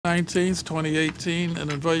19th, 2018,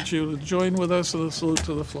 and invite you to join with us in the salute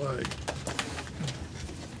to the flag.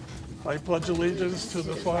 I pledge allegiance to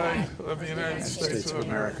the flag of the United States of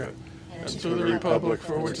America and to the republic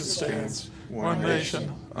for which it stands, one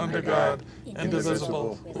nation, under God,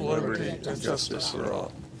 indivisible, with liberty and justice for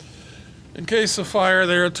all. In case of fire,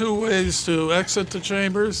 there are two ways to exit the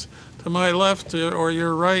chambers. To my left or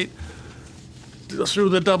your right, through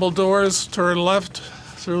the double doors, turn left,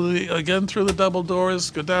 through the double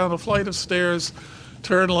doors, go down a flight of stairs,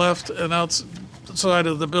 turn left, and outside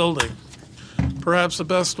of the building. Perhaps the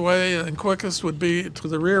best way and quickest would be to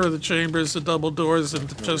the rear of the chambers, the double doors,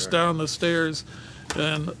 and just down the stairs.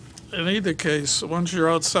 And in either case, once you're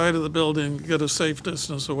outside of the building, get a safe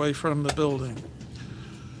distance away from the building.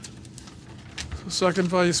 Second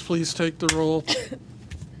Vice, please take the roll.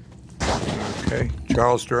 Okay.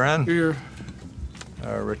 Charles Duran. Here.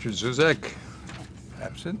 Richard Zuzek,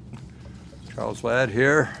 absent. Charles Ladd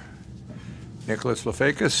here. Nicholas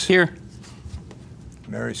Lefakis. Here.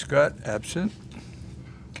 Mary Scott, absent.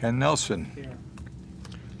 Ken Nelson. Here.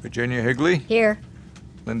 Virginia Higley. Here.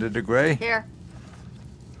 Linda DeGray. Here.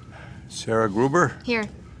 Sarah Gruber. Here.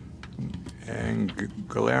 And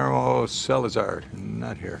Guillermo Salazar,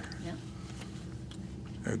 not here.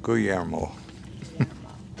 Guillermo.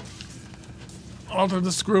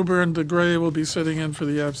 Alternates Gruber and DeGray will be sitting in for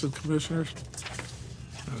the absent commissioners.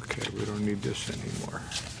 Okay, we don't need this anymore.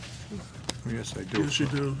 Yes, I do. Yes, you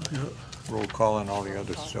do, yeah. Roll call and all the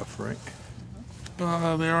other stuff, right?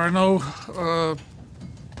 There are no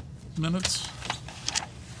minutes,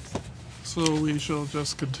 so we shall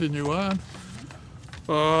just continue on.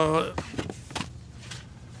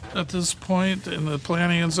 At this point, in the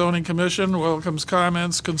Planning and Zoning Commission welcomes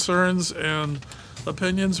comments, concerns, and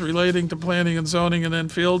opinions relating to planning and zoning in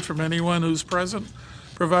Enfield from anyone who's present,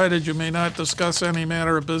 provided you may not discuss any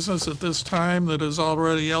matter of business at this time that is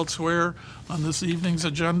already elsewhere on this evening's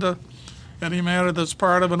agenda. Any matter that's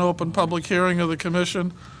part of an open public hearing of the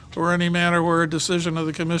commission, or any matter where a decision of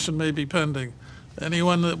the commission may be pending.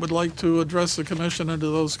 Anyone that would like to address the commission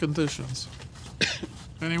under those conditions?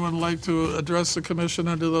 Anyone like to address the commission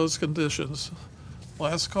under those conditions?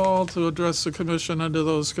 Last call to address the commission under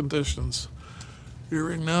those conditions.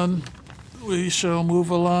 Hearing none, we shall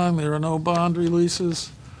move along. There are no bond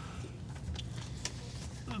releases.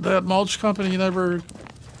 That mulch company never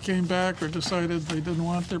came back or decided they didn't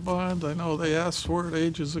want their bond. I know they asked for it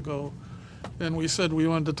ages ago. And we said we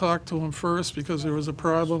wanted to talk to them first because there was a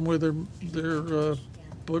problem with their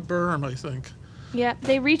berm, I think. Yeah,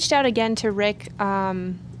 they reached out again to Rick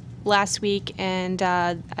last week, and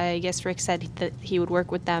I guess Rick said that he would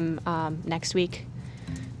work with them next week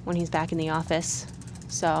when he's back in the office.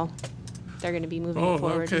 So they're going to be moving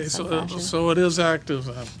forward. Okay, in some fashion. so it is active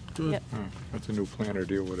then. Good. Yep. Let the new planner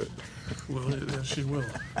deal with it. Well, yes, she will.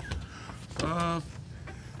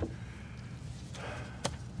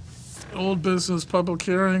 Old business public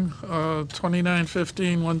hearing,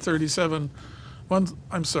 2915,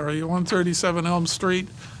 137 Elm Street.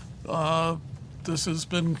 This has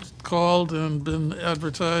been called and been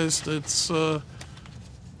advertised. It's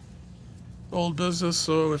old business,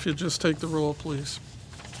 so if you just take the roll, please.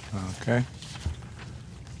 Okay.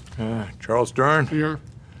 Charles Dern. Here.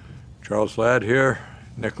 Charles Ladd here.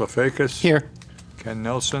 Nick Lefakis. Here. Ken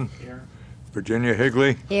Nelson. Here. Virginia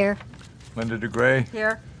Higley. Here. Linda DeGray.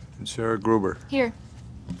 Here. And Sarah Gruber. Here.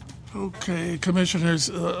 Okay, commissioners,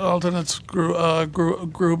 alternates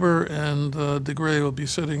Gruber and DeGray will be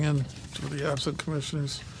sitting in for the absent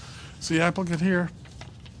commissioners. Is the applicant here?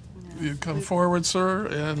 You come forward, sir,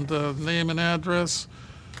 and name and address.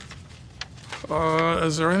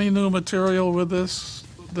 Is there any new material with this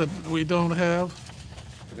that we don't have?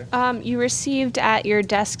 You received at your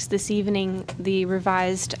desks this evening the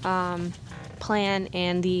revised plan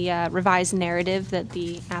and the revised narrative that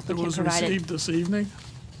the It applicant was provided. received this evening?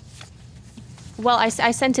 Well, I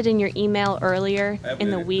sent it in your email earlier in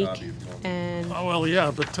the week, and Oh, well,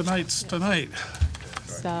 yeah, but tonight's tonight.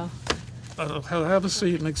 so. Have a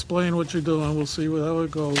seat and explain what you're doing. We'll see how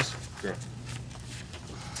it goes. Sure.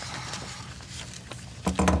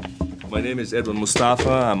 My name is Edwin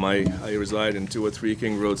Mustafa. I reside in 203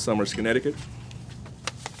 King Road, Somers, Connecticut.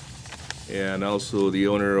 And also the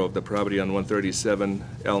owner of the property on 137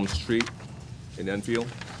 Elm Street in Enfield.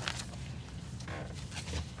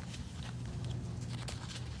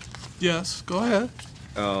 Yes, go ahead.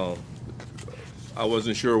 I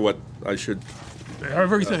wasn't sure what I should.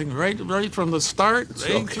 Everything, right from the start,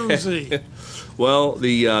 A through Z. Well,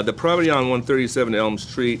 the property on 137 Elm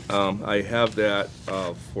Street, I have that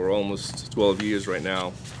for almost 12 years right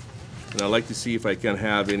now, and I'd like to see if I can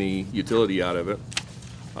have any utility out of it.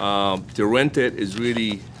 To rent it is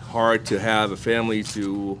really hard to have a family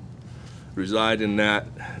to reside in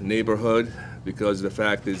that neighborhood because the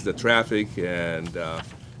fact is the traffic and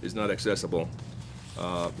is not accessible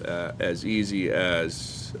as easy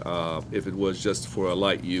as if it was just for a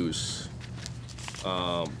light use.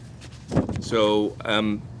 So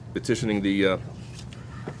I'm petitioning the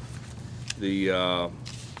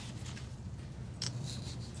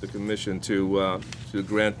commission to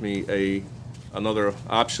grant me another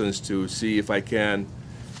options to see if I can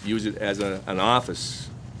use it as an office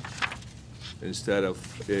instead of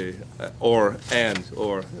or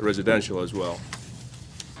residential as well.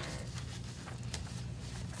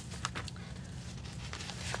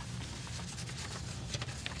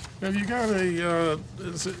 Have you got a,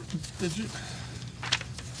 did you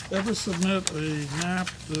ever submit a map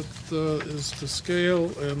that is to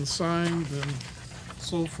scale and signed and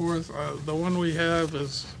so forth? The one we have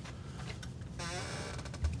is,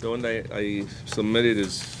 The one I submitted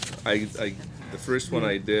is, the first one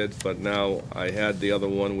I did, but now I had the other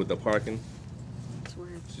one with the parking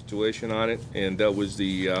situation on it, and that was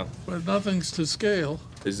but nothing's to scale.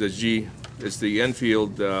 it's the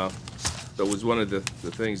Enfield, that was one of the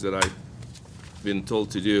things that I've been told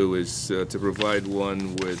to do is to provide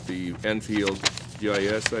one with the Enfield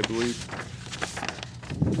GIS, I believe.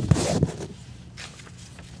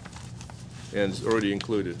 And it's already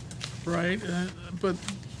included. Right, but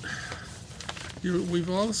we've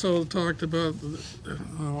also talked about, I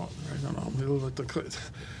don't know, middle of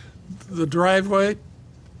the driveway,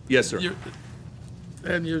 Yes, sir.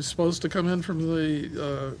 and you're supposed to come in from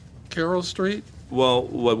the Carroll Street? Well,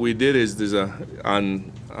 what we did is there's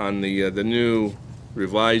on the new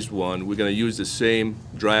revised one, we're gonna use the same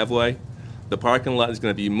driveway. The parking lot is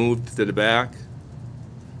gonna be moved to the back,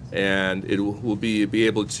 and it will be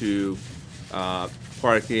able to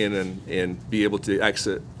park in and be able to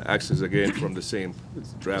access again from the same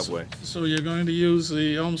driveway. So you're going to use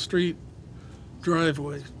the Elm Street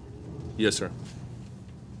driveway? Yes, sir.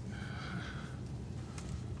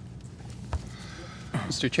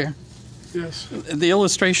 Mr. Chair, Yes. the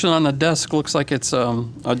illustration on the desk looks like it's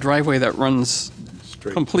a driveway that runs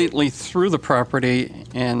Straight completely through the property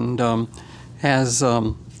and has a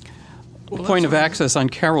Well, point of that's why- access on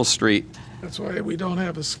Carroll Street. That's why we don't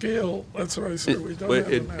have a scale. That's why I said we don't But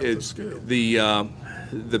have a map to it's, scale.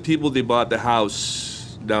 the people that bought the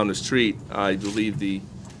house down the street, I believe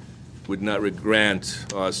would not grant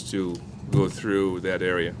us to go through that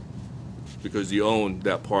area because they own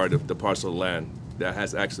that part of the parcel of land that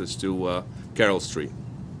has access to Carroll Street.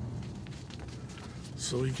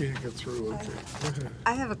 So we can't get through, okay. Go ahead.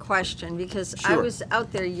 I have a question, because I Sure. was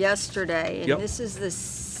out there yesterday, Yep. and this is the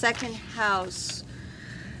second house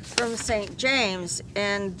from St. James,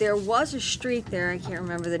 and there was a street there, I can't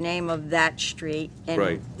remember the name of that street.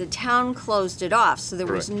 Right. And the town closed it off, so there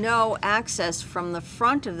was Correct. no access from the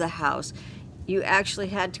front of the house. You actually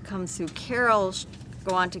had to come through Carroll's,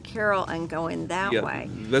 go on to Carroll and go in that Yeah, way.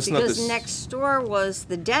 that's not Because the s- next door was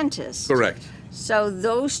the dentist. Correct. So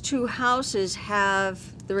those two houses have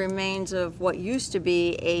the remains of what used to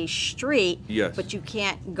be a street. Yes. But you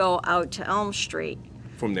can't go out to Elm Street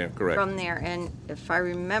From there, correct. from there. And if I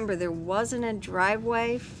remember, there wasn't a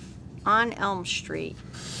driveway on Elm Street.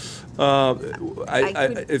 I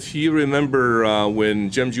could- If you remember when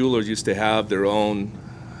Gem Jewelers used to have their own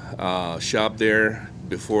shop there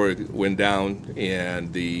before it went down,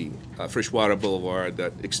 and the Freshwater Boulevard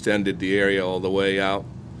that extended the area all the way out,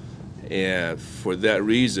 and for that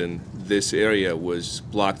reason, this area was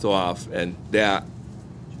blocked off, and that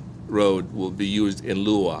road will be used in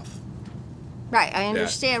lieu of. Right, I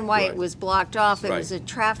understand why right. it was blocked off. It was a Right.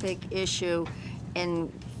 traffic issue,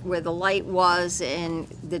 and where the light was, and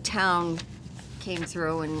the town came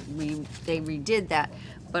through and they redid that.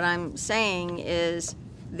 But I'm saying is,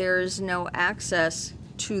 there's no access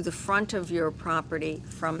to the front of your property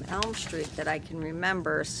from Elm Street that I can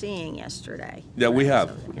remember seeing yesterday. Yeah, we when I was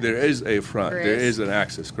have. over here. There is a front. There There is? is an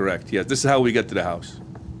access, correct. Yes, this is how we get to the house.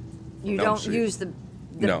 You Elm don't Street. use the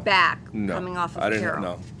No. back No. coming off I of didn't. Carroll?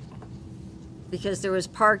 No. Because there was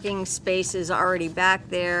parking spaces already back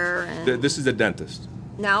there and, This is the dentist.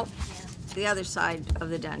 no, the other side of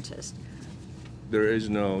the dentist. There is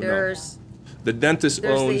no. There's, The dentist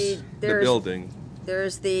there's owns the- the there's- building.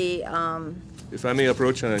 there's the, If I may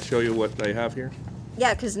approach and I show you what I have here?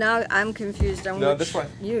 yeah, because now I'm confused on No, which, that's fine.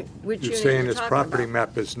 which You're unit saying you're his talking property about.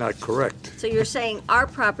 map is not correct. So you're saying our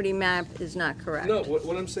property map is not correct? No,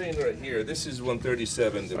 what I'm saying right here, this is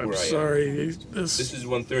 137 where I am. I'm sorry, This is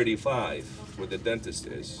 135 where the dentist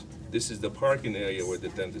is. This is the parking area where the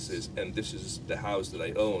dentist is, and this is the house that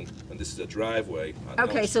I own, and this is a driveway on Elm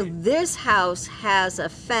Okay, so Street. this house has a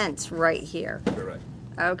fence right here. Correct.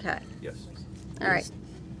 Okay, Yes. all right.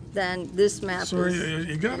 Then this map So is.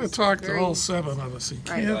 you gotta is talk to very- all 7 of us. You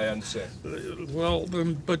Right. can't, I understand. well,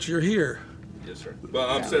 then, but you're here. Yes, sir. Well,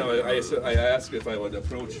 I'm saying, I asked if I would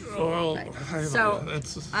approach. Well, Right. I So, don't know,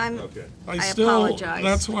 that's, I'm, Okay. I I still, apologize.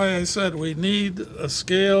 that's why I said we need a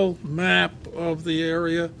scale map of the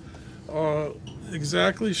area,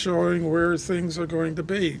 exactly showing where things are going to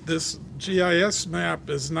be. This GIS map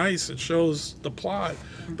is nice, it shows the plot,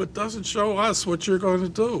 but doesn't show us what you're going to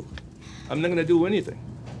do. I'm not gonna do anything.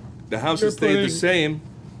 The house You're has stayed the putting- same.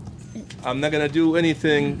 I'm not gonna do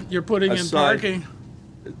anything. You're putting in aside- parking,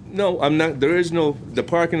 No, I'm not, there is no, the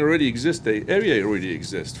parking already exists, the area already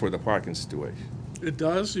exists for the parking situation. it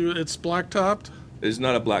does, it's blacktopped? It's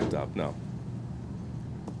not a blacktop, no.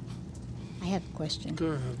 I have a question.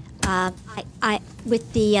 Go ahead.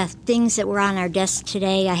 With the things that were on our desk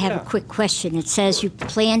today, I have Yeah. a quick question. It says you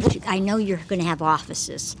plan to, I know you're going to have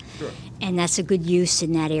offices. Sure. And that's a good use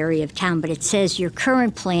in that area of town, but it says your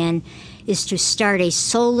current plan is to start a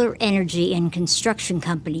solar energy and construction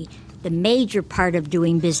company. The major part of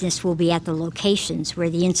doing business will be at the locations where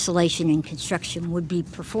the installation and construction would be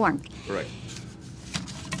performed. Right.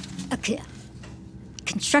 Okay.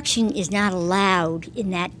 Construction is not allowed in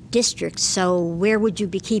that district, so where would you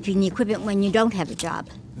be keeping the equipment when you don't have a job?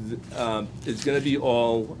 It's gonna be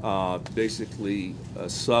all basically a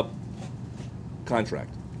subcontract.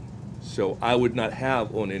 So I would not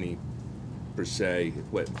have on any, per se,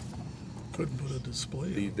 equipment. Couldn't put a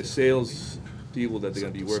display. The sales people that they're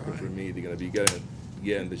gonna be working for me, they're gonna be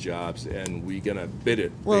getting the jobs, and we're gonna bid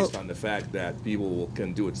it Well- based on the fact that people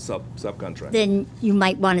can do it subcontract. Then you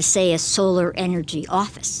might want to say a solar energy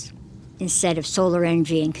office instead of solar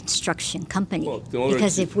energy and construction company. Well, in order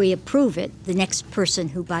Because to- if we approve it, the next person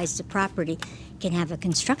who buys the property can have a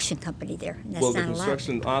construction company there, and that's Well, the not allowed.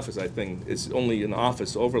 construction office, I think, is only an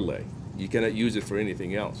office overlay. You cannot use it for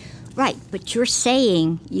anything else. Right, but you're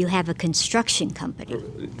saying you have a construction company.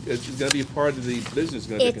 It's gonna be part of the business,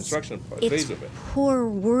 gonna be a construction phase of it. It's poor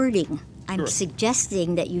wording. I'm Sure.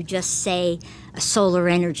 suggesting that you just say a solar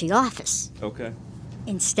energy office Okay.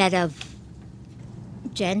 instead of,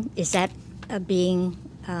 Jen, is that being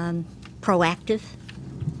proactive?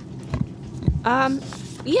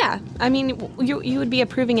 Yeah, I mean, you would be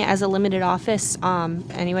approving it as a limited office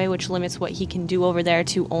anyway, which limits what he can do over there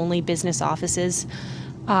to only business offices.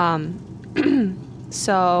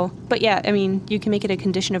 So, but yeah, I mean, you can make it a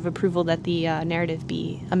condition of approval that the narrative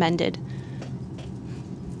be amended.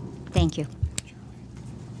 Thank you.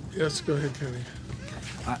 Yes, go ahead, Kenny.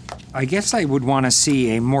 I guess I would want to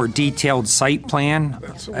see a more detailed site plan.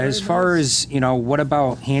 That's the way As it far is. as, what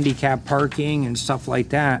about handicap parking and stuff like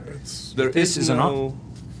that? There This is is an no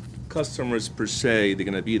customers per se, they're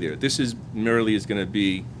gonna be there. This is merely is gonna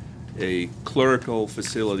be a clerical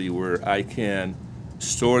facility where I can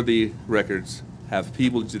store the records, have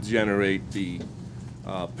people to generate the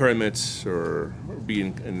permits or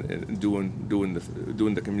being and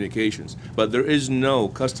doing the communications. But there is no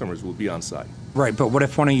customers will be on site. Right, but what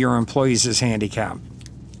if one of your employees is handicapped?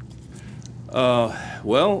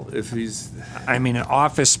 Well, if he's, I mean, an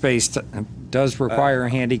office space does require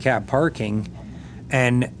handicap parking,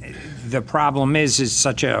 and the problem is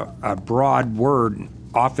such a broad word,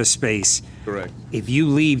 office space. correct. If you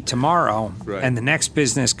leave tomorrow Right. and the next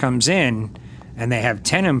business comes in and they have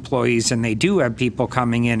 10 employees and they do have people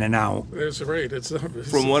coming in and out, There's a rate, it's.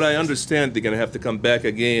 From what I understand, they're gonna have to come back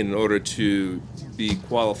again in order to be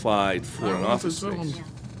qualified for an office space.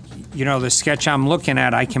 the sketch I'm looking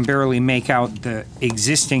at, I can barely make out the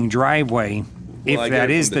existing driveway, if Well, I get that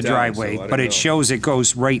it is from the the town, driveway, so I but don't it know. shows it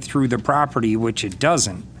goes right through the property, which it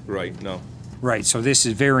doesn't. Right, no. Right, so this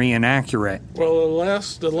is very inaccurate. Well, the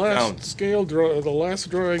Down. last scale the last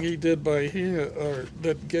drawing he did by hand, or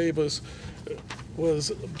that gave us,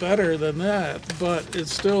 was better than that, but it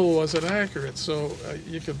still wasn't accurate, so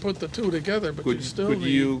you can put the two together, but you still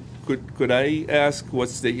need. Could I ask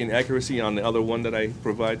what's the inaccuracy on the other one that I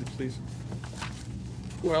provided, please?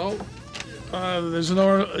 Well,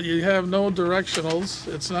 you have no directionals,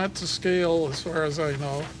 it's not to scale as far as I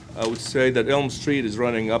know. I would say that Elm Street is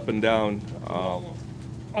running up and down,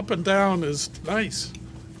 Up and down is nice.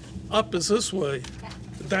 Up is this way,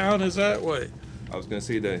 down is that way. I was gonna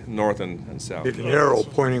say the north and south. An arrow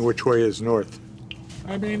pointing which way is north.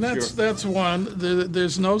 I mean, that's, Sure. that's one.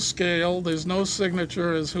 There's no scale, there's no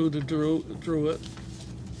signature as who drew it.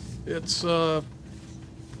 It's,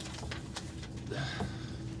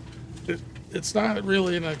 it's not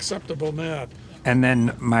really an acceptable map. And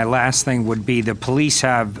then my last thing would be the police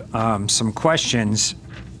have some questions.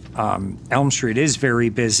 Elm Street is very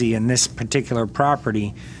busy, and this particular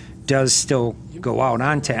property does still go out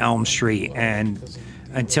onto Elm Street. And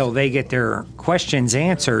until they get their questions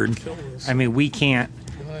answered, I mean,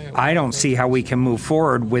 I don't see how we can move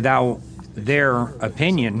forward without their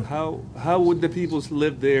opinion. How would the people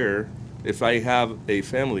live there if I have a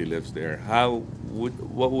family lives there?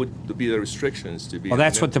 What would be the restrictions to be? Well,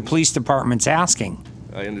 that's what the police department's asking.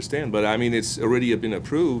 I understand, but I mean, it's already been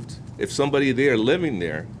approved. If somebody there living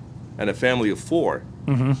there and a family of 4,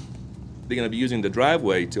 they're gonna be using the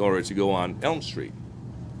driveway in order to go on Elm Street.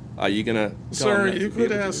 Are you gonna? Sir, you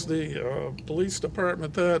could ask the police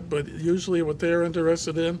department that, but usually what they're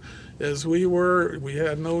interested in is we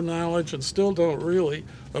had no knowledge and still don't really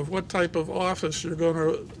of what type of office you're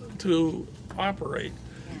going to operate.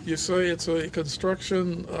 You say it's a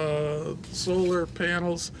construction, solar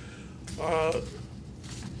panels.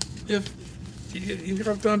 If you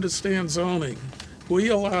have to understand zoning, we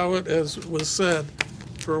allow it, as was said,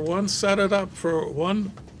 set it up for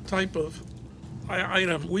one type of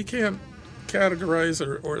item. We can't categorize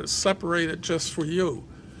or separate it just for you,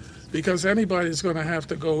 because anybody's going to have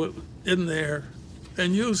to go in there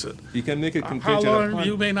and use it. You can make it How contingent long? upon.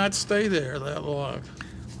 You may not stay there that long.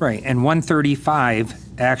 Right, and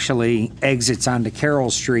 135 actually exits onto Carroll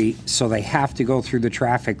Street, so they have to go through the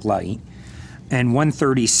traffic light. And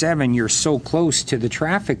 137, you're so close to the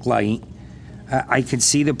traffic light, I could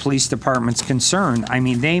see the police department's concern. I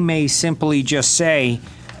mean, they may simply just say,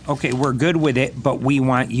 okay, we're good with it, but we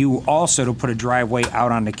want you also to put a driveway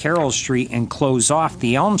out onto Carroll Street and close off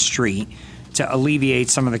the Elm Street to alleviate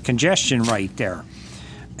some of the congestion right there.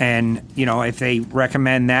 And, you know, if they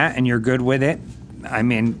recommend that and you're good with it, I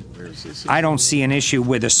mean, I don't see an issue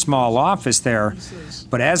with a small office there,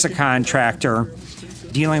 but as a contractor,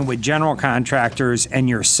 dealing with general contractors and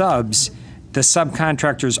your subs, the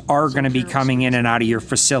subcontractors are going to be coming in and out of your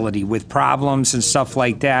facility with problems and stuff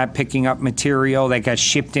like that, picking up material that got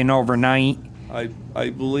shipped in overnight. I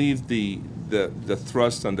believe the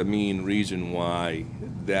thrust on the main reason why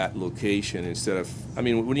that location instead of, I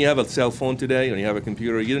mean, when you have a cell phone today, when you have a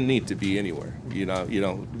computer, you don't need to be anywhere. You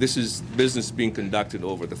know, this is business being conducted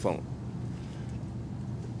over the phone.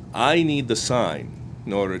 I need the sign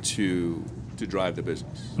in order to drive the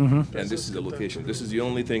business. And this is the location. This is the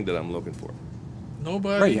only thing that I'm looking for.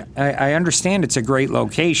 Nobody. Right, I understand it's a great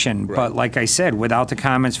location, but Right. like I said, without the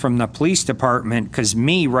comments from the police department, because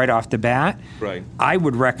me, right off the bat, Right. I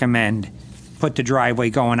would recommend put the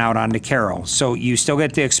driveway going out onto Carroll. So you still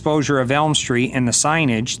get the exposure of Elm Street and the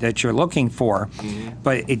signage that you're looking for,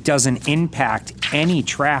 but it doesn't impact any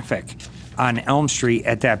traffic on Elm Street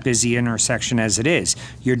at that busy intersection as it is.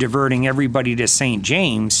 You're diverting everybody to St.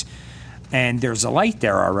 James, and there's a light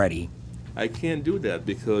there already. I can't do that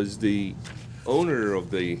because the owner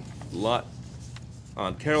of the lot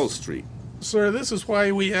on Carroll Street, Sir, this is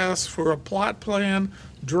why we ask for a plot plan,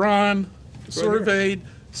 drawn, surveyed,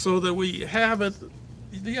 so that we have it.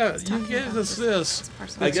 Yeah, you gave us this.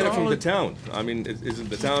 I get it from the That's town. I mean, isn't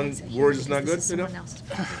the town word is not good enough?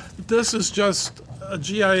 This is just a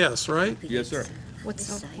GIS, right? Yes, sir.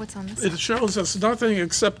 What's on this? It shows us nothing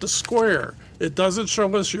except a square. It doesn't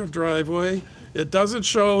show us your driveway. It doesn't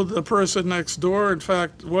show the person next door. In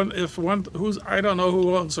fact, I don't know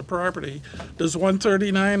who owns the property. Does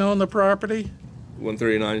 139 own the property?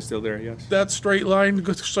 139 is still there, yes. That straight line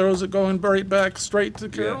shows it going right back straight to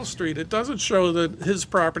Carroll Yeah. Street. It doesn't show that his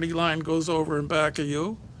property line goes over and back of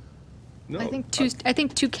you. No. I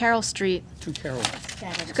think two Carroll Street, To Carroll.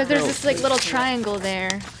 because there's this like little triangle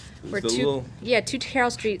there where The two little- two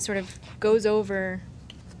Carroll Street sort of goes over.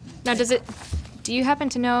 Now, do you happen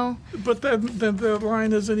to know? But then the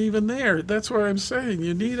line isn't even there. That's what I'm saying.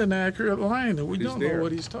 You need an accurate line, and we It's don't there. know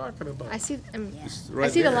what he's talking about. I see. I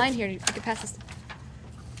right see the there. line here. You could pass this.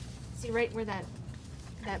 See right where that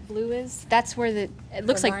blue is? That's where it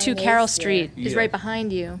looks like two line Carroll is there. Street is Yeah. right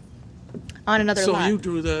behind you, on another So lot. you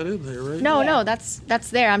drew that in there, right? No, that's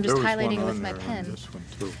there. I'm just There was one highlighting it with on my there on pen. this one,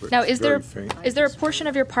 too, but Now, it's is there very faint. is there a portion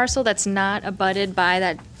of your parcel that's not abutted by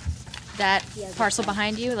that parcel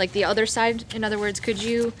behind you, like the other side? In other words, could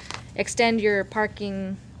you extend your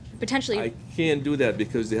parking potentially? I can't do that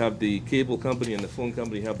because they have the cable company and the phone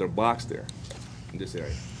company have their box there in this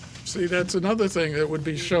area. See, that's another thing that would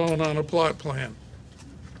be shown on a plot plan.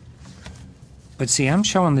 But see, I'm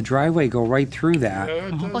showing the driveway go right through that. Yeah,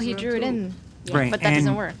 it does Well, he that drew it too. in, Right, but that doesn't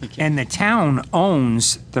and- work. And the town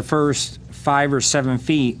owns the first 5 or 7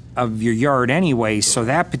 feet of your yard anyway, so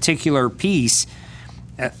that particular piece,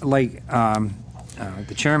 like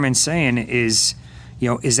the chairman's saying, is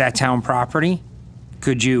that town property?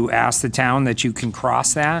 Could you ask the town that you can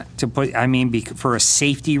cross that to put, for a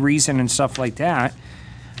safety reason and stuff like that?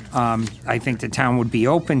 I think the town would be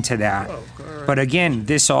open to that. Oh, all right. But again,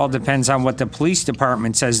 this all depends on what the police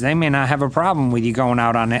department says. They may not have a problem with you going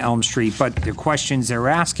out on Elm Street, but the questions they're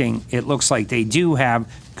asking, it looks like they do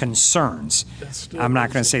have concerns. That's still I'm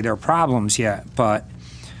not going to say they're problems yet, but,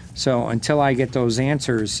 so until I get those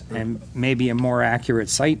answers and maybe a more accurate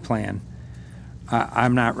site plan,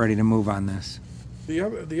 I'm not ready to move on this. The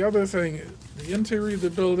other thing, the interior of the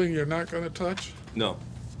building, you're not gonna touch? No.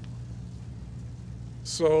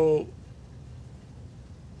 So,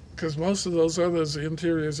 because most of those others, the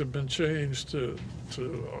interiors have been changed to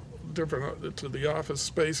different, to the office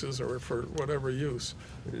spaces or for whatever use.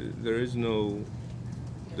 There is no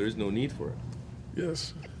need for it.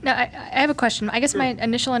 Yes. No, I have a question. I guess my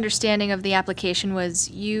initial understanding of the application was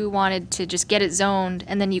you wanted to just get it zoned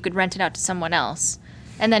and then you could rent it out to someone else.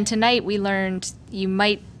 And then tonight we learned you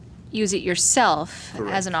might use it yourself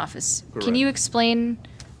Correct. as an office. Can Correct. you explain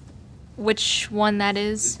which one that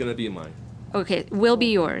It's is? gonna be mine. Okay, will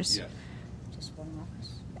be yours. Yeah.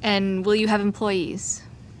 And will you have employees?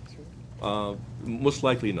 Most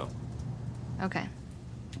likely, no. Okay.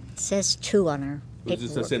 It says 2 on our It's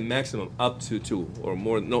just I paperwork. said maximum up to 2 or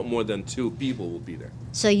more, no more than 2 people will be there.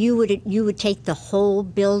 So you would take the whole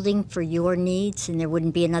building for your needs, and there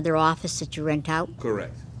wouldn't be another office that you rent out?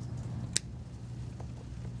 Correct.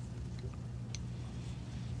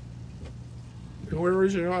 And where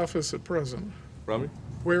is your office at present? Probably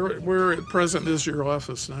Where at present is your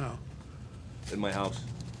office now? in my house.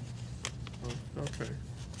 Okay.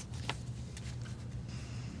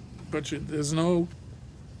 But there's no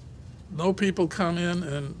people come in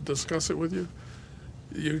and discuss it with you?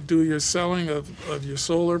 You do your selling of your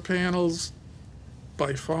solar panels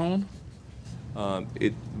by phone?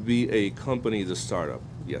 It be a company, the startup.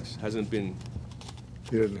 Yes, hasn't been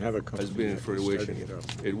He doesn't have a company. has been in yet. He's fruition. starting it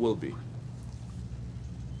up. It will be.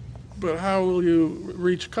 But how will you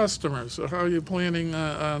reach customers? Or how are you planning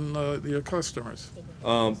on your customers?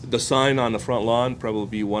 The sign on the front lawn probably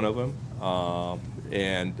be one of them,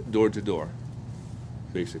 and door to door,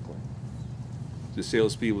 basically. The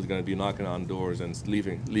salespeople is going to be knocking on doors and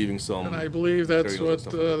leaving some. And I believe that's materials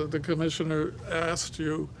what and stuff. the commissioner asked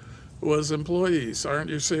you, was employees. Aren't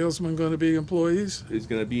your salesmen going to be employees? It's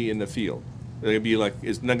going to be in the field. They're going to be like,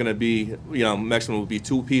 it's not going to be, maximum will be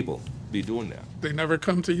 2 people be doing that. They never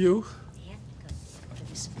come to you?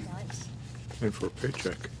 And for a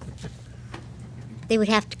paycheck. They would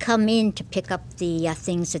have to come in to pick up the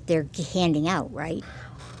things that they're handing out, right?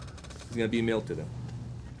 It's going to be mailed to them.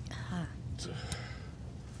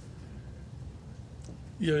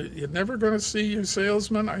 You're never going to see your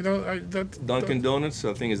salesman? Dunkin' Donuts,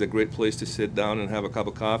 I think, is a great place to sit down and have a cup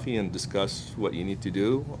of coffee and discuss what you need to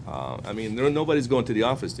do. Nobody's going to the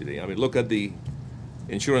office today. Look at the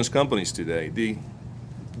insurance companies today.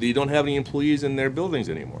 They don't have any employees in their buildings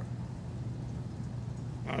anymore.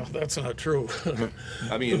 That's not true.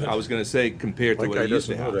 I was going to say compared to Like what guy it used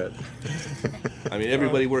to doesn't know have. that.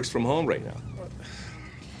 Everybody works from home right now.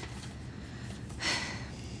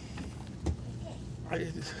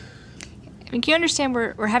 Can you understand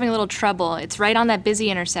we're having a little trouble? It's right on that busy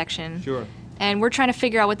intersection. Sure. And we're trying to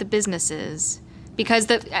figure out what the business is. Because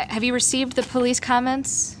have you received the police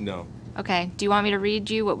comments? No. Okay, do you want me to read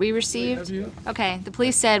you what we received? Have you? Okay, the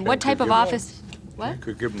police said, what type of give office? What? You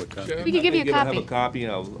could give him a copy. Jen? We could give you a Have a copy. copy.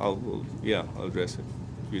 I'll address it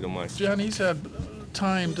if you don't mind. Jen, he's had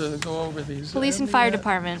time to go over these. Police and Have fire you had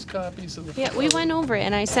department. Copies of the. Yeah, we went over it,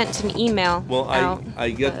 and I sent an email Well, out. I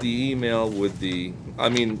get but- the email with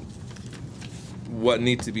what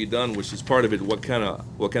needs to be done, which is part of it, what kind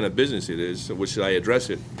of business it is, which I address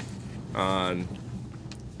it on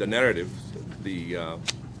the narrative,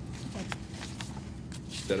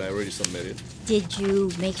 that I already submitted. Did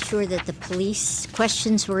you make sure that the police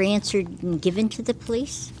questions were answered and given to the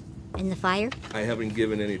police and the fire? I haven't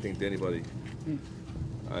given anything to anybody.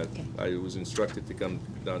 I was instructed to come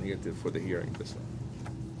down here for the hearing, that's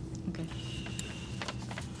all. Okay.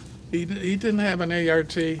 He didn't have an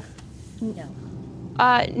ART. No.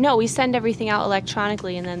 No, we send everything out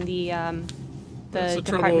electronically, and then That's the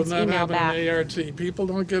the trouble with departments not email having back. an ART. People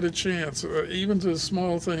don't get a chance, even to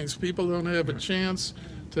small things. People don't have a chance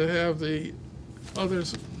to have the other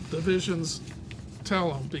divisions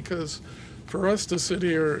tell them, because for us to sit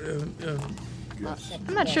here and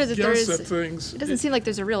I'm not sure that there guess is, at things. it doesn't seem like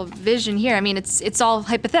there's a real vision here. It's all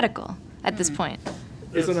hypothetical at this point.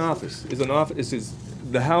 It's an office.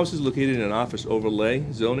 The house is located in an office overlay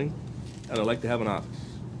zoning, and I'd like to have an office.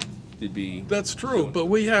 It'd be. That's true, but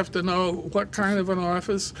we have to know what kind of an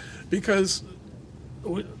office, because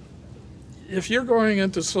if you're going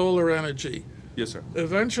into solar energy, Yes, sir.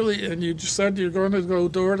 eventually, and you just said you're going to go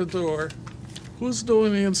door to door, Who's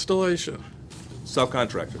doing the installation?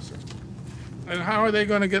 Subcontractor, sir. And how are they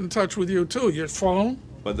gonna get in touch with you too? Your phone?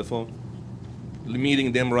 By the phone.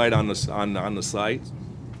 Meeting them right on the site.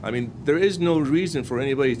 I mean, there is no reason for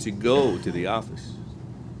anybody to go to the office.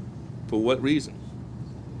 For what reason?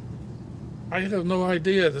 I have no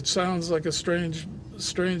idea. That sounds like a strange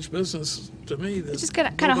business to me. It's just kind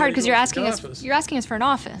of hard because you're asking us for an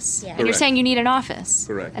office. Yeah. And you're Correct. saying you need an office.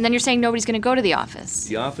 Correct. And then you're saying nobody's going to go to the office.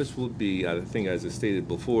 The office will be, I think as I stated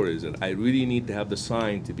before, is that I really need to have the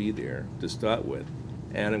sign to be there to start with.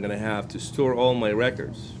 And I'm gonna have to store all my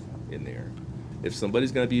records in there. If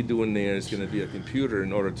somebody's gonna be doing there, it's gonna be a computer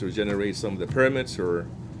in order to generate some of the permits or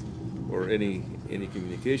any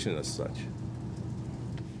communication as such.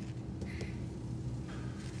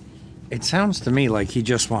 It sounds to me like he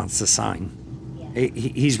just wants the sign.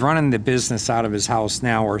 He's running the business out of his house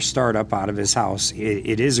now, or startup out of his house.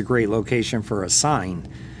 It is a great location for a sign.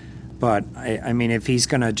 But, I mean, if he's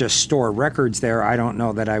going to just store records there, I don't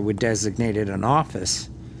know that I would designate it an office.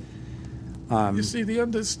 You see,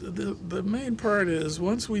 the main part is,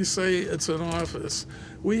 once we say it's an office,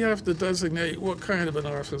 we have to designate what kind of an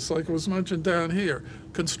office, like was mentioned down here.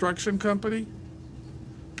 Construction company?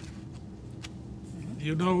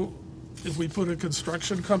 You know, if we put a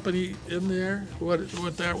construction company in there,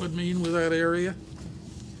 what that would mean with that area?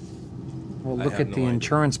 Well, I look have at the no idea.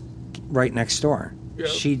 insurance right next door. Yeah.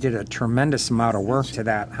 She did a tremendous amount of work to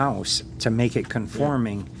that house to make it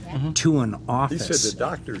conforming to an He office. said the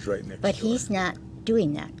doctor's right next door. But he's not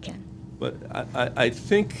doing that, Ken. But I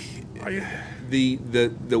think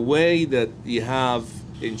the way that you have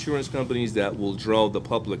insurance companies that will draw the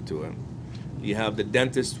public to it, you have the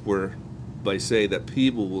dentist where, by say that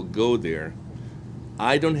people will go there.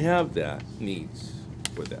 I don't have that needs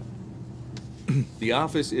for that. The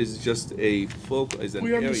office is just a is an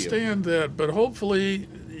We area. understand that, but hopefully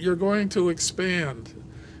you're going to expand,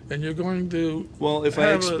 and you're going to. Well, if I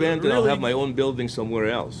have a expand, then I'll have really- my own building somewhere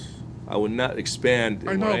else. I would not expand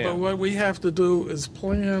I in know, where I but am. what we have to do is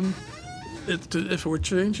plan, if we're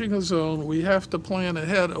changing a zone, we have to plan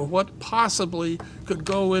ahead of what possibly could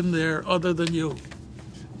go in there other than you.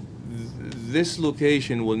 This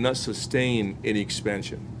location will not sustain any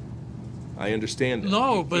expansion. I understand that.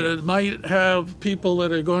 No, but it might have people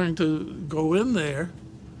that are going to go in there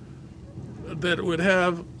that would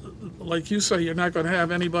have, like you say, you're not going to have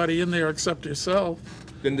anybody in there except yourself.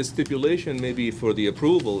 Then the stipulation maybe for the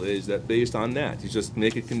approval is that based on that, you just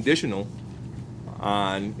make it conditional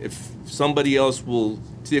on if somebody else will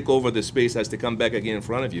take over the space, has to come back again in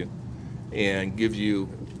front of you and give you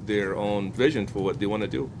their own vision for what they want to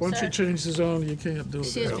do. Once you change the zone, you can't do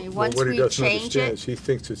Excuse that. me, Well, once what he we doesn't change understand is it, he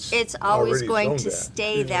thinks it's it's always already going zoned to that.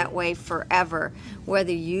 stay that way forever.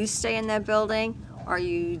 Whether you stay in that building or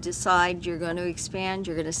you decide you're going to expand,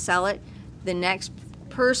 you're going to sell it, the next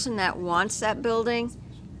person that wants that building,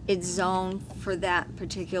 it's zoned for that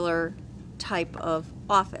particular type of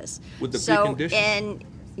office. With the So, precondition. and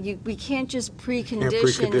we can't just Can't precondition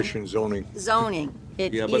precondition zoning. zoning.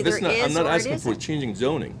 It Yeah, but either that's not, I'm is not or it asking for isn't. changing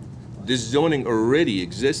zoning. This zoning already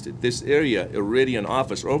existed. This area already an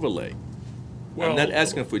office overlay. I'm not Well-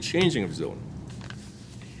 asking for changing of zoning.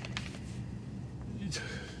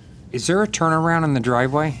 Is there a turnaround in the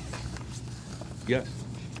driveway? Yes.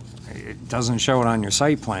 It doesn't show it on your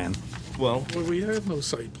site plan. Well, Well, we have no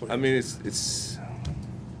site plan. I mean, it's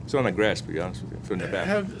on the grass, to be honest with you, from the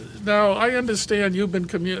back. Now, I understand you've been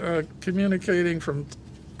communicating from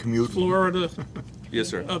Commute. Florida Yes,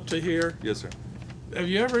 sir. up to here. Yes, sir. Have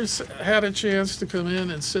you ever had a chance to come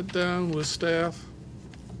in and sit down with staff?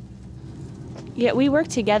 Yeah, we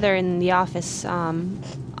worked together in the office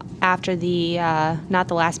after the, not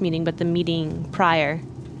the last meeting, but the meeting prior.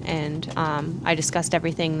 And I discussed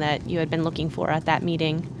everything that you had been looking for at that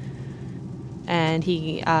meeting. And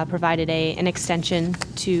he provided an extension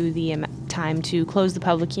to the time to close the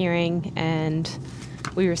public hearing. And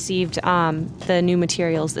we received the new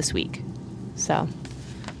materials this week. So,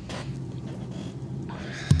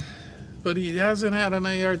 But he hasn't had an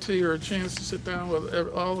ART or a chance to sit down with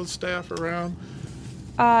all the staff around?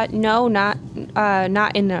 no, not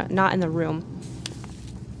in the room.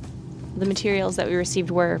 The materials that we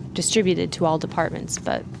received were distributed to all departments,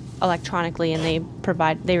 but electronically, and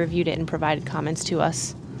they reviewed it and provided comments to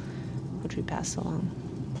us, which we passed along.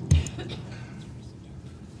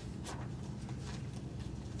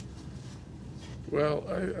 Well,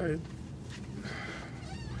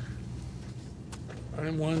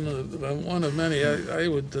 I'm one of many. I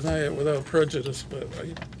would deny it without prejudice, but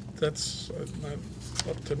that's not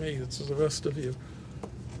up to me. It's the rest of you.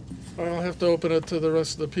 I'll have to open it to the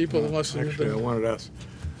rest of the people unless you. Actually, I wanted to ask,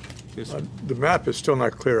 Yes, sir. the map is still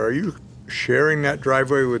not clear. Are you sharing that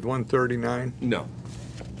driveway with 139? No.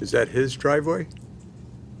 Is that his driveway?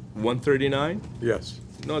 139? Yes.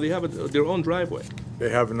 No, they have their own driveway. They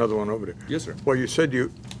have another one over there. Yes, sir. Well, you said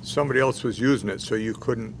somebody else was using it, so you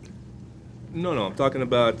couldn't. No, I'm talking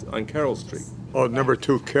about on Carroll Street. Oh, number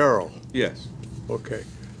 2 Carroll. Yes, Okay.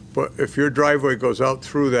 But if your driveway goes out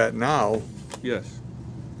through that now, yes.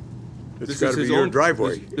 it's This got is to be his your own-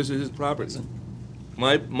 driveway. This is his property.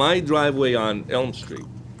 My driveway on Elm Street.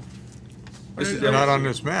 This is Not Elm on Street.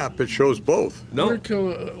 this map. It shows both. We're No,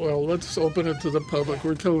 killing, well, let's open it to the public.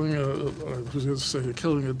 We're killing I was going to say,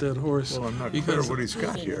 killing a dead horse. Well, I'm not clear Because- what he's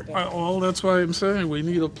got here. Well, that's why I'm saying we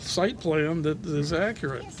need a site plan that is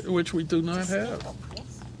accurate, which we do not have.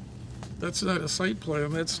 That's not a site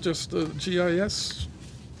plan, that's just a GIS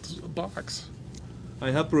box.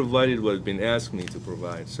 I have provided what has been asked me to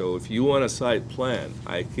provide, so if you want a site plan,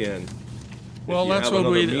 I can. Well, if you that's have what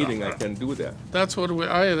another we- meeting, I can do that. That's what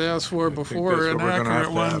I had asked for before, that's an what we're gonna have accurate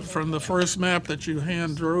to one have. from the first map that you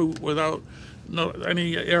hand drew without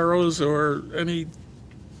any arrows or any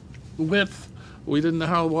width. We didn't know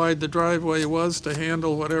how wide the driveway was to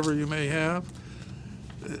handle whatever you may have.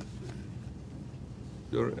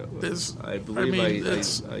 There's- I believe mean, I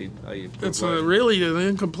it's provided. really an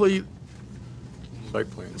incomplete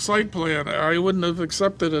Site plan. site plan. I wouldn't have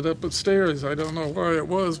accepted it up the stairs. I don't know why it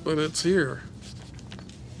was, but it's here.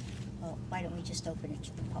 Well, why don't we just open it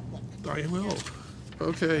to the public? I will. I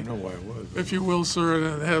Okay. know why it was. If you will, sir,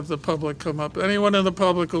 and have the public come up. Anyone in the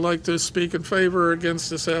public would like to speak in favor or against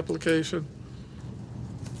this application?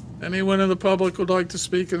 Anyone in the public would like to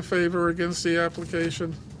speak in favor or against the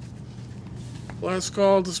application? Last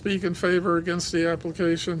call to speak in favor or against the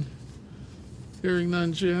application. Hearing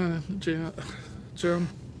none, Jim?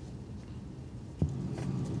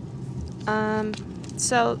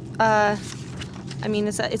 I mean,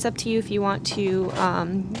 it's up to you if you want to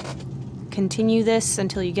continue this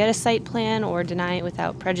until you get a site plan or deny it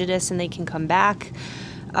without prejudice and they can come back.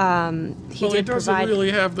 He Well, he did doesn't provide.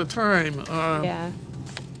 really have the time. Yeah.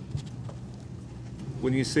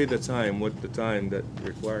 When you say the time, what the time that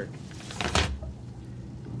required?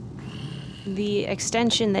 The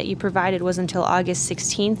extension that you provided was until August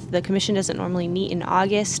 16th. The commission doesn't normally meet in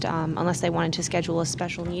August unless they wanted to schedule a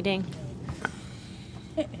special meeting.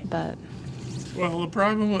 But Well, the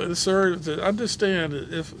problem is, sir, to understand,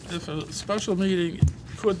 if a special meeting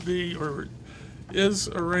could be or is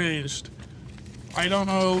arranged, I don't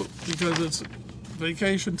know, because it's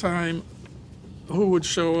vacation time, who would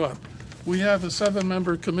show up. We have a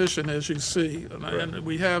 7-member commission, as you see, and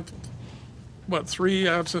we have, 3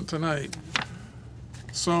 absent tonight.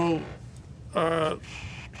 So, the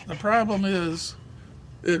problem is,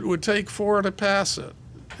 it would take 4 to pass it.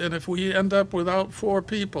 And if we end up without 4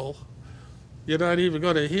 people, you're not even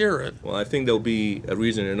going to hear it. Well, I think there'll be a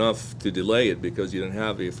reason enough to delay it because you don't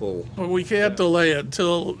have a full. But we can't delay it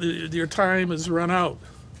until your time is run out.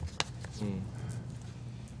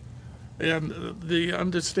 And the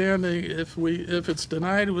understanding, if it's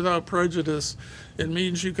denied without prejudice, it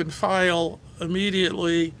means you can file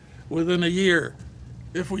immediately within a year.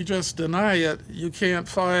 If we just deny it, you can't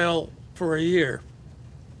file for a year.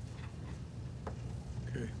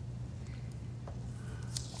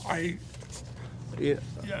 Okay. Yeah,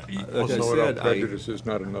 Yeah, like I Also, without said, prejudice is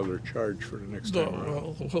not another charge for the next No, time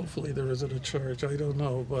around. well, hopefully there isn't a charge. I don't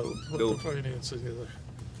know about what No. the financing is.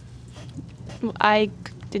 I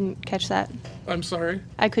didn't catch that. I'm sorry?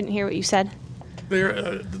 I couldn't hear what you said.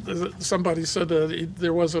 Somebody said that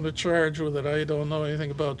there wasn't a charge with it. I don't know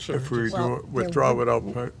anything about charges. If we Well, withdraw there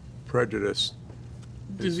without prejudice,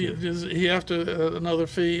 Does he have to, another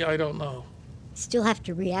fee? I don't know. Still have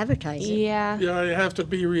to re-advertise it. Yeah. Yeah, you have to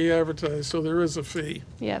be re-advertised, so there is a fee.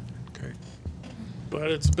 Yep. okay.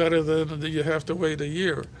 But it's better than you have to wait a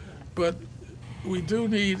year. But we do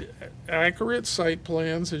need accurate site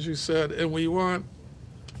plans, as you said, and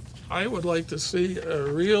I would like to see a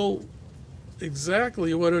real,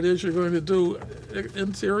 exactly what it is you're going to do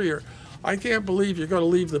interior. I can't believe you're going to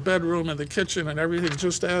leave the bedroom and the kitchen and everything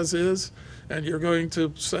just as is, and you're going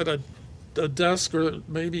to set a desk or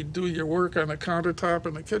maybe do your work on the countertop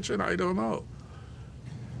in the kitchen. I don't know.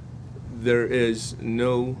 there is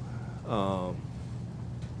no,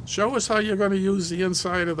 Show us how you're going to use the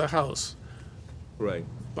inside of the house right,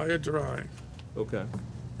 by a drawing. okay,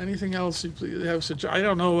 Anything else you have I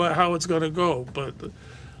don't know how it's going to go, but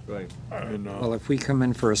right. And, Well, if we come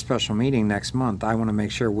in for a special meeting next month, I want to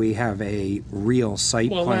make sure we have a real site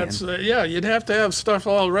well, plan. that's yeah. You'd have to have stuff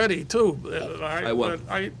all ready too. I will. But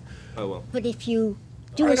I will. But if you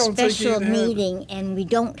do I a don't think special you'd have- meeting and we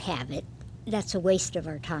don't have it, That's a waste of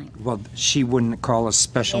our time. Well, she wouldn't call a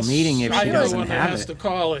special Yes, meeting if I she know doesn't One that have has to it.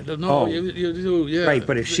 call it. No, Oh. you do, yeah. Right,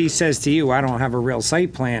 but if she says to you, I don't have a real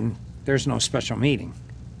site plan, there's no special meeting.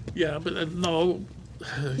 Yeah, but no,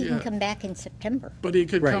 He can yeah. come back in September. But he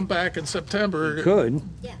could Right. come back in September. Could,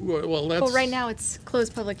 Well, that's. Well, right now it's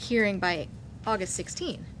closed public hearing by August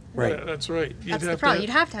 16. right. Yeah, that's right. You'd That's the have problem. to-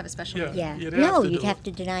 You'd have to have a special Yeah. meeting. Yeah. You'd have No, to you'd do have it.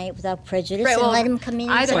 to deny it without prejudice Right, and well, let him come in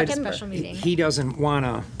either have a September. special meeting. He doesn't want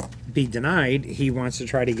to be denied. He wants to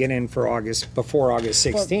try to get in for before August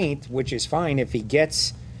 16th, which is fine if he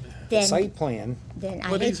gets the Then, site plan. then I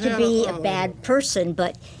But hate he's to had be a- a bad person,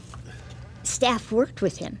 but staff worked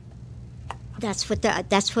with him. That's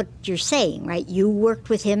what you're saying, right? You worked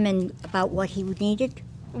with him and about what he needed?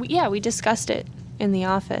 Yeah, we discussed it in the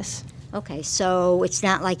office. Okay, so it's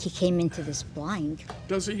not like he came into this blind.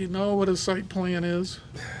 Does he know what a site plan is?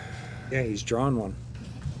 Yeah, he's drawn one.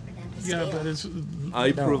 Yeah, but it's, I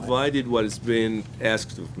No, provided what has been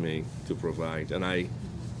asked of me to provide, and I,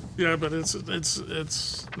 yeah, but it's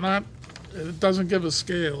not, it doesn't give a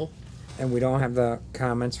scale. And we don't have the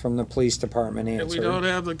comments from the police department And we answered. don't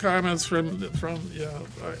have the comments from, yeah,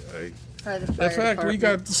 For the in fire fact, we department.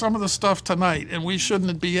 got some of the stuff tonight, and we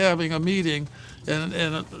shouldn't be having a meeting and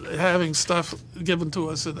having stuff given to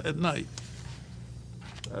us at night.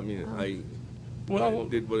 I mean, I Well,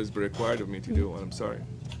 did what is required of me to do, and I'm sorry.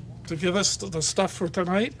 to give us the stuff for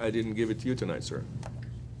tonight, I didn't give it to you tonight, sir.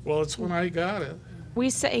 well, it's when I got it. We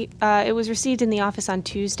say it was received in the office on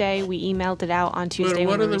Tuesday. We emailed it out on But Tuesday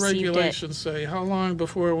what when do we the received it. regulations say? How long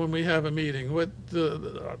before when we have a meeting? What,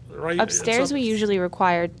 right? it's Upstairs, up- we usually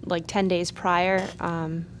required like 10 days prior.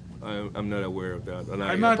 I'm not aware of that, and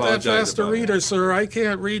I I'm not that apologize fast a about reader, sir. I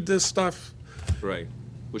can't read this stuff. it. Right,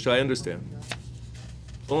 which I understand.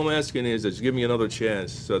 All I'm asking is that you give me another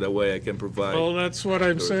chance, so that way I can provide. Well, that's what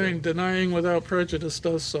I'm Sure, saying. Denying without prejudice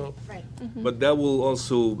does so. But that will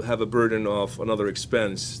also have a burden of another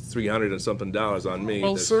expense, $300 and something on me.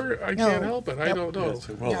 Well, That's- sir, I can't No. help it. I don't know.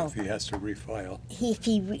 Well, No. if he has to refile.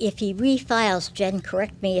 If he refiles, Jen,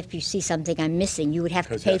 correct me if you see something I'm missing, you would have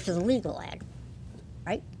to Because pay that- for the legal ad,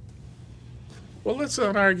 right? Well, let's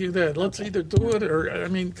not argue that. Let's either do it or, I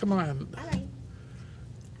mean, come on.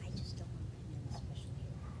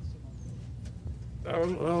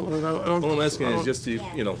 All I'm asking is just to,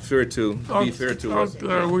 fair to, be fair to us.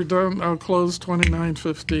 We're done. I'll close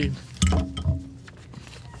 29:15.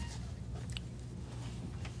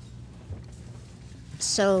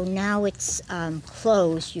 So now it's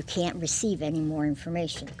closed, you can't receive any more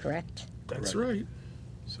information, correct? That's right.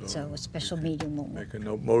 So a special meeting won't work. Make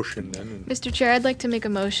a motion then, and Mr. Chair, I'd like to make a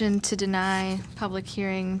motion to deny public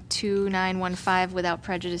hearing 2915 without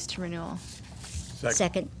prejudice to renewal.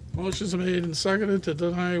 Second, Motion's made and seconded to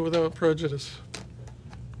deny without prejudice.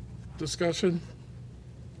 Discussion?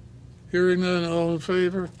 Hearing none, all in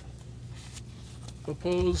favor?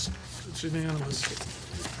 Opposed? It's unanimous.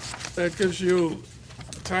 That gives you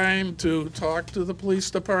time to talk to the police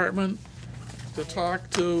department, to talk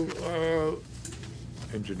to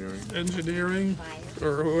engineering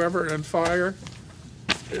or whoever, and fire.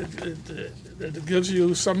 It gives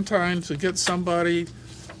you some time to get somebody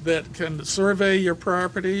that can survey your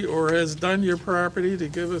property or has done your property to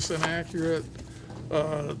give us an accurate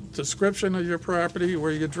description of your property,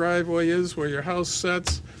 where your driveway is, where your house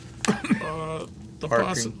sits,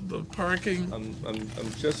 the parking.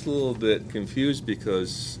 I'm just a little bit confused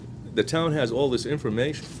because the town has all this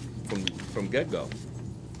information from get-go.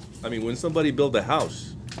 I mean, when somebody builds a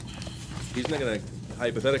house, he's not gonna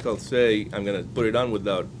hypothetical say, I'm gonna put it on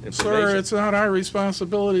without information. Sir, it's not our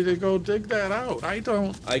responsibility to go dig that out. I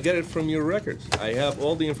don't. I get it from your records. I have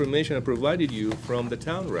all the information I provided you from the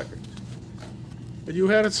town records. You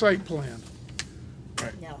had a site plan.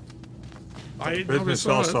 no. I never business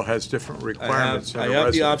saw also it. has different I requirements have, than I a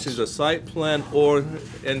have the residence. options, a site plan or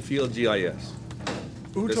Enfield GIS.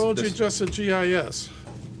 Who this- told you this- just a GIS?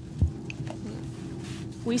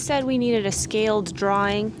 We said we needed a scaled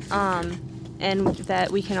drawing, and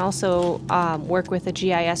that we can also work with a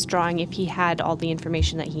GIS drawing if he had all the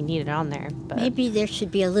information that he needed on there. But Maybe there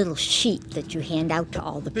should be a little sheet that you hand out to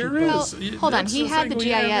all the people. There Well, is. hold on, That's he had the thing we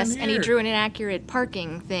have GIS in and he here. drew an inaccurate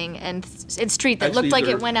parking thing and street that Actually, looked like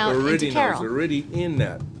the it went out into original's Carroll. already in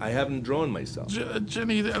that. I haven't drawn myself.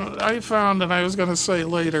 Jenny, I found, and I was gonna say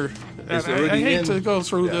later, and It's I already hate in. to go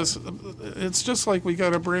through Yeah. this, it's just like we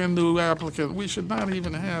got a brand-new applicant, we should not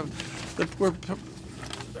even have,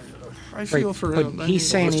 I feel Right, for him. but I he's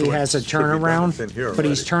mean, saying he has a Should be done turnaround, within here but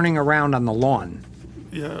he's already. turning around on the lawn.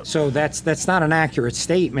 Yeah, So that's not an accurate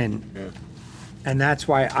statement. Yeah. And that's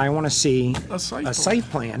why I want to see A site a plan. site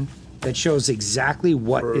plan that shows exactly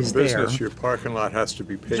what For a is there. business, your parking lot has to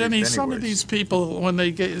be paved Jenny, some of anyways. these people, when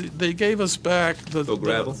they gave us back the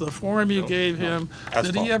gravel? the form you gave him, did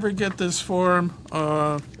Asphalt. he ever get this form,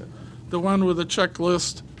 the one with a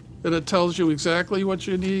checklist, that it tells you exactly what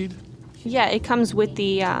you need? Yeah, it comes with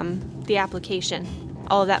the application.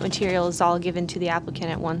 All of that material is all given to the applicant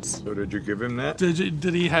at once. So did you give him that? Did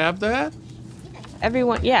he have that?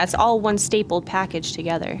 Everyone, yeah, it's all one stapled package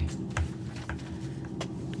together.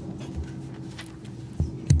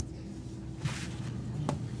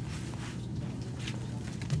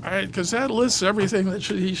 All right, because that lists everything that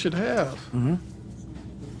he should have.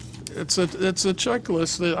 It's a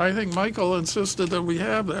checklist that I think Michael insisted that we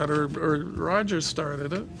have that, or Roger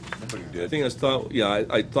started it. I think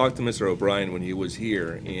I talked to Mr. O'Brien when he was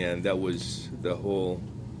here, and that was the whole,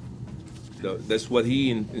 that's what he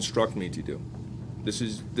instructed me to do. This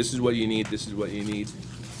is what you need, this is what you need,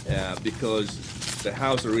 because the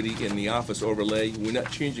house already in the office overlay, we're not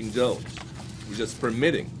changing zones, we're just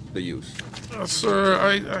permitting the use.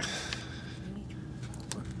 Sir,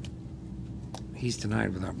 He's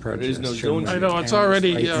denied without There is prejudice. no Show me zone I the know, it's cameras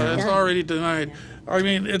already, right now. it's already denied. I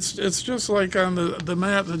mean, it's just like on the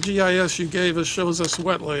map, the GIS you gave us shows us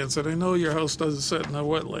wetlands, and I know your house doesn't sit in the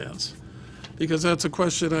wetlands, because that's a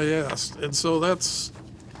question I asked, and so that's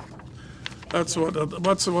one of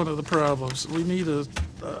the problems. We need a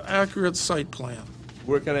accurate site plan,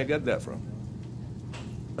 Where can I get that from?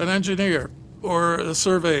 an engineer or a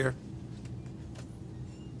surveyor.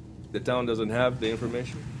 The town doesn't have the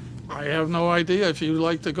information? I have no idea. If you'd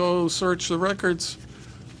like to go search the records,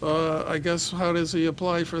 I guess, how does he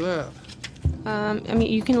apply for that? I mean,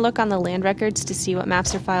 you can look on the land records to see what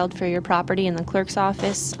maps are filed for your property in the clerk's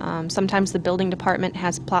office. Sometimes the building department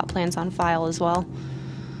has plot plans on file as well.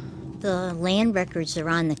 The land records are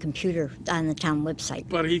on the computer, on the town website.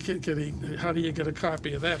 But how do you get a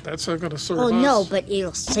copy of that? That's not going to serve Oh, us. no, but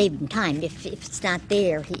it'll save him time. If it's not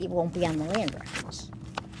there, it won't be on the land records.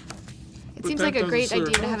 It But seems that like a doesn't great serve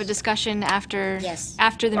idea to have a us. discussion after Yes.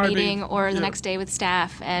 after the I mean, meeting or the yeah. next day with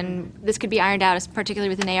staff, and this could be ironed out, particularly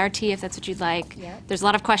with an ART if that's what you'd like. Yeah. There's a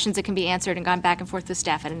lot of questions that can be answered and gone back and forth with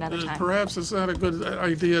staff at another time. Perhaps it's not a good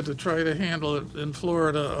idea to try to handle it in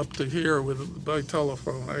Florida up to here by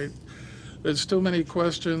telephone. There's too many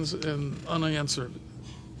questions and unanswered.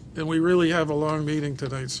 And we really have a long meeting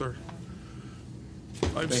tonight, sir.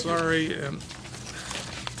 I'm sorry, and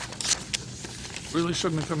really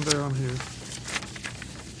shouldn't have come down here.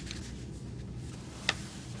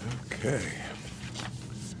 Okay.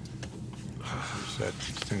 What's that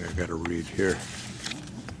thing I gotta read here?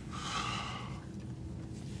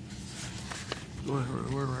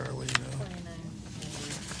 Where are we now?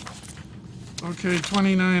 Okay,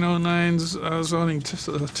 2909's zoning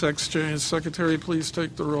text change. Secretary, please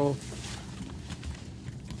take the roll.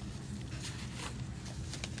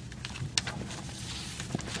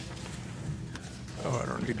 Oh, I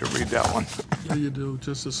don't need to read that one. Yeah, you do,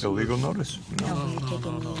 just as. Illegal notice? No, No, you're no,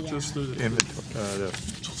 taking no, the, just the, Inventory,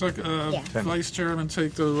 Yeah. Vice Chairman,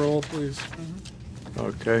 take the roll, please.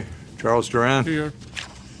 okay. Charles Duran, Here.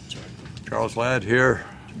 Charles Ladd here,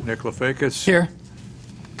 Nick Lefakis. Here.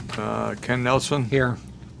 Ken Nelson. Here.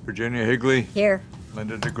 Virginia Higley, Here.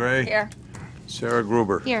 Linda DeGray. Here. Sarah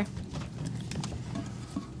Gruber. Here.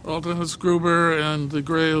 Alternates Gruber and the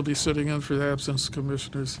Gray will be sitting in for the absence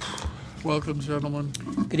commissioners. Welcome, gentlemen.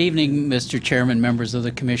 Good evening, Mr. Chairman, members of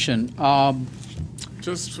the commission.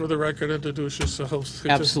 Just for the record, introduce yourselves. Just,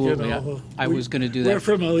 Absolutely. you know, I was going to do that. We're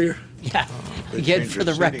familiar. Yeah. They Again, changed for the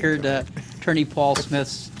the seating record, Attorney Paul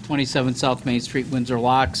Smith, 27 South Main Street, Windsor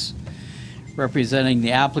Locks, representing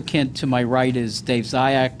the applicant. To my right is Dave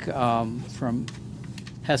Zayak from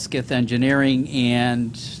Hesketh Engineering,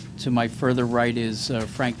 and to my further right is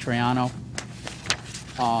Frank Triano.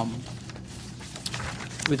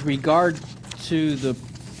 With regard to the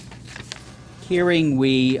hearing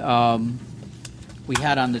we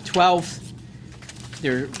had on the 12th,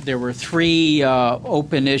 there were three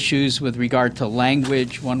open issues with regard to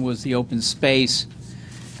language. One was the open space.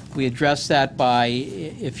 We addressed that by,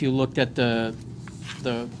 if you looked at the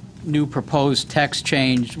new proposed text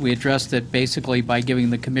change, we addressed it basically by giving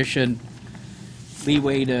the commission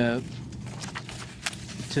leeway to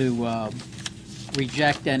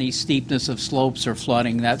reject any steepness of slopes or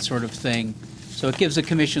flooding, that sort of thing. So it gives the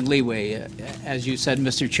commission leeway. As you said,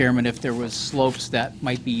 Mr. Chairman, if there was slopes that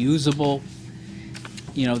might be usable,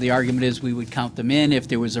 you know, the argument is we would count them in. If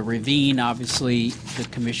there was a ravine, obviously, the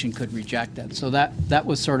commission could reject that. So that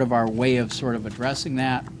was sort of our way of sort of addressing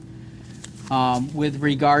that. With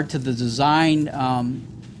regard to the design,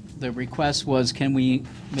 the request was, can we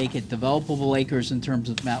make it developable acres in terms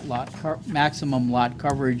of maximum lot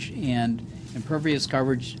coverage and impervious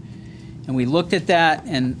coverage? And we looked at that,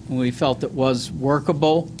 and we felt it was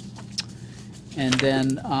workable. And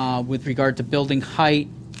then with regard to building height,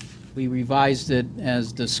 we revised it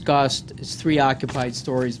as discussed. It's 3 occupied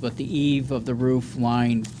stories, but the eave of the roof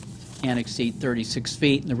line can't exceed 36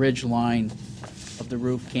 feet, and the ridge line of the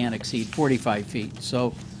roof can't exceed 45 feet.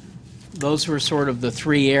 So those were sort of the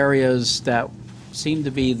 3 areas that seem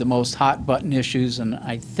to be the most hot button issues, and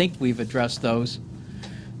I think we've addressed those.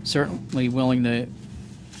 Certainly willing to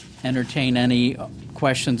entertain any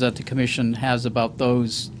questions that the commission has about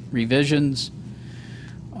those revisions.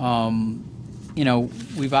 You know,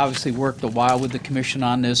 we've obviously worked a while with the commission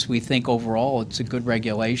on this. We think overall it's a good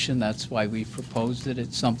regulation. That's why we proposed it.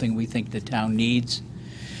 It's something we think the town needs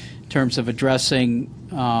in terms of addressing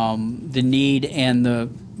the need and the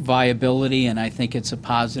viability, and I think it's a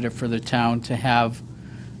positive for the town to have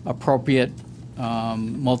appropriate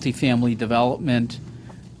multifamily development,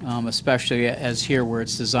 especially as here where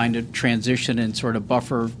it's designed to transition and sort of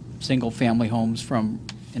buffer single-family homes from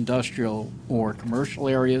industrial or commercial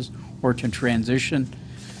areas or to transition.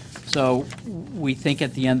 So we think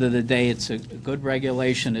at the end of the day it's a good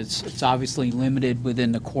regulation. It's obviously limited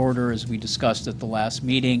within the corridor, as we discussed at the last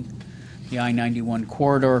meeting, the I-91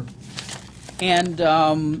 corridor. And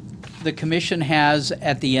the commission has,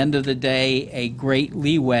 at the end of the day, a great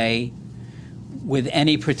leeway with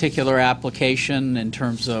any particular application in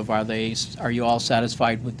terms of are you all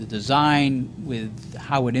satisfied with the design, with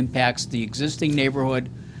how it impacts the existing neighborhood,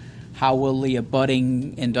 how will the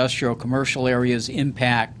abutting industrial commercial areas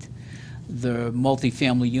impact the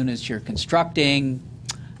multifamily units you're constructing,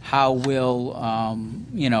 how will,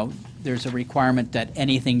 you know, there's a requirement that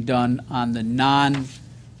anything done on the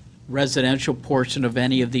non-residential portion of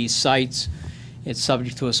any of these sites, it's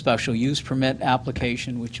subject to a special use permit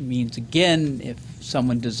application, which means, again, if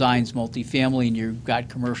someone designs multifamily and you've got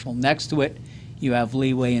commercial next to it, you have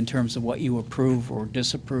leeway in terms of what you approve or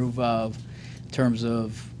disapprove of, in terms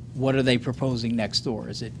of what are they proposing next door?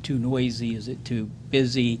 Is it too noisy? Is it too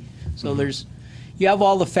busy? So you have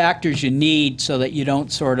all the factors you need so that you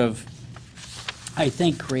don't sort of, I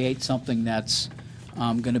think, create something that's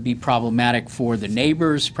going to be problematic for the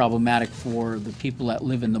neighbors, problematic for the people that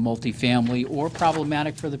live in the multifamily, or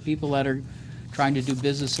problematic for the people that are trying to do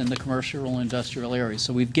business in the commercial and industrial areas.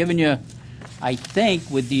 So we've given you, I think,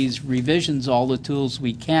 with these revisions, all the tools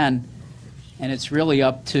we can, and it's really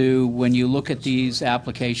up to, when you look at these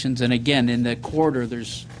applications, and again, in the quarter,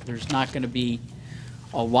 there's not going to be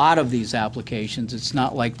a lot of these applications. It's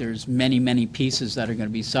not like there's many, many pieces that are going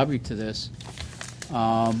to be subject to this.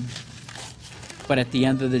 But at the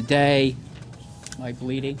end of the day, am I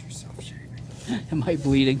bleeding? Am I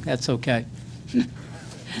bleeding? That's okay.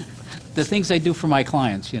 The things I do for my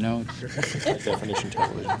clients, you know. High-definition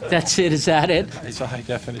television. That's it, is that it? It's a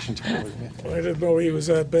high-definition television. I didn't know he was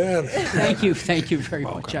that bad. Thank you very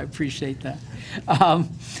much, I appreciate that.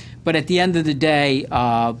 But at the end of the day,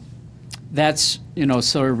 that's, you know,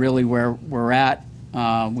 sort of really where we're at.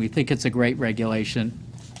 We think it's a great regulation,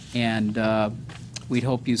 and we'd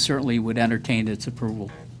hope you certainly would entertain its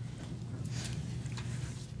approval.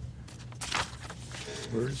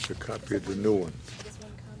 Where's the copy of the new one?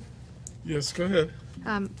 Yes, go ahead.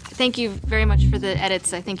 Thank you very much for the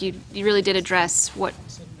edits. I think you really did address what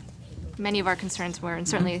many of our concerns were, and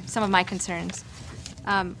certainly some of my concerns.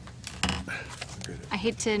 I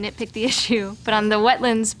hate to nitpick the issue, but on the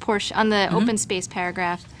wetlands portion, on the open space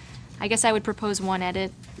paragraph, I guess I would propose one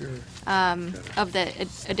edit of the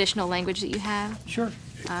additional language that you have. Sure.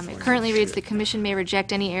 It currently reads, "The commission may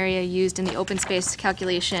reject any area used in the open space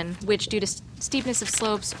calculation which, due to steepness of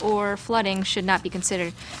slopes or flooding, should not be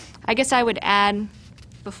considered." I guess I would add,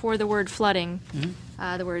 before the word flooding,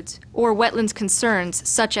 the words, "or wetlands concerns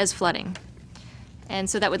such as flooding." And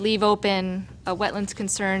so that would leave open a wetlands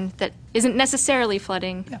concern that isn't necessarily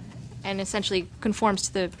flooding, and essentially conforms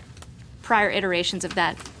to the prior iterations of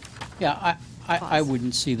that. Yeah, I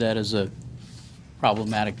wouldn't see that as a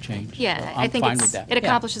problematic change. Yeah, So I I'm think fine with that. it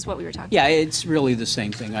accomplishes what we were talking about. Yeah, it's really the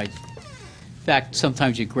same thing. In fact,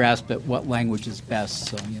 sometimes you grasp at what language is best,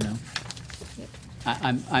 so, you know.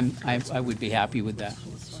 I would be happy with that.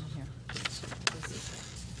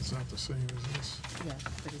 It's not the same as this. Yeah,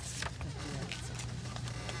 but it's,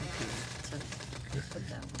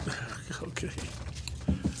 Okay.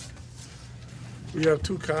 We have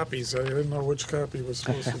 2 copies. I didn't know which copy was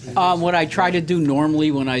supposed to be. What I try to do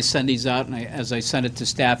normally when I send these out, and as I send it to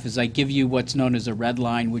staff, is I give you what's known as a red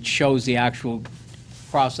line, which shows the actual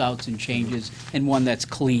cross-outs and changes, and one that's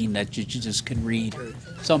clean, that you just can read.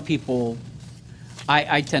 Some people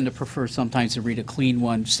I tend to prefer sometimes to read a clean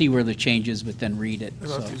one, see where the change is, but then read it. I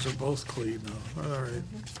So thought these are both clean, though. All right.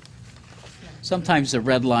 sometimes the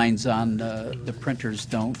red lines on the printers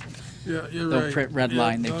don't. Yeah, you're They'll right. print red Yeah,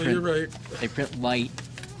 line, they no, print- you're right. They print light.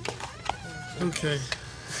 Okay,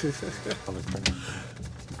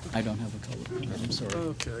 I don't have a color printer, I'm sorry.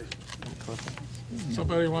 okay.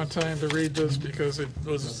 Somebody want time to read this because it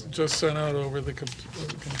was just sent out over the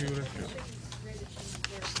computer?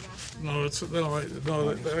 No, it's, no, I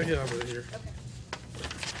have it here.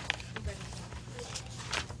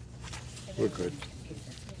 We're good.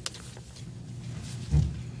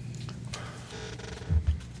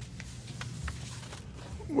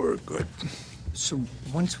 We're good. So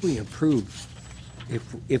once we approve,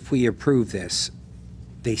 if we approve this,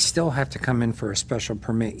 they still have to come in for a special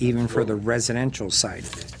permit even for the residential side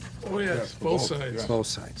of it, Oh, yes, both sides, both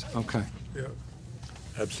sides, okay. yeah.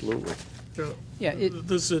 Absolutely. Yeah,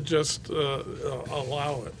 This is just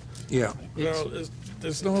allow it. Yeah. Well,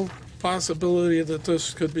 there's no possibility that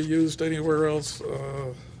this could be used anywhere else.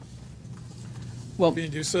 I well,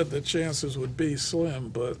 mean, you said the chances would be slim,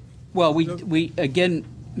 but well, we again,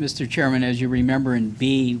 Mr. Chairman, as you remember in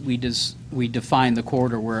B, we define the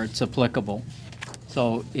corridor where it's applicable.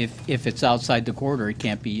 So if it's outside the corridor, it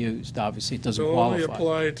can't be used. Obviously, it doesn't it'll only qualify.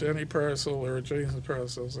 apply to any parcel or adjacent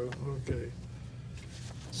parcels. Okay,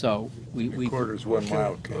 So we Quarter's 1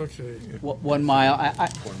 mile. Ken. okay. 1 mile.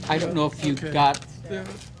 I don't know if you Okay. got, Yeah,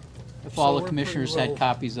 if So all we're the pretty commissioners well- had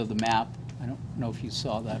copies of the map. I don't know if you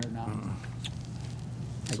saw that or not.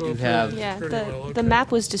 I So do have, Yeah, Pretty well, the okay.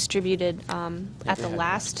 map was distributed at the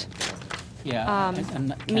last yeah.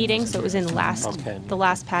 meeting, so it was in the Okay.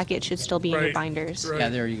 last packet, should still be in your Right. binders. Right. Yeah,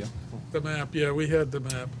 there you go. The map, yeah, we had the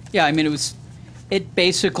map. Yeah, I mean, it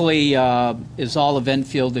basically is all of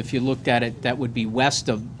Enfield. If you looked at it, that would be west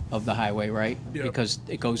of the highway, right? Yep. Because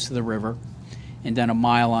it goes to the river, and then a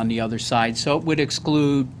mile on the other side. So it would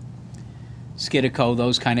exclude Skidco,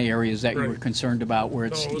 those kind of areas that you were Right. concerned about, where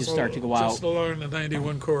No, it you was start to go Just out. along the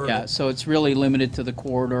 91 corridor. Yeah, so it's really limited to the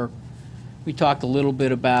corridor. We talked a little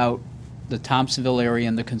bit about the Thompsonville area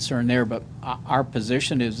and the concern there, but our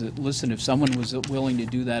position is that, listen, if someone was willing to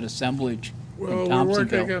do that assemblage Well, in we're working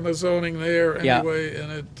Thompsonville. on the zoning there Yeah. anyway,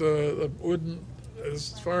 and it wouldn't, as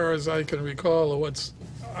far as I can recall of what's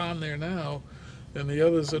on there now, and the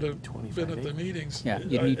others that have been at the meetings, Yeah,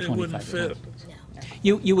 you'd need it wouldn't 25 fit.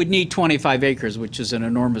 You would need 25 acres, which is an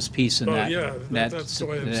enormous piece in Oh, that. yeah, that's the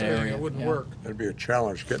way I'm that saying, area, it wouldn't yeah. work. That'd be a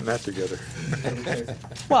challenge getting that together.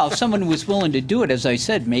 Well, if someone was willing to do it, as I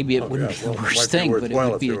said, maybe it Oh, wouldn't yeah, be well, the it might worst be thing, but it worthwhile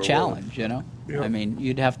would if be they a were challenge, you know? Yeah. I mean,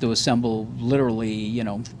 you'd have to assemble literally,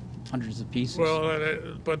 hundreds of pieces. Well,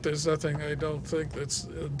 but there's nothing, I don't think, that's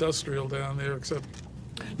industrial down there except,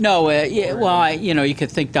 No, yeah, well, you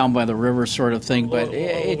could think down by the river sort of thing, but All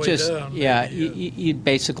the it way just, down, yeah, maybe, you'd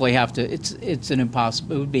basically have to, it's an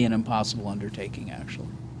impossible, it would be an impossible undertaking, actually.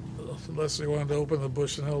 unless they wanted to open the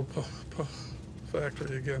Bushnell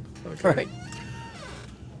factory again. Okay. Right.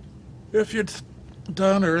 If you're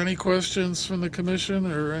done, or any questions from the commission,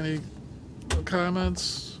 or any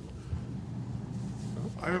comments?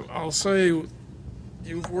 I'll say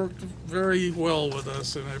you've worked very well with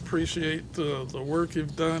us, and I appreciate the work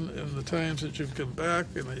you've done and the times that you've come back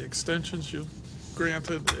and the extensions you've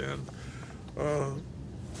granted, and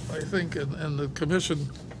I think, and the commission,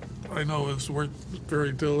 I know, has worked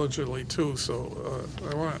very diligently too, so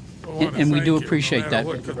I want to And we thank do you, appreciate no that.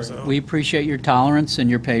 matter what comes out. We appreciate your tolerance and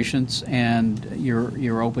your patience and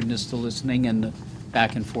your openness to listening and the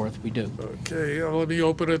back and forth, we do. Okay, let me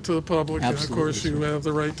open it to the public, and of course, Absolutely, you have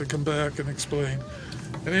the right to come back and explain.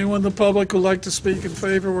 Anyone in the public who'd like to speak in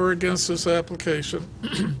favor or against this application?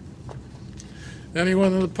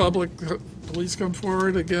 Anyone in the public, please come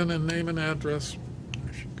forward again and name and address.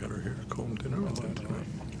 She got her hair combed in all that tonight.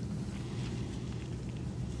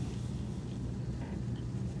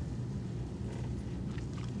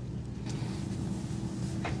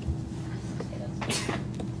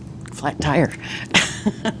 Flat tire.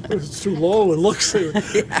 It's too low, it looks. You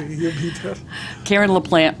beat that. Karen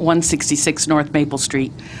LaPlante, 166 North Maple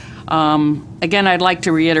Street. Again, I'd like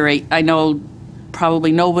to reiterate, I know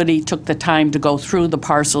probably nobody took the time to go through the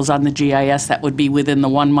parcels on the GIS that would be within the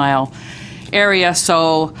 1 mile area,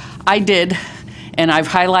 so I did, and I've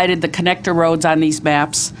highlighted the connector roads on these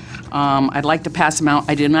maps. I'd like to pass them out.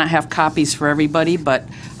 I did not have copies for everybody, but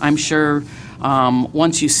I'm sure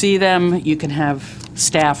once you see them, you can have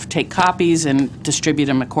staff take copies and distribute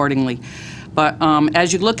them accordingly. But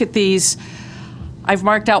as you look at these, I've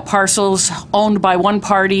marked out parcels owned by one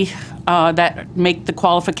party that make the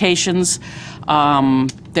qualifications.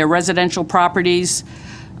 They're residential properties.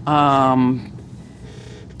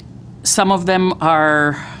 some of them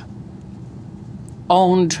are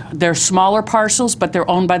owned, they're smaller parcels, but they're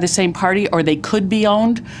owned by the same party, or they could be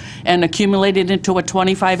owned and accumulated into a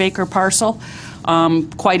 25-acre parcel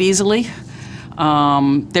quite easily.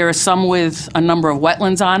 There are some with a number of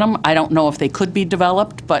wetlands on them. I don't know if they could be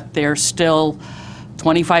developed, but they're still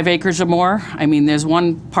 25 acres or more. I mean, there's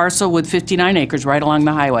one parcel with 59 acres right along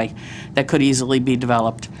the highway that could easily be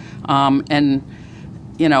developed. And,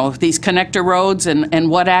 you know, these connector roads and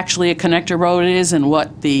what actually a connector road is and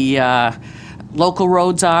what the local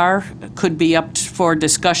roads are could be up for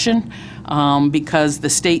discussion because the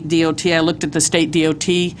state DOT, I looked at the state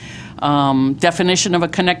DOT definition of a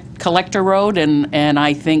collector road, and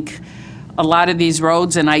I think a lot of these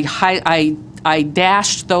roads, and I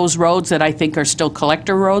dashed those roads that I think are still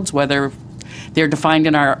collector roads, whether they're defined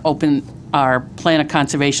in our plan of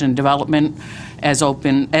conservation and development as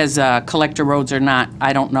collector roads or not,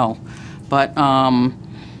 I don't know. But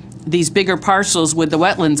these bigger parcels with the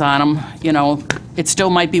wetlands on them, you know, it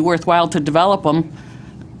still might be worthwhile to develop them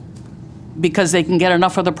because they can get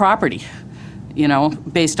enough of the property, you know,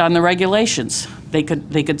 based on the regulations. They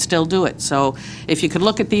could still do it. So if you could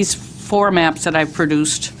look at these 4 maps that I've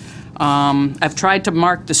produced, I've tried to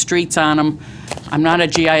mark the streets on them. I'm not a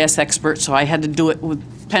GIS expert, so I had to do it with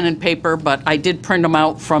pen and paper, but I did print them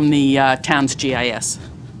out from the town's GIS.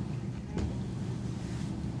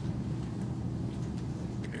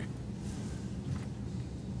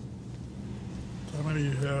 How many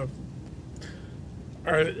you have?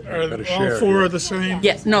 Are Gotta all share, 4 yeah. the same?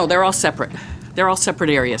 Yeah, no, they're all separate. They're all separate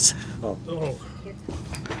areas. Oh. Well,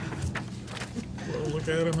 look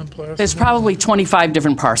at them in plastic. There's probably 25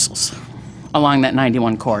 different parcels along that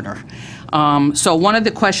 91 corridor. So one of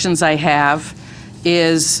the questions I have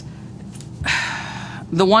is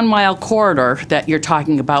the 1 mile corridor that you're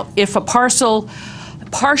talking about. If a parcel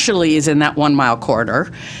partially is in that 1 mile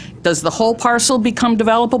corridor, does the whole parcel become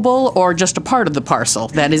developable or just a part of the parcel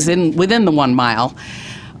that is within the 1 mile?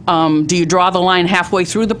 Do you draw the line halfway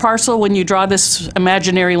through the parcel when you draw this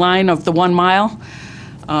imaginary line of the 1 mile?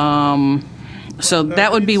 So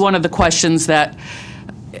that would be one of the questions that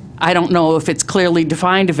I don't know if it's clearly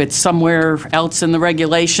defined, if it's somewhere else in the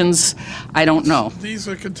regulations. I don't know. These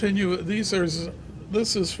are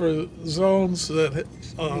this is for zones that,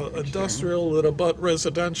 industrial that abut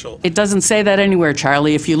residential. It doesn't say that anywhere,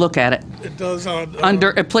 Charlie, if you look at it. It does on.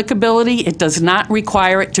 Under applicability, it does not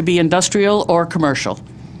require it to be industrial or commercial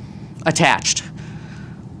attached.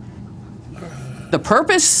 The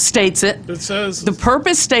purpose states it. It says. The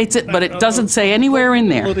purpose states it, but it doesn't say anywhere in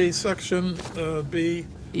there. Applicability Section B.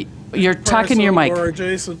 You're talking to your mic. Or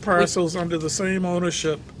adjacent parcels under the same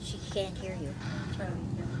ownership. She can't hear you.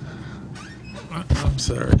 I'm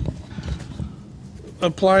sorry.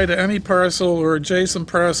 Apply to any parcel or adjacent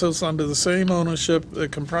parcels under the same ownership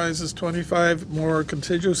that comprises 25 more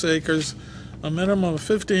contiguous acres, a minimum of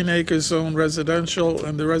 15 acres zoned residential,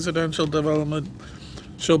 and the residential development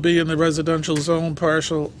shall be in the residential zone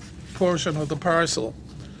portion of the parcel,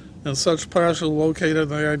 and such parcel located in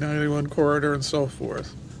the I-91 corridor and so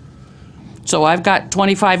forth. So I've got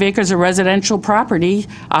 25 acres of residential property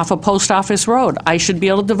off of Post Office Road. I should be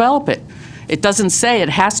able to develop it. It doesn't say it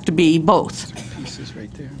has to be both. Pieces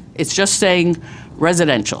right there. It's just saying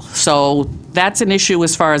residential. So that's an issue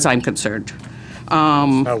as far as I'm concerned.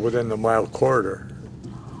 Not within the mile corridor.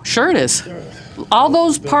 Sure it is. All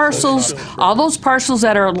those parcels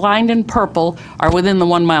that are lined in purple are within the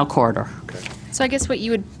 1 mile corridor. So I guess what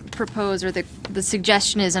you would propose, or the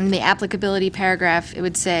suggestion is, under the applicability paragraph, it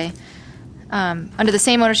would say, under the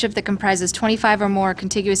same ownership that comprises 25 or more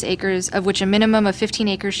contiguous acres, of which a minimum of 15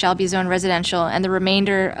 acres shall be zoned residential, and the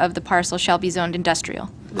remainder of the parcel shall be zoned industrial.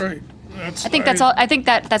 Right. I think that's all. I think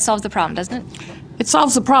that solves the problem, doesn't it? It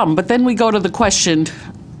solves the problem, but then we go to the question,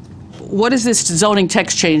 what is this zoning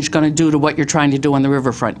text change going to do to what you're trying to do on the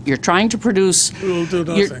riverfront? You're trying to produce... It will do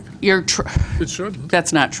nothing. It shouldn't.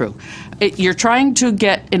 That's not true. You're trying to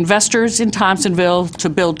get investors in Thompsonville to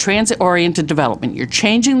build transit-oriented development. You're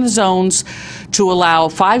changing the zones to allow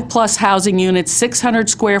 5+ housing units, 600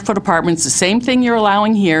 square foot apartments, the same thing you're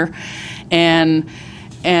allowing here, and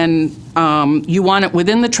you want it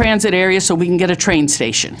within the transit area so we can get a train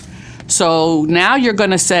station. So now you're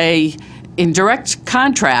going to say, in direct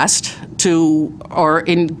contrast to, or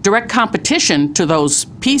in direct competition to those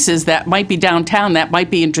pieces that might be downtown that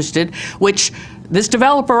might be interested, which this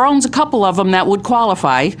developer owns a couple of them that would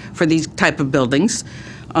qualify for these type of buildings.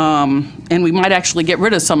 And we might actually get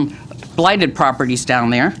rid of some blighted properties down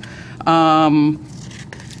there.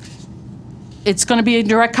 It's going to be a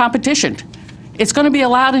direct competition. It's going to be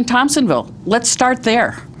allowed in Thompsonville. Let's start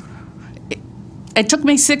there. it took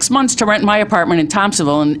me 6 months to rent my apartment in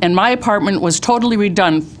Thompsonville, and my apartment was totally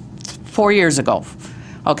redone 4 years ago,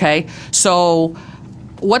 okay? So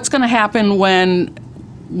what's going to happen when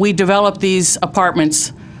we develop these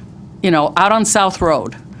apartments, out on South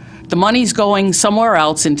Road? The money's going somewhere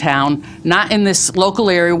else in town, not in this local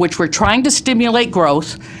area, which we're trying to stimulate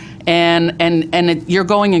growth, and you're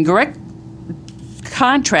going in direct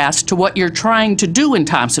contrast to what you're trying to do in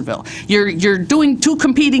Thompsonville. You're doing two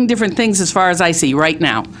competing different things as far as I see right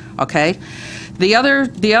now, okay? The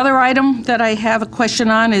other item that I have a question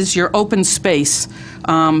on is your open space,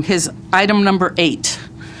 his item number 8.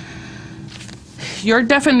 Your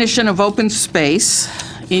definition of open space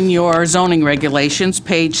in your zoning regulations,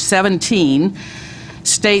 page 17,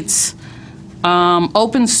 states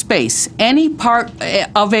open space, any part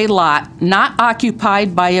of a lot not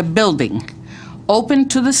occupied by a building, open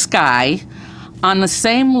to the sky, on the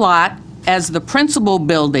same lot as the principal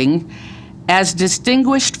building, as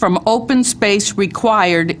distinguished from open space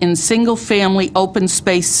required in single-family open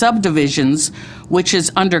space subdivisions, which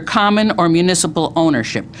is under common or municipal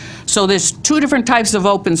ownership. So there's two different types of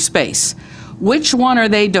open space. Which one are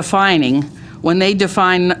they defining when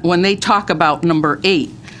they talk about number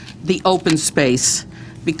 8, the open space?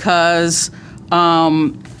 Because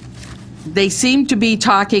they seem to be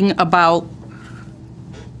talking about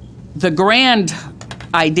the grand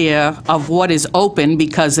idea of what is open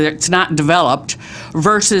because it's not developed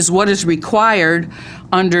versus what is required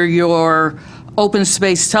under your open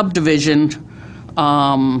space subdivision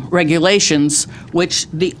regulations, which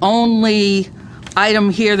the only item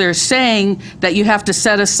here they're saying that you have to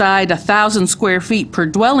set aside 1,000 square feet per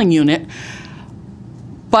dwelling unit,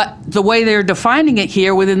 but the way they're defining it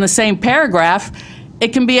here within the same paragraph,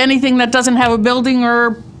 it can be anything that doesn't have a building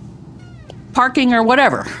or parking or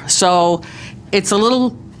whatever. So it's a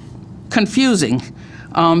little confusing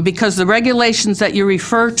because the regulations that you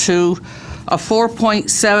refer to,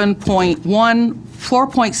 4.7.1,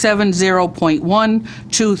 4.70.1,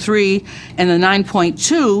 2, 3, and the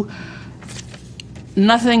 9.2,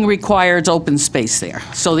 nothing requires open space there.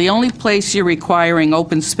 So the only place you're requiring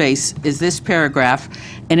open space is this paragraph,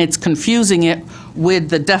 and it's confusing it with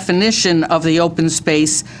the definition of the open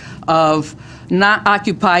space of not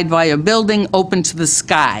occupied by a building, open to the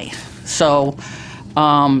sky. So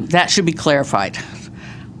that should be clarified.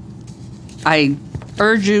 I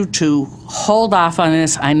urge you to hold off on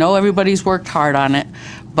this. I know everybody's worked hard on it,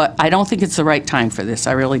 but I don't think it's the right time for this.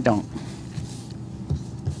 I really don't.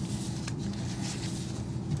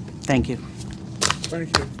 Thank you.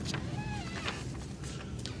 Thank you.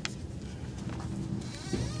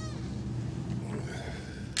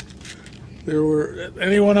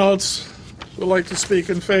 Anyone else would like to speak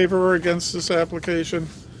in favor or against this application?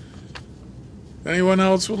 Anyone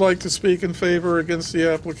else would like to speak in favor or against the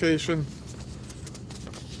application?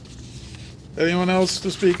 Anyone else to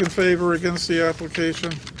speak in favor or against the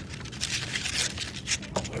application?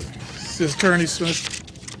 This is Attorney Smith.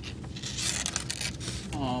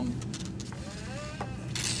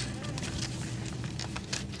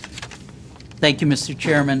 Thank you, Mr.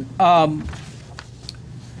 Chairman.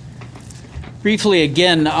 Briefly,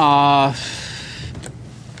 again,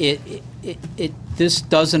 this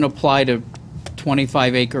doesn't apply to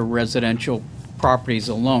 25-acre residential properties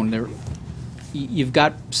alone. You've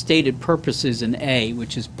got stated purposes in A,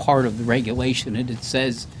 which is part of the regulation, and it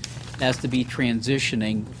says it has to be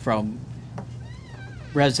transitioning from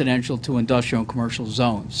residential to industrial and commercial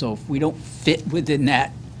zones. So if we don't fit within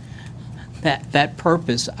that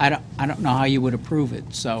purpose, I don't know how you would approve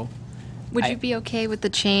it. So, Would you be okay with the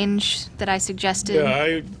change that I suggested?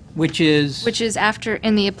 Yeah, which is after,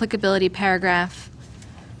 in the applicability paragraph,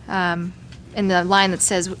 in the line that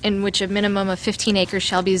says, in which a minimum of 15 acres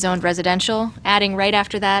shall be zoned residential, adding right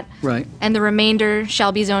after that, right. and the remainder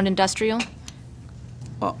shall be zoned industrial?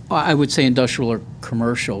 I would say industrial or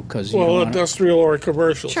commercial because industrial or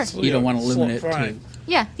commercial. Sure. You don't want to limit it to.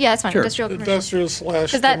 Yeah, that's fine. Sure. Industrial, commercial. Industrial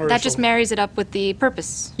slash Because commercial. that just marries it up with the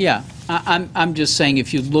purpose. Yeah, I'm just saying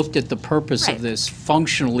if you looked at the purpose Right. of this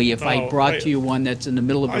functionally, if I brought to you one that's in the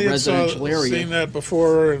middle of a residential I've area. seen that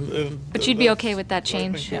before. And But you'd be okay with that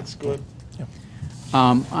change? I think that's good.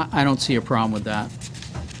 I don't see a problem with that.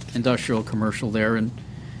 Industrial, commercial there, and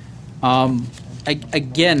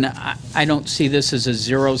again, I don't see this as a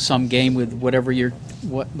zero-sum game with whatever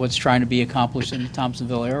what's trying to be accomplished in the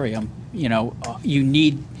Thompsonville area. You know, you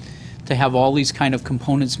need to have all these kind of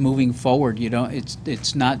components moving forward. You know,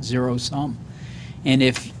 it's not zero-sum, and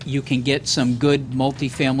if you can get some good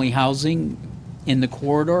multifamily housing in the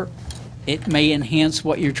corridor, it may enhance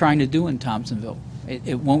what you're trying to do in Thompsonville.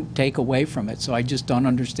 It won't take away from it. So I just don't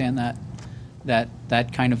understand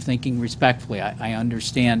that kind of thinking respectfully. I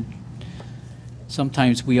understand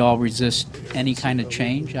sometimes we all resist any kind of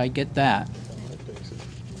change. I get that.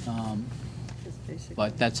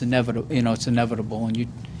 But that's inevitable, it's inevitable, and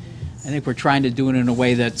I think we're trying to do it in a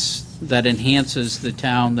way that enhances the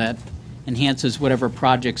town, that enhances whatever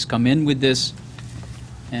projects come in with this,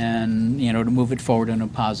 and, to move it forward in a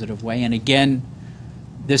positive way. And again,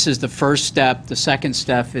 this is the first step. The second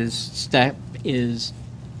step is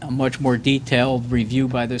a much more detailed review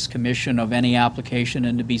by this commission of any application,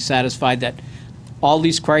 and to be satisfied that all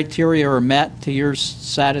these criteria are met to your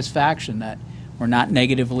satisfaction, that we're not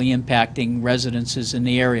negatively impacting residences in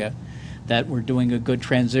the area, that we're doing a good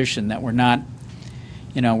transition, that we're not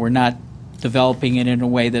developing it in a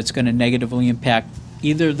way that's going to negatively impact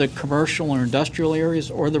either the commercial or industrial areas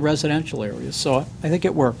or the residential areas. So I think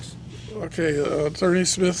it works. Okay, Attorney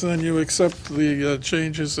Smith, then you accept the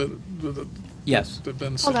changes that Yes. have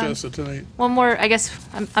been Hold on. suggested tonight? One more, I guess,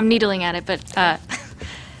 I'm needling at it, but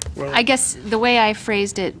Well, I guess the way I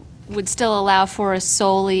phrased it would still allow for a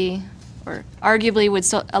solely, or arguably would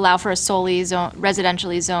allow for a solely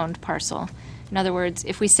residentially zoned parcel. In other words,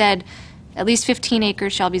 if we said at least 15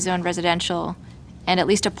 acres shall be zoned residential, and at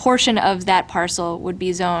least a portion of that parcel would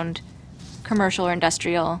be zoned commercial or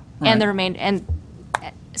industrial, Right. and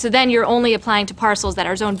so then you're only applying to parcels that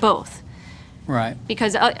are zoned both. Right.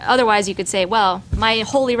 Because otherwise you could say, well, my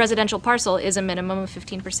wholly residential parcel is a minimum of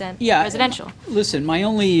 15% Yeah. residential. Listen, my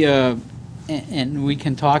only, and we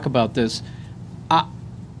can talk about this,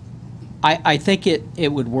 I think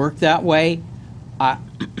it would work that way.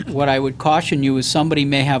 What I would caution you is somebody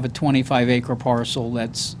may have a 25-acre parcel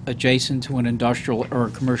that's adjacent to an industrial or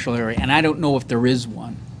a commercial area, and I don't know if there is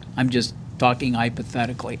one. I'm just talking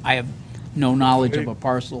hypothetically. I have no knowledge of a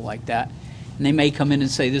parcel like that. And they may come in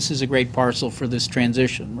and say, this is a great parcel for this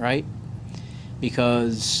transition, right?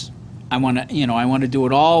 Because I want to do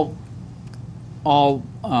it all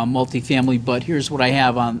multifamily, but here's what I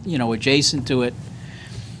have on, adjacent to it.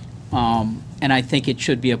 And I think it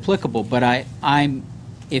should be applicable, but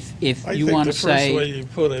if you want to I think the first say, way you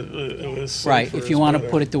put it was right, safer if is you want to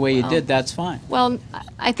better. put it the way you did, that's fine. Well,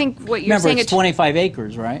 I think what you're Remember, saying... it's 25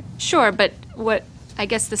 acres, right? Sure, but what I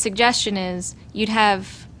guess the suggestion is, you'd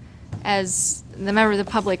have, as the member of the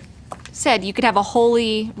public said, you could have a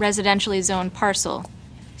wholly residentially zoned parcel,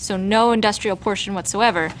 so no industrial portion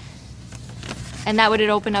whatsoever, and that would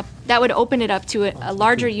open it up to a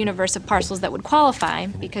larger universe of parcels that would qualify,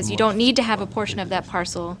 because you don't need to have a portion of that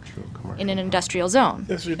parcel in an industrial zone.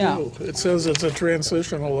 Yes, you Yeah. do. It says it's a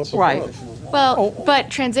transitional up Right. above. Well, but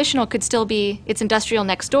transitional could still be, it's industrial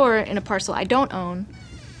next door in a parcel I don't own,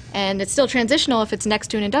 and it's still transitional if it's next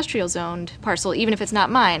to an industrial zoned parcel, even if it's not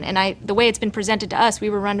mine. And the way it's been presented to us, we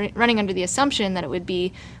were running under the assumption that it would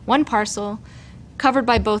be one parcel covered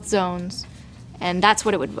by both zones, and that's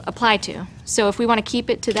what it would apply to. So if we want to keep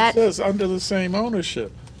it to It that, says under the same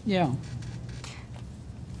ownership. Yeah.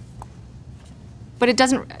 but it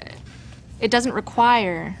doesn't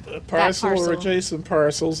require A that parcel or parcel. adjacent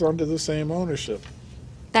parcels under the same ownership.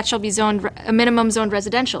 That shall be zoned, a minimum zoned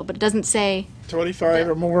residential, but it doesn't say, 25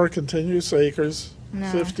 or more continuous acres, No.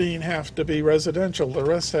 15 have to be residential. The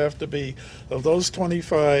rest have to be, of those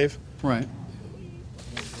 25, Right.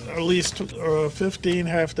 at least 15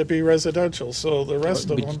 have to be residential. So the rest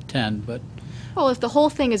of Be them, 10, but, well, if the whole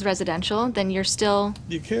thing is residential, then you're still,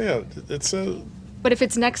 you can't. It says, but if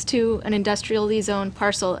it's next to an industrially zoned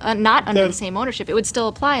parcel, not under Then- the same ownership, it would still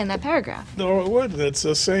apply in that paragraph. no, it wouldn't. It's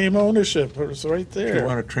the same ownership. It's right You there.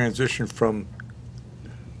 want to transition from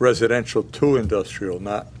residential to industrial,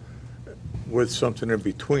 not with something in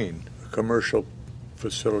between, a commercial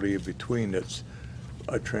facility in between that's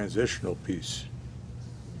a transitional piece.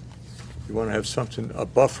 You want to have something, a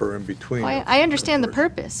buffer in between. Well, I understand the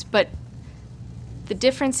purpose, but the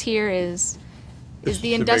difference here is the To make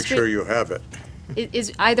sure industrial, you have it.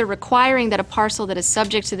 is either requiring that a parcel that is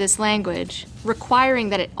subject to this language, requiring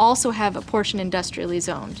that it also have a portion industrially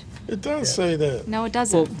zoned. It does say that. No, it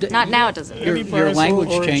Well, doesn't. Not now, it doesn't. Your- Any your parcel language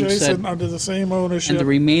or change adjacent said- under the same and ownership. the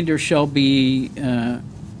remainder shall be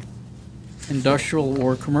industrial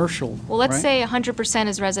or commercial, Well, let's right? say 100%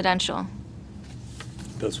 is residential.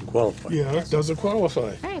 Doesn't qualify. Yeah, it doesn't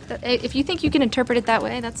qualify. All right, if you think you can interpret it that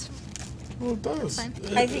way, that's, Well, it does. fine.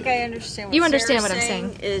 I think I understand what You understand Sarah's what I'm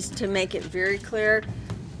saying. Is to make it very clear,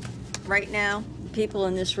 right now, people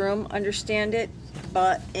in this room understand it,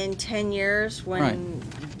 but in 10 years, when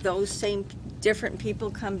those same different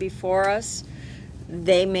people come before us,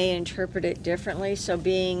 they may interpret it differently. So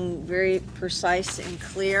being very precise and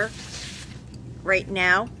clear right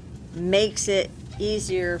now makes it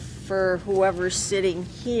easier for whoever's sitting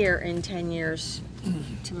here in 10 years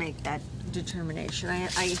to make that determination. I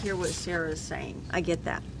hear what Sarah's saying. I get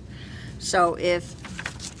that. So if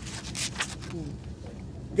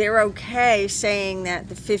they're okay saying that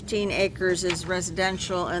the 15 acres is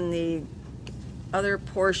residential and the other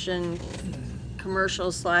portion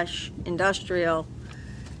commercial/industrial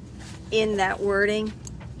in that wording,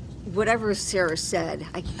 whatever Sarah said,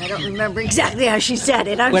 I don't remember exactly how she said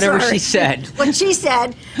it, I'm Whatever sorry. she said. What she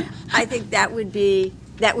said, I think that would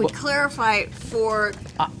clarify it for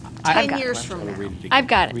 10 years from now. I've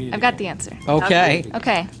got it. I've got the answer. Okay.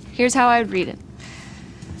 Okay, here's how I would read it.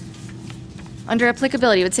 Under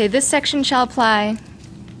applicability, it would say, this section shall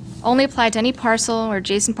only apply to any parcel or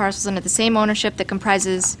adjacent parcels under the same ownership that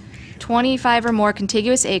comprises 25 or more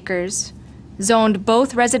contiguous acres, zoned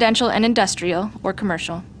both residential and industrial or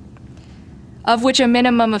commercial, of which a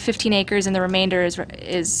minimum of 15 acres and the remainder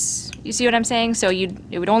is you see what I'm saying? So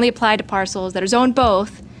it would only apply to parcels that are zoned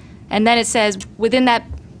both, and then it says, within that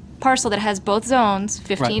parcel that has both zones,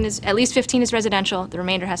 15 is, at least 15 is residential, the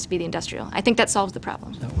remainder has to be the industrial. I think that solves the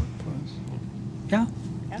problem. Yeah,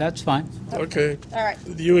 that's fine. Okay. All right.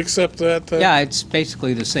 Do you accept that? Yeah, it's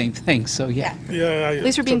basically the same thing, so yeah. Yeah. At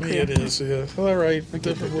least we're being to clear. me it is, yeah. All right,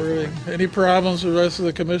 different wording. Any problems with the rest of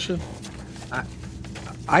the commission?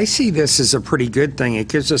 I see this as a pretty good thing. It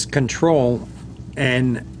gives us control,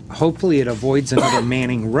 and hopefully it avoids another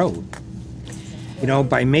Manning Road. You know,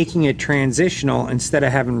 by making it transitional, instead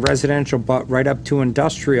of having residential but right up to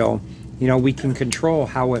industrial, you know, we can control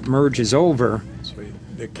how it merges over. So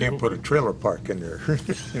they can't put a trailer park in there,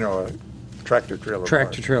 you know, a tractor trailer park.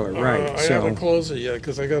 Tractor trailer, right. I haven't closed it yet,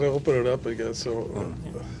 because I gotta open it up, I guess, so.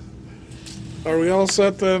 Are we all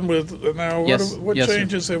set then with, now, Yes. what Yes, sir.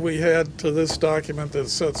 changes have we had to this document that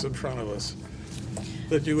sits in front of us,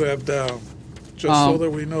 that you have down? Just so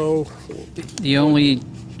that we know, The only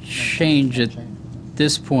change at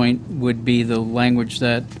this point would be the language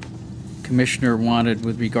that Commissioner wanted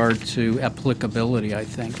with regard to applicability, I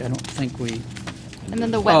think. I don't think we... And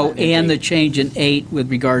then the Oh, wetland. and the change in 8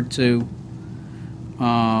 with regard to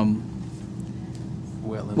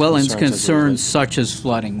wetlands concerns such as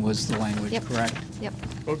flooding was the language, Yep. correct? Yep.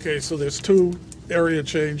 okay, so there's 2 area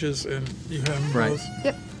changes, and you have them Right. both?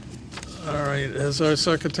 Yep. All right, as our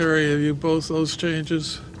secretary, have you both those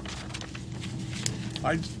changes?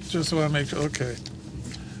 I just want to make sure, okay.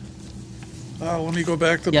 Let me go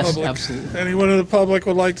back to Yes, public. absolutely. Anyone in the public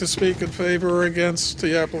would like to speak in favor or against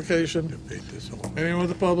the application? Anyone in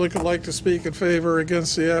the public would like to speak in favor or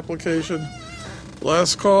against the application?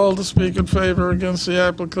 Last call to speak in favor or against the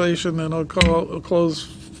application, and I'll close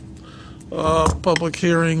public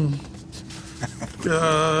hearing.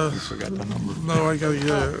 Forgot the number. No, I got,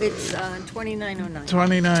 Oh, it's 2909.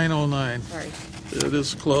 2909. Sorry. It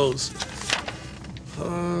is closed.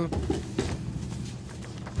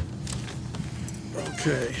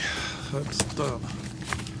 Okay, that's done.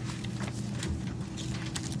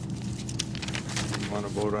 You want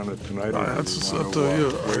to vote on it tonight? or do That's you wanna, up to you.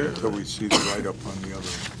 Wait until we see the write-up on the other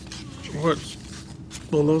What, changes.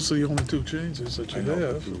 well, those are the only 2 changes that I you know,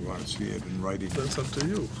 have. if you want to see it in writing. That's up to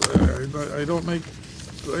you. I don't make it.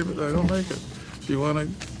 If you want to,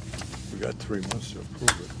 We got 3 months to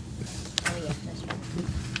approve it.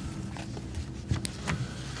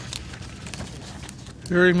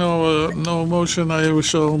 hearing no motion, I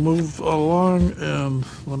shall move along, and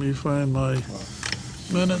let me find my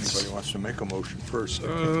minutes. Anybody wants to make a motion first?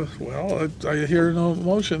 Well, I hear no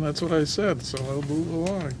motion, that's what I said, so I'll move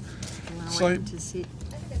along. You wanna Site- wait to see,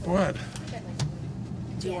 What?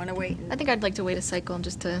 do you want to wait? I think I'd like to wait a cycle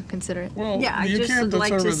just to consider it. Well, Yeah, I you just can't would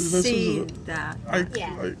like to determine, this see is, that,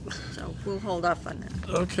 so we'll hold off on that.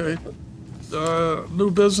 okay.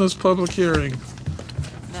 New business public hearing.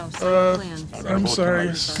 No, Uh, site plan. I'm sorry,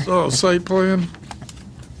 oh, site plan,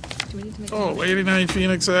 Do we need to make? oh, 89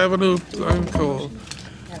 Phoenix Avenue, I'm cold.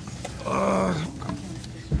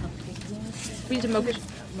 We need to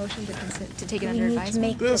motion to take it Do we under need to advisement?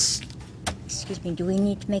 make, This, excuse me, do we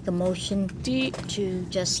need to make a motion Do you, to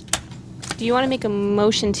just, do you want to make a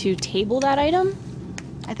motion to table that item?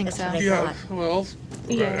 I think so. what I yeah, well,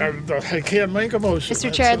 Yeah. I can't make a motion. Mr.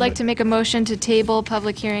 Chair, I'd like to make a motion to table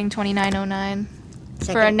public hearing 2909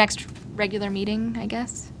 for our Second. next regular meeting, I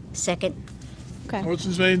guess. second? Okay.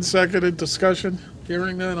 Motion's made and seconded, discussion,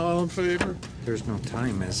 hearing none, all in favor? There's no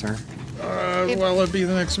time, is there? Well, it'd be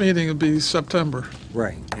the next meeting, it'd be September.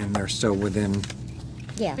 Right, and they're still within,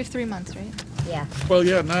 Yeah, We have 3 months, right? yeah. Well,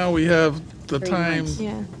 yeah, now we have the 3 time. months.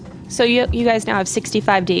 Yeah. So you guys now have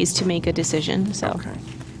 65 days to make a decision, so. okay. Okay,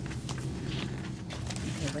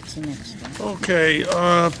 what's the next one? Okay,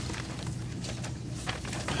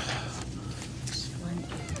 This one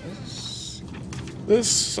is, this,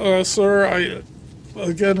 sir,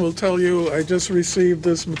 again, will tell you, I just received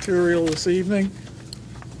this material this evening.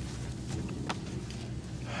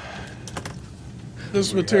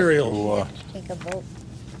 This material. Take a vote.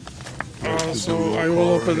 So I will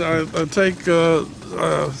open, I take,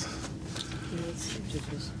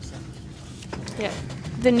 Yeah.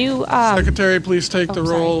 The new, Secretary, please take the oh,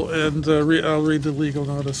 sorry. roll, and I'll read the legal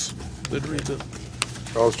notice. Did read it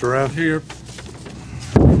Charles Duran, here.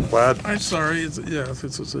 Plaid, I'm sorry,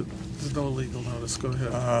 there's no legal notice, go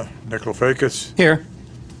ahead. Nicola Fakis, Here.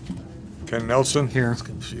 Ken Nelson, Here.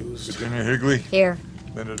 Confused. Virginia Higley, Here.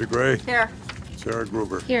 Linda DeGray, Here. Sarah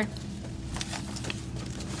Gruber. Here.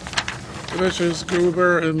 Commissioners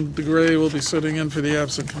Gruber and DeGray will be sitting in for the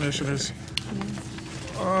absent commissioners.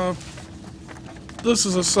 This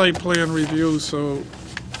is a site plan review, so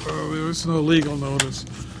there is no legal notice.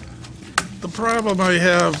 The problem I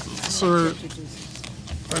have, sir,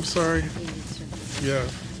 I'm sorry, yeah.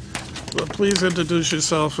 But please introduce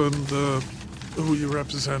yourself and who you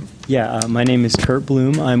represent. Yeah, my name is Kurt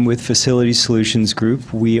Bloom. I'm with Facility Solutions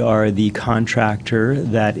Group. We are the contractor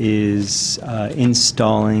that is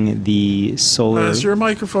installing the solar. Is your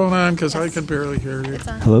microphone on? Because I can barely hear you.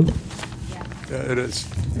 Hello? Yeah, it is.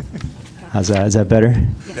 How's that? Is that better?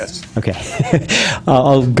 Yes. Okay.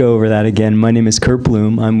 I'll go over that again. My name is Kurt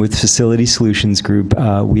Bloom. I'm with Facility Solutions Group.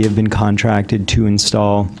 We have been contracted to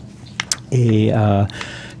install a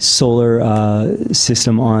solar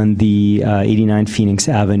system on the 89 Phoenix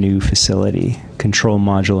Avenue facility. Control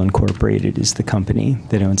Module Incorporated is the company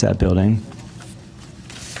that owns that building.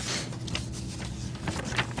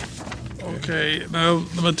 Okay, now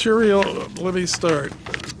the material, let me start.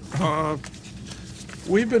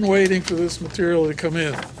 We've been waiting for this material to come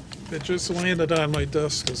in. It just landed on my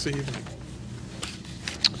desk this evening.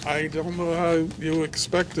 I don't know how you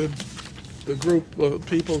expected the group of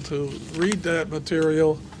people to read that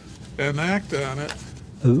material and act on it.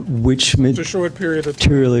 Which It's a short period of time.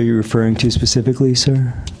 material are you referring to specifically,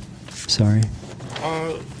 sir? Sorry.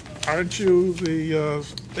 Aren't you the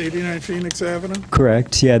 89 Phoenix Avenue?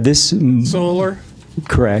 Correct. Yeah, this. Solar?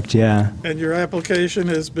 Correct, yeah. And your application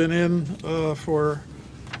has been in for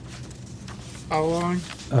how long?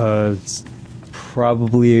 It's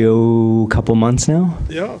probably a couple months now.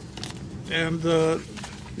 Yeah. And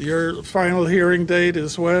your final hearing date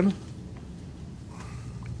is when?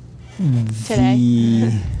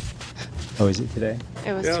 today. Oh, is it today?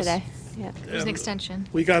 It was Yes. today. Yeah. There's an extension.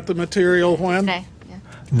 We got the material when? Today. Yeah.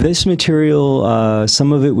 This material,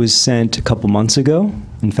 some of it was sent a couple months ago.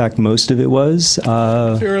 In fact, most of it was.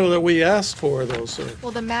 Material that we asked for, though, sir.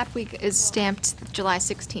 Well, the map week is stamped July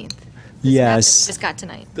 16th. Yes, Just got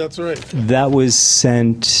tonight. That's right. that was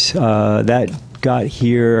sent. That got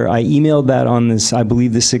here. I emailed that on this, I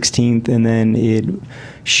believe, the 16th, and then it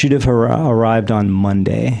should have arrived on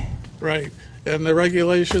Monday. Right. And the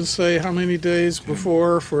regulations say how many days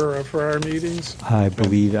before for our meetings? I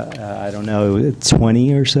believe, I don't know,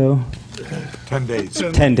 20 or so? 10 days.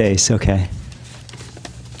 10 days, okay.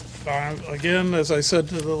 Again, as I said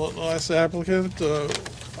to the last applicant,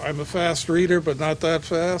 I'm a fast reader, but not that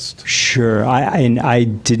fast. Sure. I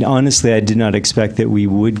did honestly, I did not expect that we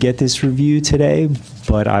would get this review today,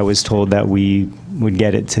 but I was told that we would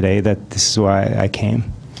get it today. That this is why I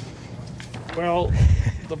came. Well,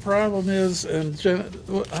 the problem is,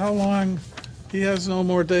 how long? He has no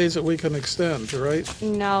more days that we can extend, right?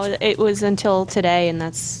 No, it was until today, and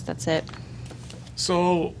that's it.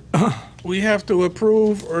 So we have to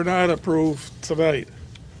approve or not approve tonight.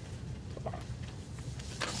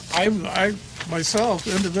 I myself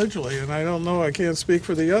individually, and I don't know, I can't speak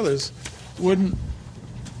for the others,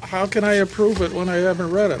 how can I approve it when I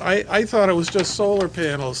haven't read it? I thought it was just solar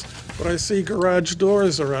panels, but I see garage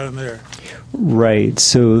doors around there. Right.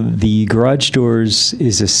 So the garage doors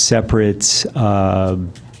is a separate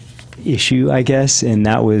issue, I guess, and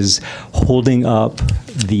that was holding up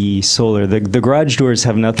the solar. The garage doors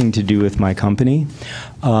have nothing to do with my company,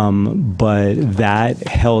 but that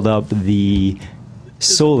held up the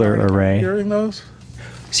solar array. Hearing those?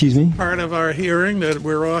 Excuse me? Part of our hearing that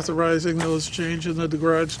we're authorizing those changes in the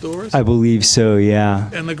garage doors? I believe so, yeah.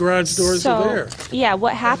 And the garage doors are there, Yeah,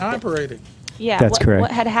 what and happened? operating. Yeah, That's correct. What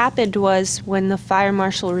had happened was when the fire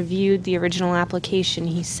marshal reviewed the original application,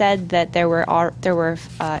 he said that there were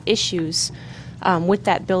issues with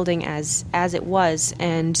that building as it was,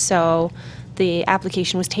 and so the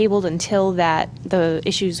application was tabled until the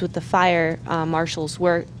issues with the fire marshals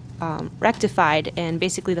were rectified, and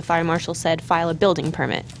basically the fire marshal said file a building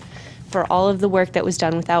permit for all of the work that was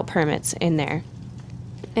done without permits in there.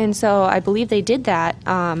 And so I believe they did that,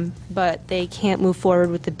 but they can't move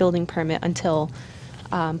forward with the building permit until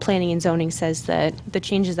planning and zoning says that the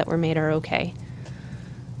changes that were made are okay.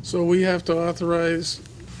 So we have to authorize,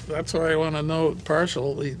 that's why I want to know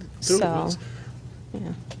partially too. So, is, yeah.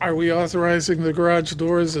 Are we authorizing the garage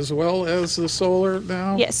doors as well as the solar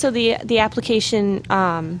now? Yeah, so the application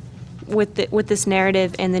with this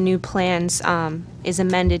narrative and the new plans is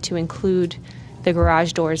amended to include the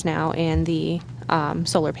garage doors now and the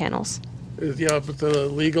solar panels. Yeah, but the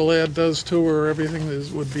legal ad does too, or everything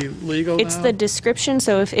would be legal It's now? the description,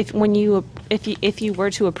 so if you were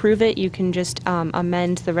to approve it, you can just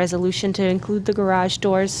amend the resolution to include the garage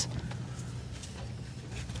doors.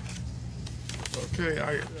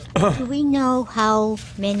 Okay, Do we know how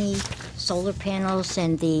many solar panels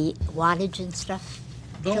and the wattage and stuff?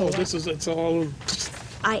 no, it's all,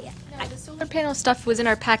 I, No, the solar panel stuff was in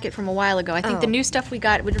our packet from a while ago. I think the Oh. new stuff we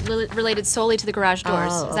got was related solely to the garage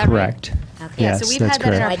doors. Oh, Is that right? Correct. Okay. Yeah, Yes, so we've that's had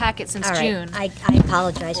that in our correct. packet since all right. June. I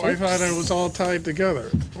apologize. I thought it was all tied together.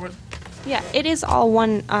 What, Yeah, it is all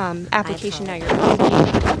one application now. You're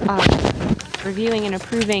reviewing and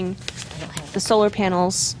approving the solar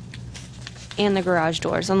panels and the garage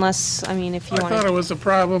doors, unless, I mean, if you I want thought it to. was a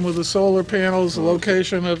problem with the solar panels, the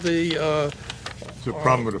location of the, It's a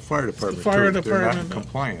problem with the fire department, fire too. They're not in department.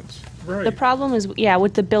 compliance. right. The problem is, yeah,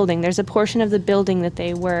 with the building. There's a portion of the building that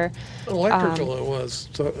they were, Electrical it was,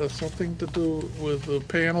 something to do with the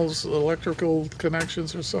panels, electrical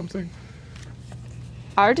connections or something?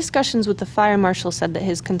 our discussions with the fire marshal said that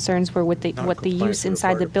his concerns were with the, Not what the compliant use to the inside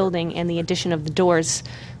fire the building and the addition of the doors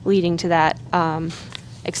leading to that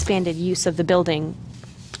expanded use of the building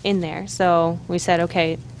in there. So we said,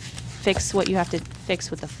 okay, fix what you have to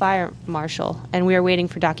fix with the fire marshal, and we are waiting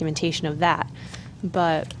for documentation of that.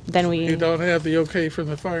 But then You we, don't have the okay from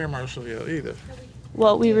the fire marshal yet either.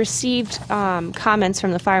 well, we received comments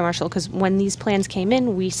from the fire marshal, because when these plans came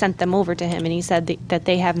in, we sent them over to him, and he said that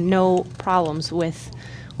they have no problems with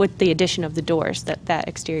the addition of the doors, that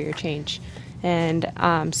exterior change. And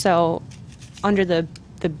so, under the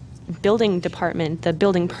building department, the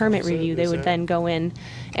building permit review, they would then go in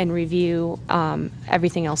and review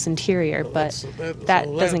everything else interior, but So that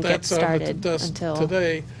doesn't get that's on the started desk until.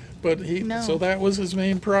 today, but No. so that was his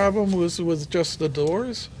main problem, was with just the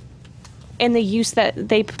doors? And the use that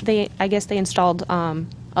they I guess they installed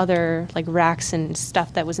other like racks and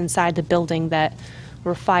stuff that was inside the building that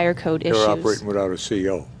were fire code issues. They're operating without a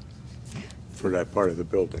CO for that part of the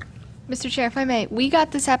building. Mr. Chair, if I may, we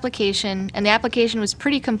got this application, and the application was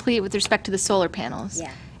pretty complete with respect to the solar panels.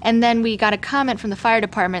 Yeah. And then we got a comment from the fire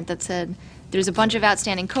department that said there's a bunch of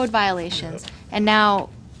outstanding code violations. And now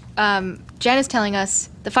Jen is telling us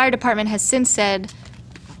the fire department has since said,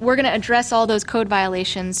 we're going to address all those code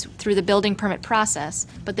violations through the building permit process,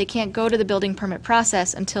 but they can't go to the building permit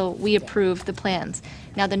process until we approve the plans.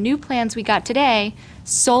 Now, the new plans we got today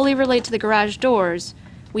solely relate to the garage doors.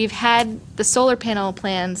 We've had the solar panel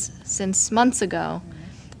plans since months ago.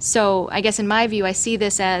 So I guess in my view, I see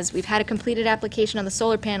this as we've had a completed application on the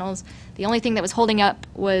solar panels. The only thing that was holding up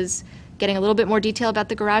was getting a little bit more detail about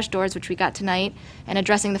the garage doors, which we got tonight, and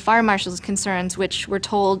addressing the fire marshal's concerns, which we're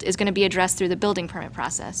told is going to be addressed through the building permit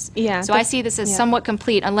process. Yeah, So I but- see this as yeah. somewhat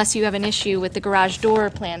complete, unless you have an issue with the garage door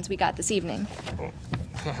plans we got this evening.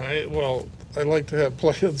 Well, I like to have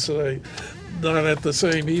plans that not at the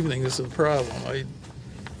same evening is the problem.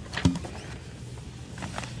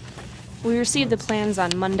 We received the plans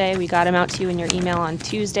on Monday. We got them out to you in your email on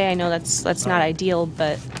Tuesday. I know that's not ideal,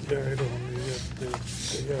 but Yeah, I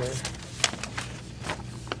don't, they are.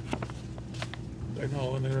 I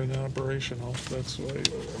know, and they're operational, that's why.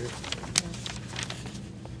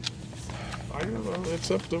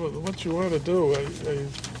 It's up to what you want to do.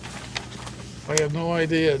 I have no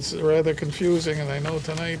idea. It's rather confusing, and I know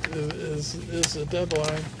tonight is the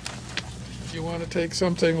deadline. If you want to take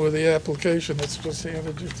something with the application that's just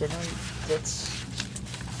handed you tonight, that's,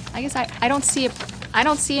 I guess I don't see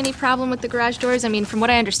any problem with the garage doors. I mean, from what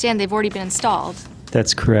I understand, they've already been installed.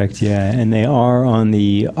 That's correct, yeah. And they are on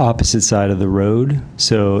the opposite side of the road.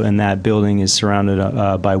 So, and that building is surrounded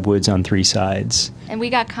by woods on three sides. And we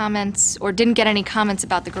got comments, or didn't get any comments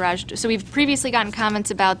about the garage. So we've previously gotten comments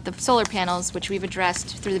about the solar panels, which we've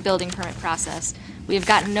addressed through the building permit process. We have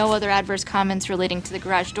gotten no other adverse comments relating to the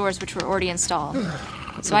garage doors, which were already installed.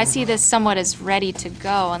 So I see this somewhat as ready to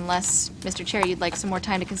go, unless, Mr. Chair, you'd like some more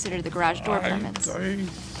time to consider the garage door permits.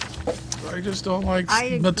 I just don't like I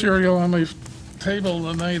agree. material on my table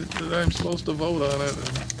the night that I'm supposed to vote on it.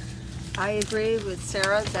 I agree with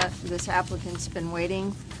Sarah that this applicant's been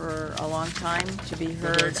waiting for a long time to be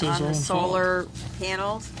heard that's his on the own fault. solar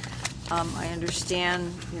panels. I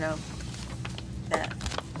understand, that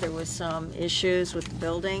there was some issues with the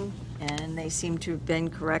building, and they seem to have been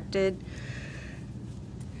corrected.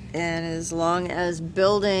 And as long as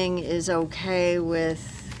building is okay with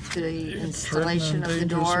the installation of the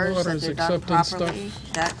dangerous doors, that waters, they're done accepting stuff properly,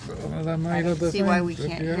 that, on the night I of the don't see why thing we that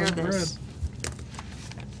can't you hear haven't this.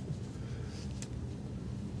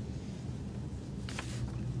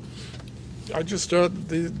 I just,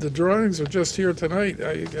 the drawings are just here tonight.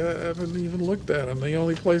 I haven't even looked at them. The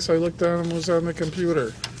only place I looked at them was on the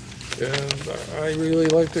computer. And I really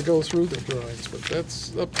like to go through the drawings, but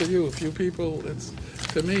that's up to you. If you people,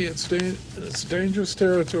 to me, it's dangerous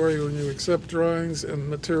territory when you accept drawings and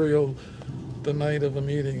material the night of a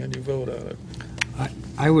meeting and you vote on it.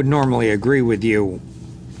 I would normally agree with you.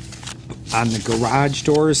 On the garage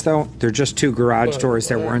doors, though, they're just two garage doors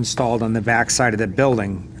that were installed on the back side of the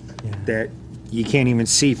building that you can't even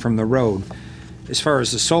see from the road. As far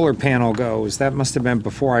as the solar panel goes, that must have been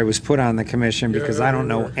before I was put on the commission because I don't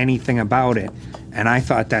know anything about it. And I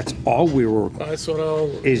thought that's all we were, That's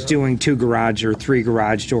what doing two garage or three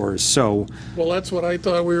garage doors. So, well, that's what I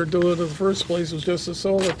thought we were doing in the first place, was just the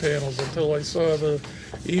solar panels, until I saw the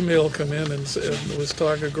email come in and it was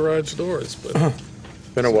talking garage doors, but.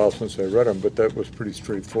 Been a while since I read them, but that was pretty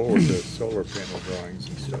straightforward, the solar panel drawings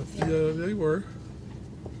and stuff. Yeah, they were.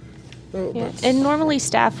 Oh, Yeah. And normally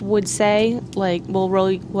staff would say, like,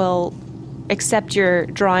 we'll accept your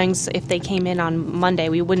drawings if they came in on Monday.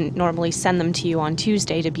 We wouldn't normally send them to you on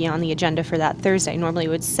Tuesday to be on the agenda for that Thursday. Normally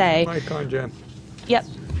we would say, Icon, Jen. yep,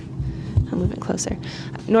 I'll move it closer.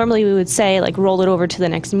 Normally we would say, like, roll it over to the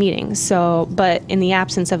next meeting. So, but in the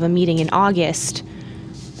absence of a meeting in August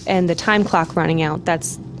and the time clock running out,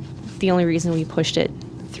 that's the only reason we pushed it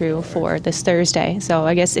through for this Thursday. So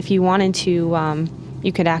I guess if you wanted to,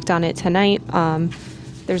 you could act on it tonight.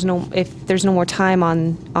 If there's no more time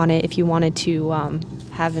on it, if you wanted to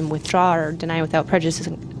have him withdraw or deny without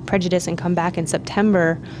prejudice and come back in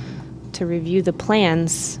September to review the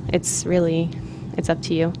plans, it's up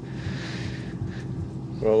to you.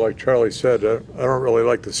 Well, like Charlie said, I don't really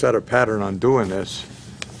like to set a pattern on doing this,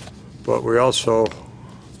 but we also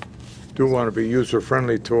do want to be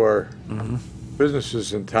user-friendly to our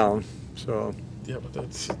businesses in town, so. Yeah, but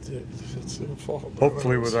it's their fault.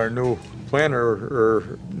 Hopefully with our new planner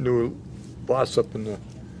or new boss up in the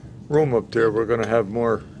room up there, we're gonna have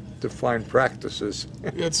more defined practices.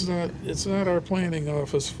 It's not our planning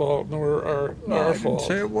office fault, nor our fault. I didn't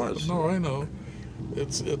say it was. No, I know.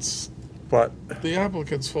 It's But the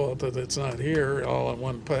applicant's fault that it's not here all in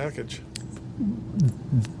one package.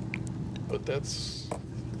 But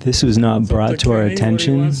This was not brought to our Kenny, what he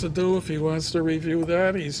attention. wants to do, if he wants to review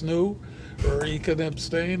that, he's new, or he can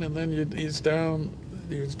abstain, and then he's down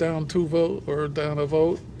 2 vote, or down a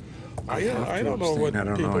vote. I don't know what I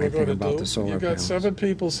don't people know are anything gonna about do. the solar You got panels. 7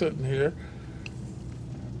 people sitting here.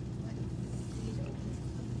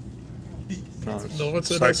 No,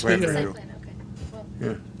 it's an site plan SPR. review.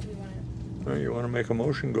 Yeah. Well, you wanna make a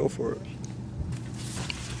motion, go for it.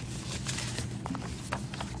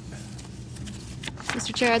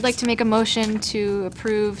 Mr. Chair, I'd like to make a motion to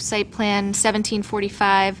approve site plan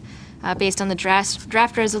 1745 based on the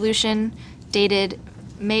draft resolution dated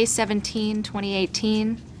May 17,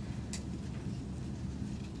 2018.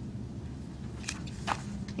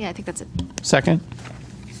 Yeah, I think that's it. Second?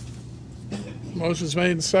 Motion's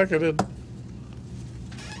made and seconded.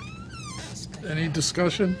 Any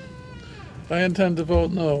discussion? I intend to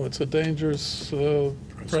vote no. It's a dangerous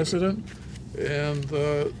precedent, and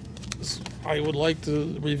I would like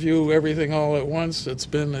to review everything all at once. It's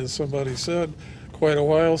been, as somebody said, quite a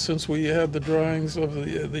while since we had the drawings of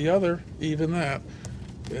the other, even that.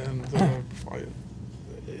 And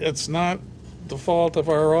it's not the fault of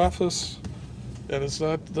our office, and it's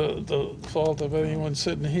not the fault of anyone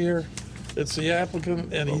sitting here. It's the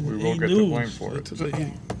applicant, and But we he will get the knew blame for it.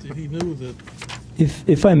 he knew that.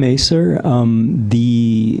 If I may, sir,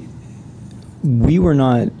 we were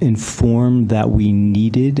not informed that we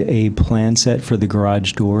needed a plan set for the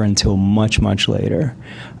garage door until much, much later.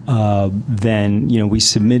 Then, we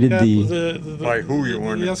submitted By who you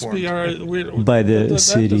weren't the informed? SPR, By the that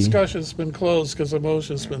city. That discussion's been closed because a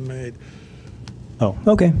motion's been made. Oh,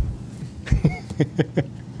 okay.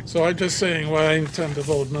 So I'm just saying why I intend to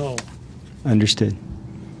vote no. Understood.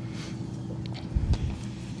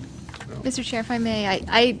 Mr. Chair, if I may,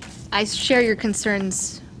 I share your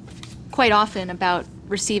concerns quite often about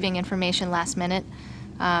receiving information last minute.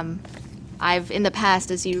 I've, in the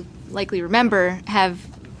past, as you likely remember, have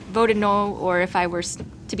voted no, or if I were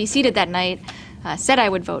to be seated that night, said I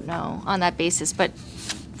would vote no on that basis. But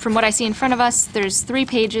from what I see in front of us, there's 3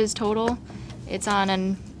 pages total. It's on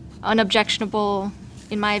an unobjectionable,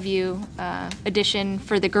 in my view, addition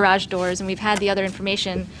for the garage doors, and we've had the other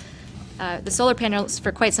information, the solar panels,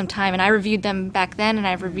 for quite some time, and I reviewed them back then, and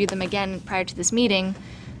I've reviewed them again prior to this meeting.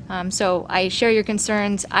 So I share your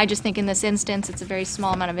concerns. I just think in this instance, it's a very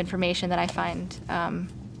small amount of information that I find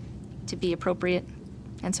to be appropriate.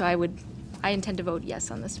 And so I intend to vote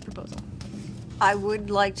yes on this proposal. I would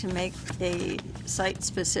like to make a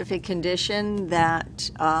site-specific condition that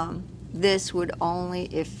this would only,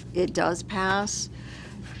 if it does pass,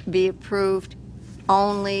 be approved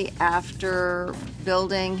only after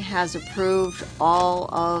building has approved all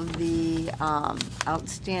of the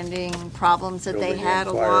outstanding problems that they Building had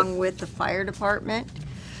and fire. along with the fire department.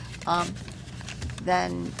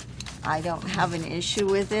 Then I don't have an issue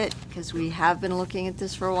with it because we have been looking at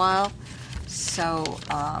this for a while. So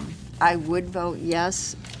I would vote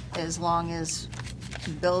yes as long as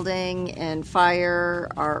building and fire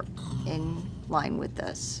are in line with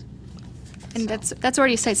this. And that's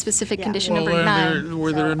already site-specific Yeah. condition Well, number 9.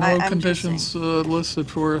 were there So no I'm just conditions listed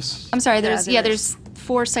for us? I'm sorry, Yeah, there's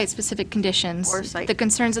 4 site-specific conditions. 4 site- The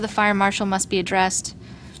concerns of the fire marshal must be addressed,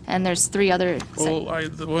 and there's 3 other. Well,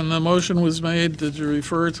 when the motion was made, did you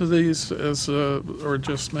refer to these as, or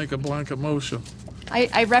just make a blanket motion?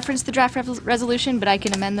 I referenced the draft resolution, but I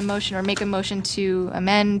can amend the motion or make a motion to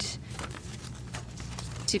amend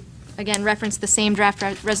to, again, reference the same draft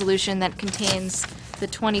resolution that contains the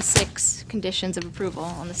 26 conditions of approval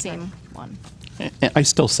on the same one. I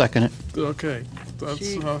still second it. Okay, that's,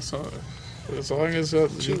 She- as long as you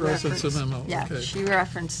reference the memo, Yeah, okay. she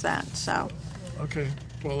referenced that, so. Okay,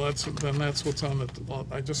 well, that's what's on the,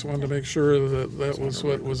 I just wanted to make sure that that was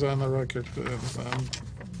what was on the record, and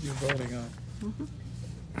you're voting on.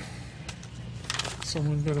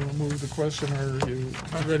 Someone gonna move the question, or are you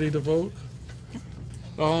ready to vote?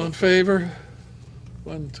 All in favor?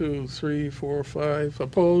 1, 2, 3, 4, 5.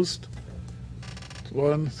 Opposed?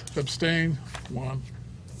 1. Abstain? 1.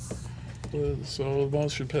 So the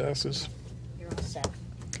motion passes. You're all set.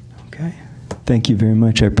 Okay. Thank you very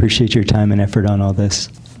much. I appreciate your time and effort on all this.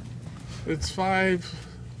 It's 5,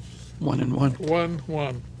 1 and 1. 1,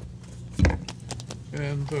 1.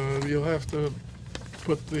 And you'll have to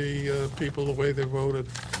put the people the way they voted.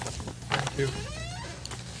 Thank you.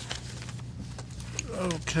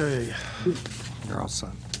 Okay, You're all set.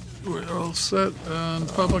 we're all set on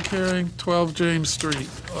public hearing, 12 James Street.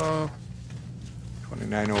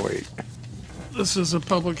 2908. This is a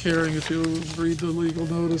public hearing. If you read the legal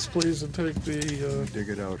notice, please, and take the, Dig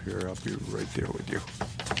it out here. I'll be right there with you.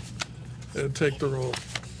 and take the roll.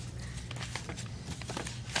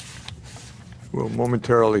 Well,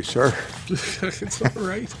 momentarily, sir. It's all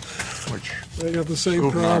right. Which, They have the same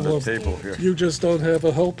moving on the problem. table here. You just don't have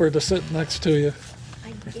a helper to sit next to you.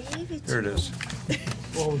 I gave it Here it is.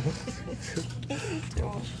 Oh,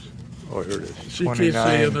 Oh, here it is. she keeps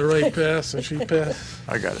saying 29. the right pass, and she passed.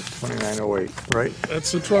 I got it. 2908, right?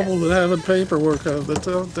 That's the trouble with having paperwork on the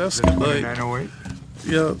desk Is it tonight. 2908?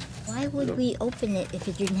 Yeah, Why would we open it if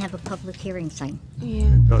it didn't have a public hearing sign? Yeah.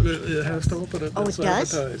 it has to open it. Oh, It's it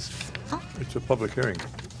does? advertised. It's a public hearing.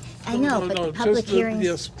 I know, No, but no, the public just the- hearings.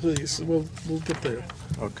 Yes, please, we'll get there.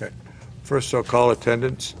 Okay. First, I'll call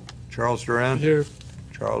attendance. Charles Duran. Here,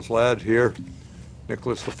 Charles Ladd, here.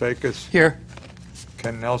 Nicholas Lefakis. Here.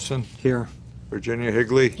 Ken Nelson. Here. Virginia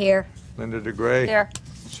Higley. Here. Linda DeGray. Here.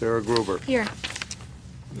 Sarah Gruber. Here.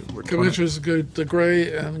 We're 20 Commissioners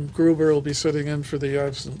DeGray and Gruber will be sitting in for the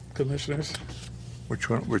absent commissioners. Which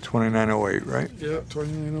one? We're 2908, right? Yeah,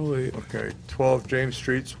 2908. Okay. 12 James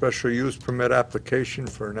Street, special use permit application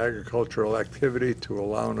for an agricultural activity to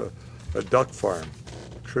allow a duck farm.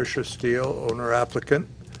 Tricia Steele, owner applicant.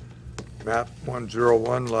 Map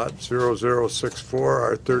 101, lot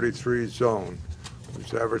 0064, R33 zone. It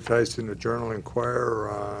was advertised in the Journal Enquirer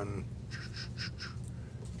on,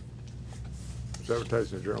 it was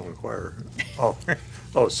advertised in the Journal Enquirer.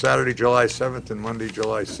 Oh, Saturday, July 7th and Monday,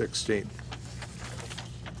 July 16th.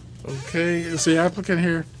 Okay, is the applicant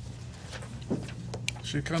here?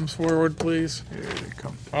 She comes forward, please. Here they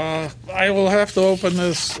come. I will have to open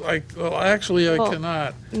this, actually, I Well,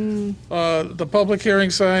 cannot. The public hearing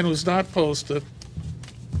sign was not posted.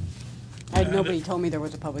 Nobody told me there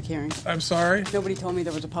was a public hearing. I'm sorry? Nobody told me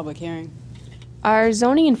there was a public hearing. Our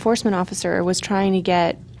zoning enforcement officer was trying to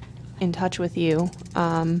get in touch with you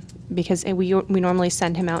because we normally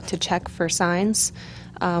send him out to check for signs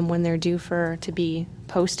when they're due to be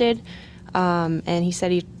posted. And he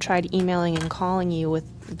said he tried emailing and calling you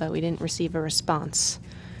but we didn't receive a response.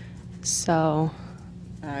 So,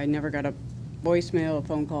 I never got a voicemail, a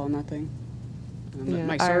phone call, nothing. Yeah,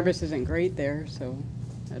 My our- service isn't great there, so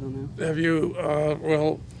I don't know. Have you,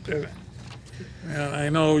 and I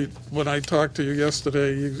know when I talked to you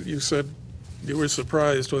yesterday, you said you were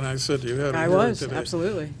surprised when I said you had a I hearing was, today.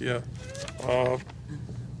 absolutely. Yeah.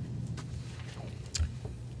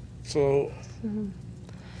 So,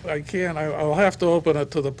 I can't, I'll have to open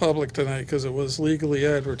it to the public tonight because it was legally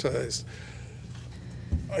advertised.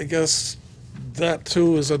 I guess that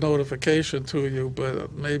too is a notification to you,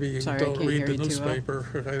 but maybe you Sorry, I don't can't read hear the you too well.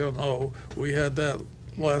 newspaper. I don't know. We had that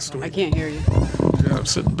last week. I can't hear you. Yeah, I'm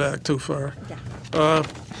sitting back too far.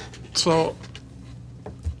 So,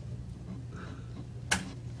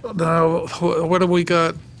 now, what do we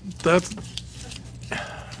got? That's,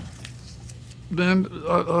 then,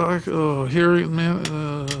 hearing,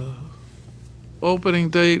 opening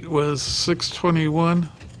date was 6/21.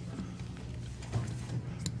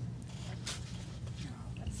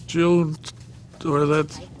 June, or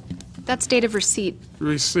that's That's date of receipt.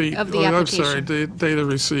 receipt. Of the I'm sorry, application. date of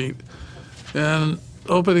receipt. And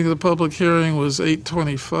opening of the public hearing was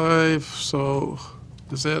 8/25, so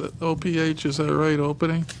is that OPH, is that right,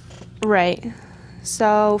 opening? Right.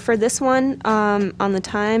 So for this one, on the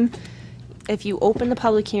time, if you open the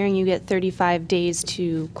public hearing, you get 35 days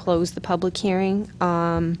to close the public hearing.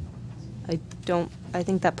 I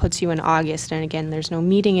think that puts you in August, and again, there's no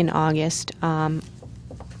meeting in August.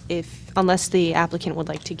 Unless the applicant would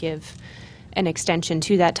like to give an extension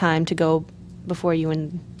to that time to go before you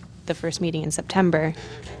in the first meeting in September.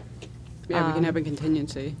 Yeah, we can have a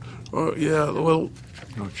contingency. Oh, yeah, well,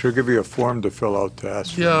 No, she'll give you a form to fill out to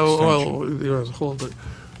ask for yeah, an extension. well, yeah, hold it.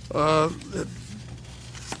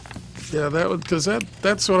 Yeah, that would, because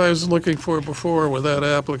that's what I was looking for before with that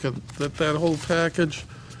applicant, that whole package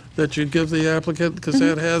that you'd give the applicant, because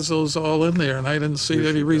that has those all in there, and I didn't see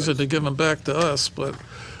any reason to give them back to us, but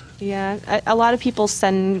Yeah, a lot of people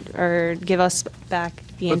send or give us back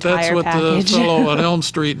the but that's entire what the package. fellow on Elm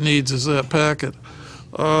Street needs, is that packet.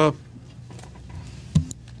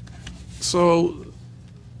 So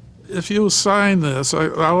if you sign this,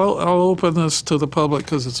 I'll open this to the public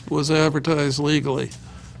because it was advertised legally.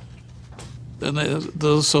 And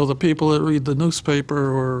so the people that read the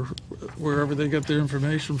newspaper or wherever they get their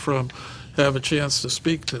information from have a chance to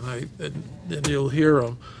speak tonight, and you'll hear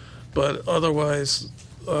them. But otherwise,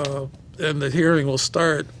 and the hearing will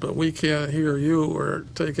start, but we can't hear you or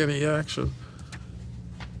take any action.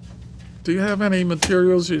 Do you have any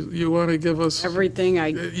materials you want to give us? Everything I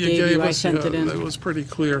You gave you, I us, sent it yeah, in. That was pretty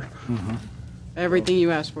clear. Everything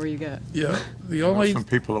you asked for, you got. Yeah, the There's only, some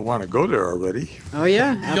people that want to go there already. Oh,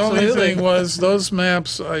 yeah, the only absolutely. thing was, those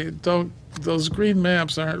maps, those green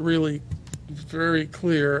maps aren't really very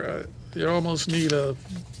clear. You almost need a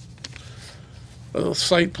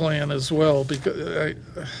site plan as well, because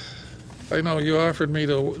I know you offered me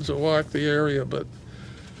to walk the area, but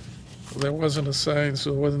there wasn't a sign,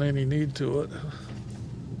 so there wasn't any need to it.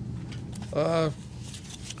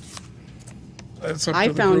 That's up to I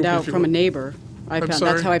the found group out if you from a want. neighbor. I'm That's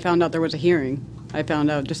sorry? how I found out there was a hearing. I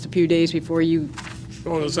found out just a few days before you,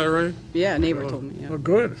 Oh, is that right? yeah, a neighbor told me, Oh, yeah.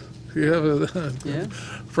 good. You have a Yeah.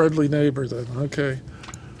 friendly neighbor then, okay.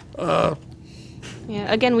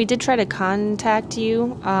 Yeah, again, we did try to contact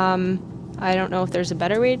you. I don't know if there's a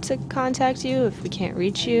better way to contact you, if we can't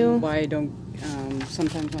reach you. Why I don't,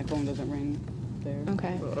 sometimes my phone doesn't ring there.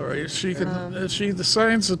 Okay. All right, she can, if she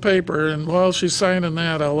signs the paper, and while she's signing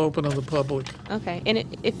that, I'll open to the public. Okay, and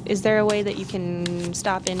is there a way that you can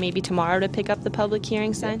stop in maybe tomorrow to pick up the public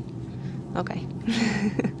hearing sign? Okay.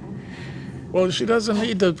 Well, she doesn't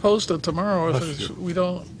need to post it tomorrow if we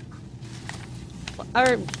don't,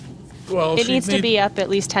 Or well, it she needs to be up at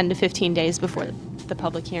least 10 to 15 days before the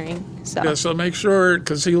public hearing, so. Yeah, so make sure,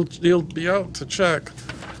 because he'll be out to check,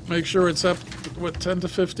 make sure it's up, 10 to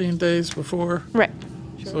 15 days before? Right.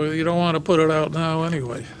 So you don't want to put it out now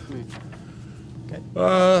anyway.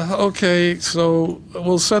 Okay, so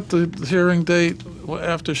we'll set the hearing date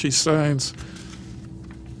after she signs.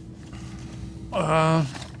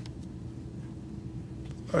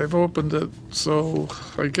 I've opened it, so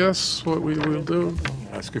I guess what we will do,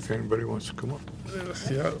 Ask if anybody wants to come up.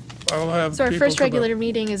 yeah, I'll have So our people first come up. regular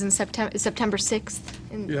meeting is in September 6th.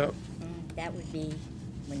 Yeah, That would be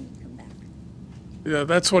when you come back. yeah,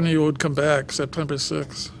 that's when you would come back, September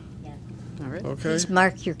 6th, All right. okay? Please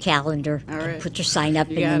mark your calendar All and right. put your sign up,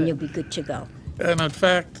 You and got then it. you'll be good to go. And in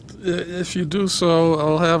fact, if you do so,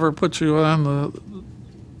 I'll have her put you on the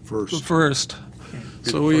First. first.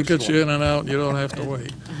 So the we first get you one. in and out, you don't have to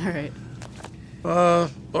wait. All right.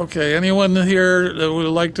 Okay, anyone here that would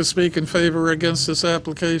like to speak in favor or against this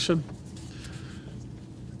application?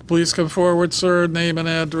 Please come forward, sir, name and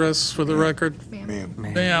address for the record. Ma'am.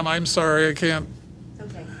 Ma'am, I'm sorry, I can't,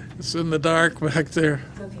 it's in the dark back there,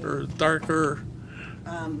 or darker.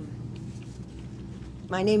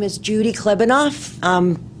 My name is Judy Klebanoff.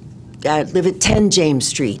 I live at 10 James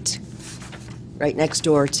Street, right next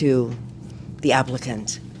door to the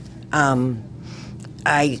applicant.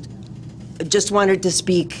 I just wanted to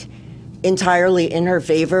speak entirely in her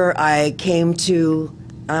favor. I came to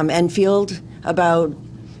Enfield about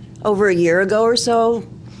over a year ago or so.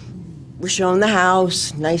 We're shown the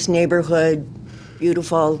house, nice neighborhood,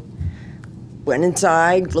 beautiful. Went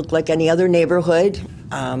inside, looked like any other neighborhood.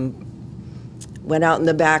 Went out in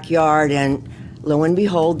the backyard, and lo and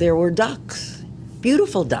behold, there were ducks,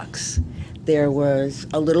 beautiful ducks. There was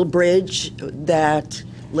a little bridge that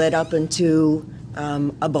led up into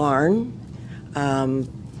a barn.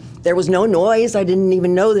 There was no noise. I didn't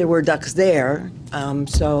even know there were ducks there.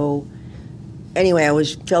 So anyway, I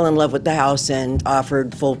fell in love with the house and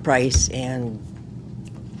offered full price and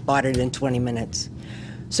bought it in 20 minutes.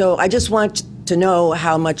 So I just want to know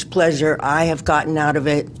how much pleasure I have gotten out of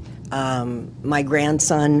it. My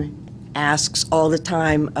grandson asks all the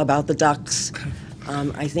time about the ducks.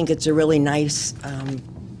 I think it's a really nice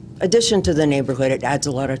addition to the neighborhood. It adds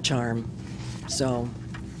a lot of charm. So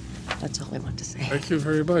that's all I want to say. Thank you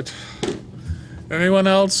very much. Anyone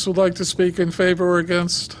else would like to speak in favor or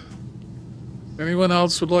against? Anyone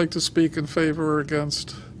else would like to speak in favor or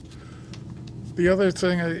against? The other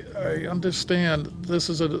thing, I understand this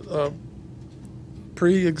is a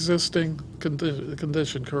pre-existing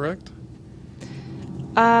condition, correct?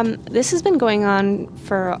 This has been going on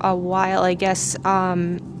for a while. I guess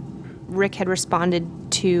Rick had responded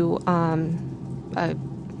to a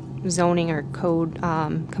zoning or code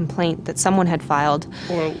complaint that someone had filed.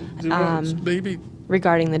 Well, do you want maybe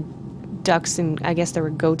regarding the ducks, and I guess there were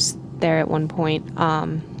goats there at one point.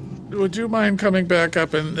 would you mind coming back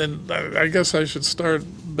up and I guess I should start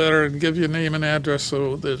better and give you name and address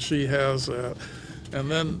so that she has that, and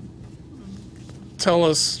then tell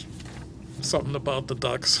us something about the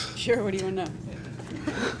ducks. Sure, what do you want to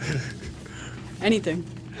know? Anything.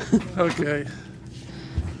 Okay.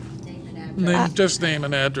 Just name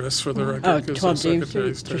and address for the record. Oh, 'cause 12 the James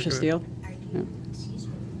secretary's Street, Tricia taking it. Steele. Yeah.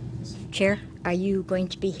 Chair, are you going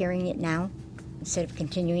to be hearing it now instead of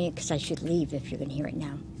continuing it? Because I should leave if you're going to hear it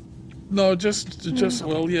now. No, just,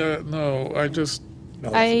 well, yeah, no, I just,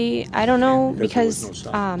 I don't know Because because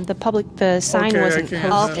there was no sign. the sign Okay, I wasn't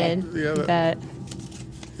can't- posted. yeah, That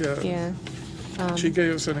yeah. yeah. She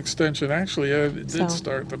gave us an extension. Actually, I did So-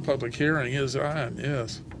 start, the public hearing is on,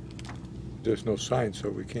 yes. There's no sign, so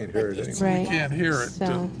we can't hear it anymore. Right. Can't hear it.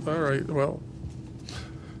 So- All right, well.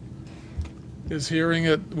 Is hearing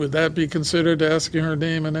it, would that be considered asking her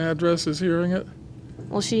name and address is hearing it?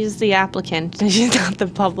 Well, she's the applicant. She's not the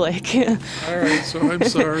public. All right, so I'm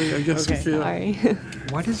sorry, I guess you Okay. can't. Sorry.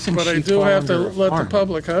 Why doesn't But I she do fall have to under a let the farm?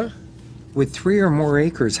 public, huh? With 3 or more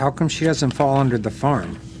acres, how come she doesn't fall under the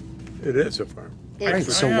farm? It is a farm. Right,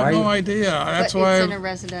 so I have why- no idea. That's But why, it's in a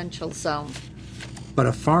residential zone. But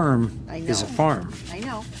a farm I is a know. farm. I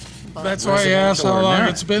know. but- that's why I asked how Residential or long not.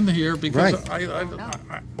 it's been here, because Right.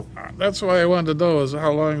 that's why I wanted to know is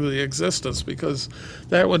how long the existence, because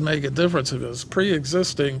that would make a difference if it was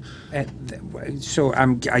pre-existing. So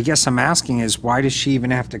I guess I'm asking is why does she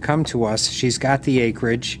even have to come to us? She's got the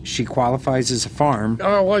acreage. She qualifies as a farm.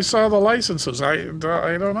 Oh, well, I saw the licenses. I don't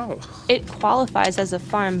know. It qualifies as a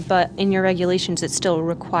farm, but in your regulations, it still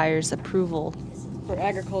requires approval For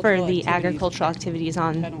agricultural for the activities. agricultural activities I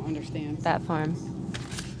on don't understand. that farm.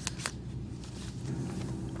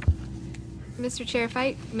 Mr. Chair, if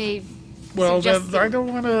I may Well, suggest then I don't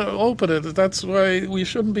want to open it. That's why we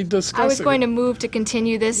shouldn't be discussing I was going it. to move to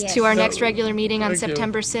continue this Yes. to our No, next regular meeting on thank you.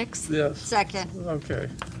 September 6th. Yes, Second. okay.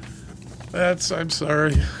 I'm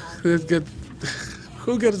sorry. Who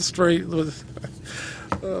get it straight with,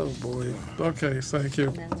 oh, boy. Okay, thank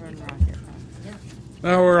you.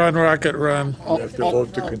 Now we're on Rocket Run. You have to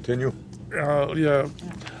vote to continue? Yeah.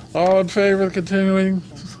 All in favor of continuing?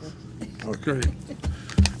 Oh, great.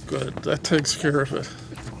 Good, that takes care of it.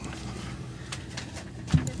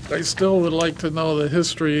 I still would like to know the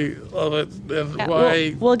history of it and Yeah,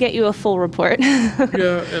 why, we'll get you a full report.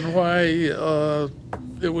 yeah, and why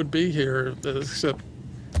it would be here, except,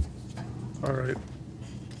 all right.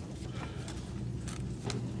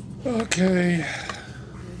 Okay.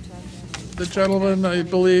 The gentleman, I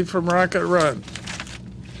believe, from Rocket Run.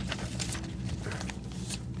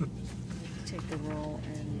 Take the roll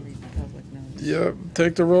and read the public notice. Yep,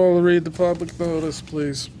 take the roll and read the public notice,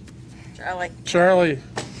 please. Charlie. Charlie.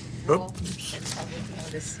 Oops, Public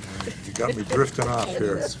notice. you got me drifting off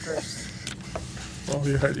here. Oh,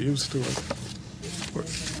 you got used to it.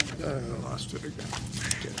 I lost it again.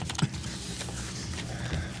 Shit.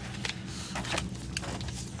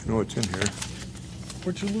 I know it's in here.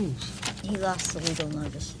 What'd you lose? He lost the legal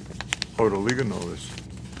notice. Oh, the legal notice.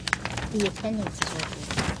 The attendance is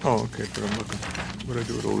over. Oh, okay, but I'm looking. What'd I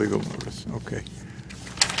do with a legal notice? Okay.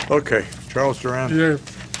 Okay, Charles Duran. Yeah.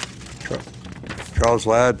 Char- Charles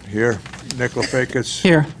Ladd, here. Nick Lefakis.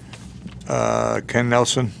 Here. Ken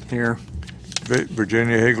Nelson. Here.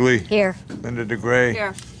 Virginia Higley. Here. Linda DeGray.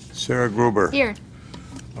 Here. Sarah Gruber. Here.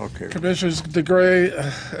 Okay. Commissioners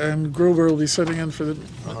DeGray and Gruber will be sitting in for the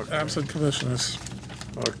absent commissioners.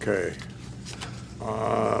 Okay.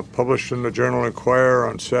 Published in the Journal Enquirer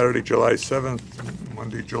on Saturday, July 7th,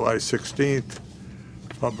 Monday, July 16th.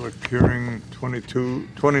 Public hearing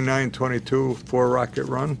 2922, 4 Rocket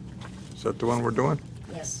Run. Is that the one we're doing?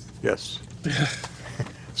 Yes. Yes.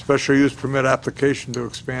 Special use permit application to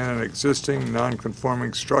expand an existing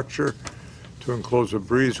non-conforming structure to enclose a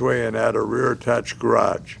breezeway and add a rear attached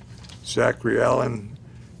garage. Zachary Allen,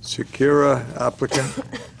 Sikira, applicant,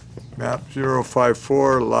 map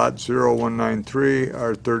 054, lot 0193,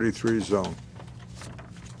 R33 zone.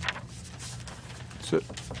 That's it.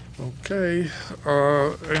 Okay,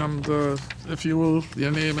 and if you will,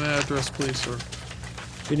 your name and address, please, sir.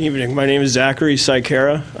 Good evening. My name is Zachary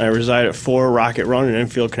Sikera. I reside at 4 Rocket Run in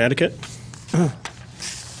Enfield, Connecticut.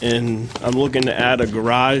 And I'm looking to add a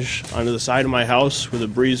garage onto the side of my house with a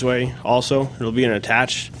breezeway also. It'll be an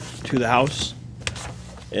attached to the house.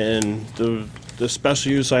 And the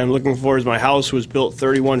special use I'm looking for is my house was built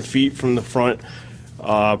 31 feet from the front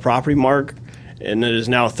property mark, and it is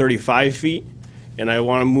now 35 feet. And I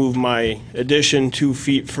want to move my addition 2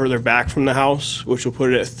 feet further back from the house, which will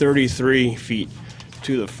put it at 33 feet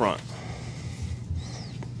to the front.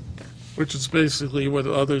 Which is basically what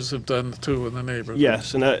others have done too in the neighborhood.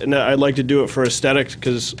 Yes, and I'd like to do it for aesthetics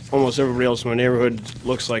because almost everybody else in my neighborhood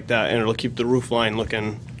looks like that, and it'll keep the roof line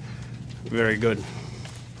looking very good.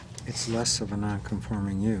 It's less of a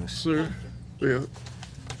non-conforming use. Sir, yeah.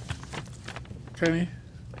 Kenny?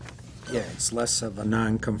 Yeah, it's less of a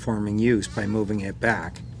non-conforming use by moving it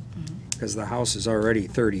back, because the house is already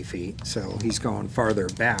 30 feet, so he's going farther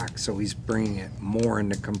back, so he's bringing it more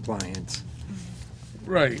into compliance.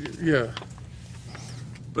 Right, yeah.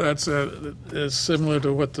 That's is similar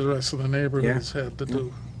to what the rest of the neighborhoods had to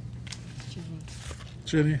do.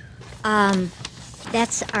 Jenny?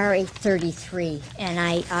 That's RA 33, and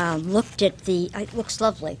I looked at it looks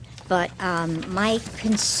lovely, but my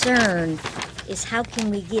concern is how can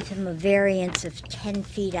we give him a variance of 10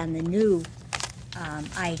 feet on the new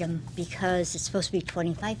item because it's supposed to be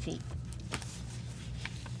 25 feet?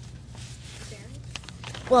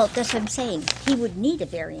 Well, that's what I'm saying. He would need a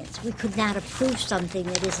variance. We could not approve something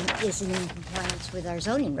that isn't in compliance with our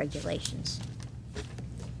zoning regulations.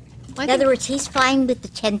 In other words, he's fine with the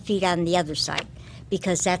 10 feet on the other side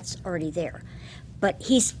because that's already there. But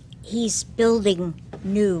he's building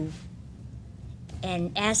new,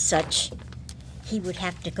 and as such, he would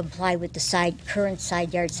have to comply with the current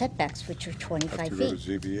side yard setbacks, which are 25 Have to feet. go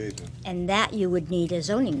to ZBA then. And that you would need a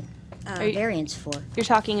zoning you- variance for. You're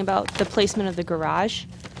talking about the placement of the garage?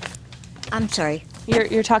 I'm sorry.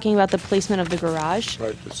 You're talking about the placement of the garage?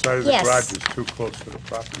 Right, the side of the Yes. garage is too close to the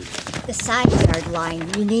property line. The side yard line,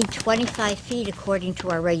 you need 25 feet according to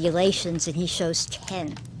our regulations, and he shows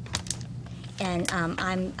 10. And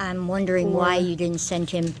I'm wondering why you didn't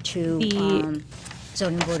send him to The-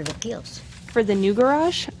 zoning board of appeals. For the new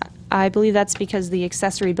garage, I believe that's because the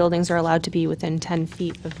accessory buildings are allowed to be within 10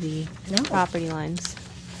 feet of the No. property lines.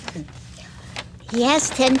 He has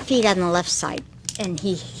 10 feet on the left side, and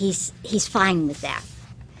he's fine with that.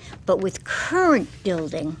 But with current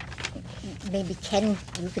building, maybe Ken,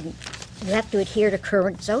 you have to adhere to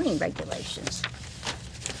current zoning regulations,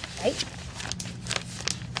 right?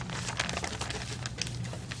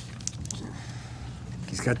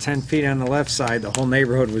 He's got 10 feet on the left side, the whole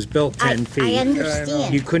neighborhood was built 10 feet. I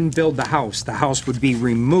understand. You couldn't build the house would be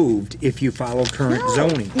removed if you follow current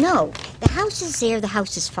zoning. No, the house is there, the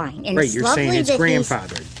house is fine, and Right, it's you're lovely saying it's that he's-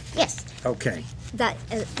 grandfathered. Yes, Okay. that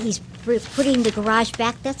he's putting the garage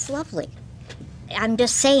back, that's lovely. I'm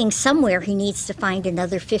just saying somewhere he needs to find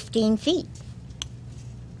another 15 feet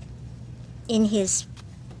in his,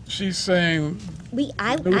 She's saying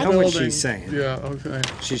I know what she's saying. Yeah, okay.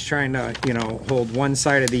 She's trying to, hold one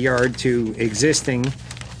side of the yard to existing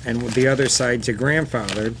and with the other side to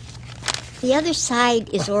grandfathered. the other side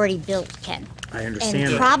is already built, Ken. I understand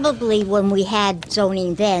And that. probably when we had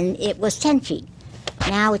zoning then, it was 10 feet.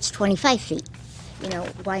 Now it's 25 feet.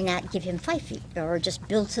 Why not give him 5 feet or just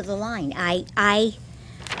build to the line? I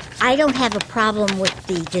don't have a problem with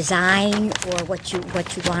the design or what you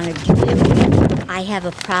want to do. I have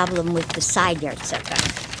a problem with the side yard setback.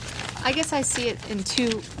 I guess I see it in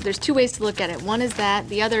there's two ways to look at it. One is that,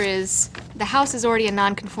 the other is the house is already a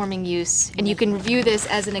non-conforming use, and you can view this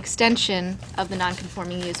as an extension of the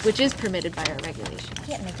non-conforming use, which is permitted by our regulation. You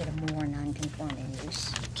can't make it a more non-conforming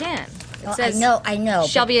use. Can. It Well, says I know.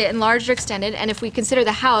 shall be enlarged or extended, and if we consider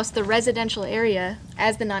the house, the residential area,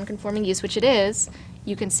 as the non-conforming use, which it is,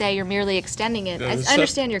 you can say you're merely extending it. I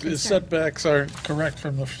understand your The concern. setbacks aren't correct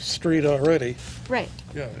from the street already. Right.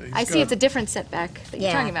 Yeah. I see it's a different setback that you're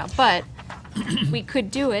Yeah. talking about, but we could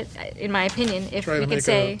do it, in my opinion, if Try to we make could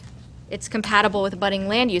say it's compatible with abutting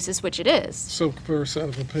land uses, which it is. Silk purse out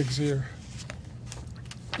of a pig's ear.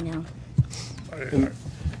 No.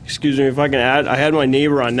 Excuse me, if I can add, I had my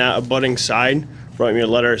neighbor on that abutting side write me a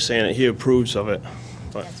letter saying that he approves of it.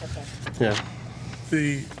 But, That's okay.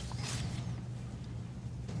 yeah.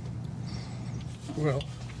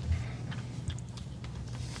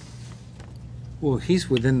 Well, he's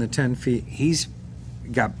within the 10 feet. He's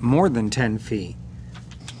got more than 10 feet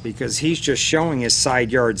because he's just showing his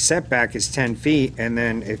side yard setback is 10 feet. And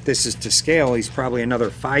then if this is to scale, he's probably another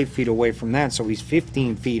 5 feet away from that. So he's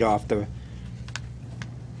 15 feet off the.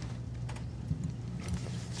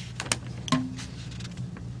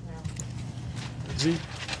 Is he?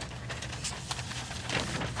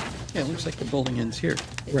 Yeah, it looks like the building ends here.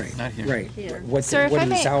 Right, Not here. right. Here. What, Sir, if what I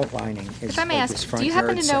he's may- outlining is If I may like ask, his do front you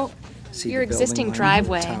happen yard to know set. See your the building existing line of his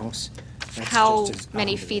driveway, house? That's how just his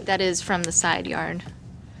many boundary. feet that is from the side yard?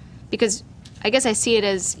 Because I guess I see it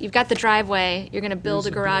as, you've got the driveway, you're gonna build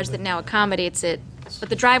a garage that now accommodates it, but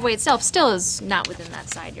the driveway itself still is not within that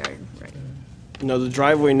side yard, right? No, the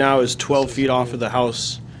driveway now is 12 feet off of the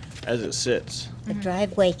house as it sits. The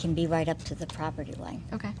driveway can be right up to the property line.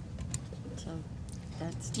 Okay. So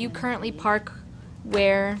that's. Do you currently park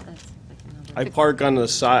where, I park on the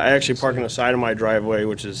side, I actually park on the side of my driveway,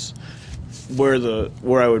 which is where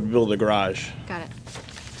I would build a garage. got it.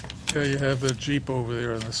 Yeah, you have the Jeep over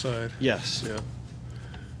there on the side. Yes.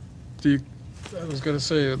 Yeah. I was gonna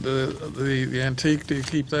say, the antique, do you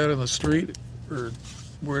keep that in the street? Or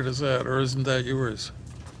where does that, or isn't that yours?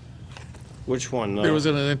 Which one? There was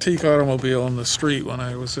an antique automobile on the street when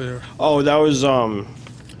I was there. Oh, that was,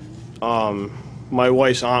 my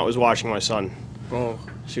wife's aunt was watching my son. Oh,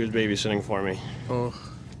 She was babysitting for me. oh.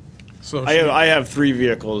 So I have 3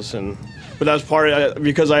 vehicles, but that's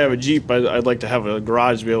because I have a Jeep, I'd like to have a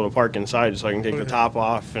garage to be able to park inside so I can take the top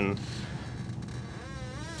off and.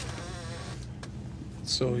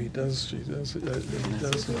 So he does.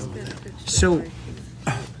 So,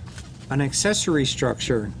 an accessory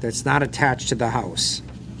structure that's not attached to the house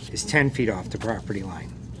is 10 feet off the property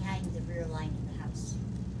line, Behind the rear line of the house.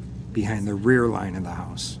 behind the rear line of the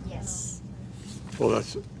house. Yes. Well,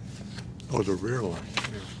 the rear line.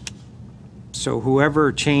 So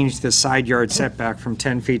whoever changed the side yard setback from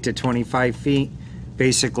 10 feet to 25 feet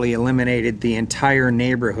basically eliminated the entire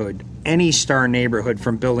neighborhood, any star neighborhood,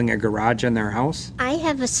 from building a garage in their house? I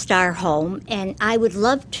have a star home, and I would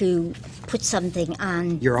love to put something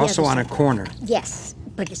on. You're the also other on a side. corner. Yes,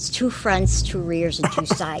 but it's 2 fronts, 2 rears, and 2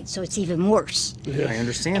 sides, so it's even worse. I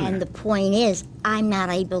understand And the that. point is, I'm not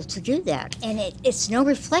able to do that. And it's no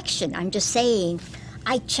reflection. I'm just saying,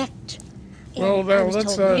 I checked. and Well, I now, was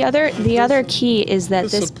let's, told- The other key is that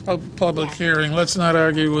This is a public hearing. Let's not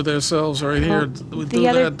argue with ourselves right here. We'll do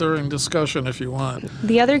other- that during discussion if you want.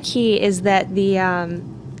 The other key is that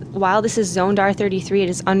while this is zoned R33, it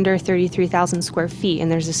is under 33,000 square feet,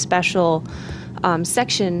 and there's a special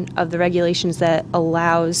section of the regulations that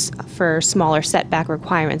allows for smaller setback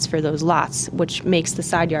requirements for those lots, which makes the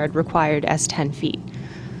side yard required as 10 feet.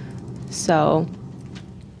 So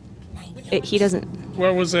he doesn't.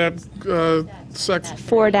 What was that section?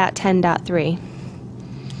 4.10.3.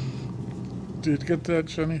 Did you get that,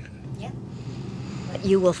 Jenny? But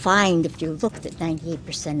you will find, if you look, that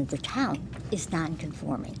 98% of the town is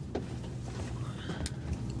non-conforming.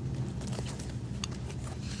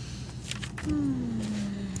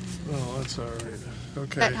 Oh, that's all right.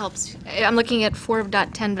 Okay. That helps. I'm looking at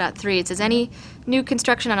 4.10.3. It says any new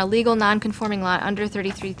construction on a legal non-conforming lot under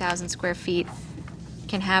 33,000 square feet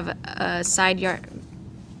can have a side yard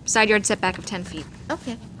setback of 10 feet.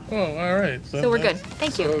 Okay. Oh, all right. So we're good.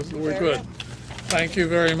 Thank you. So we're good. Thank you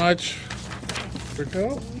very much.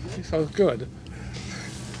 Rico? Sounds good.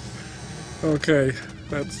 Okay,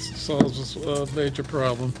 that solves a major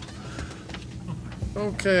problem.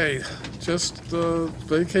 Okay, just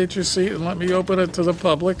vacate your seat and let me open it to the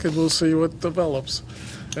public, and we'll see what develops.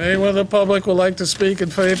 Anyone in the public would like to speak in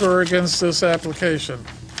favor or against this application?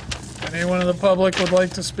 Anyone in the public would like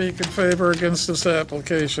to speak in favor or against this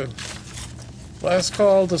application? Last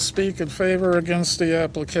call to speak in favor or against the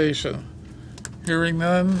application. Hearing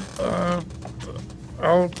none,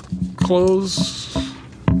 I'll close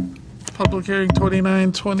public hearing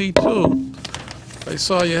 2922. I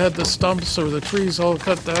saw you had the stumps or the trees all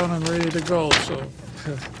cut down and ready to go, so.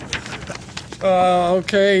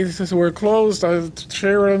 Okay, since we're closed,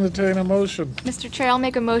 Chair will entertain a motion. Mr. Chair, I'll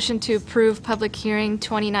make a motion to approve public hearing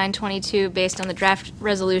 2922 based on the draft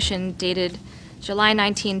resolution dated July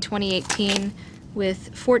 19, 2018,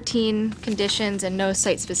 with 14 conditions and no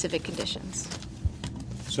site-specific conditions.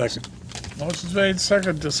 Second. Motion's made,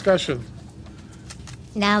 second, discussion.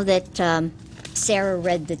 Now that Sarah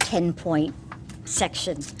read the 10-point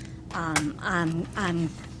section, I'm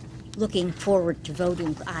looking forward to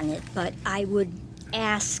voting on it, but I would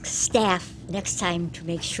ask staff next time to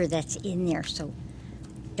make sure that's in there so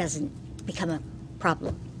it doesn't become a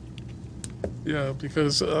problem. Yeah,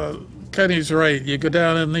 because Kenny's right. You go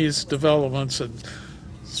down in these developments, and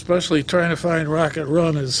especially trying to find Rocket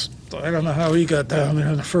Run is, I don't know how he got down there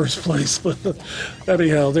in the first place, but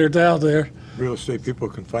anyhow, they're down there. Real estate people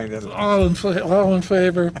can find that. All in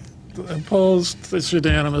favor, opposed, it's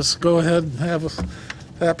unanimous. Go ahead and have a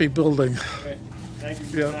happy building. Okay. Thank you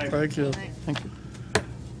for your Yeah, time. thank you. Thank you.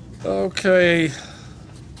 Okay,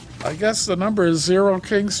 I guess the number is 0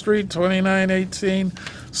 King Street, 2918.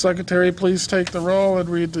 Secretary, please take the roll and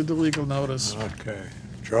read the legal notice. Okay.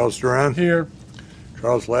 Charles Duran? Here.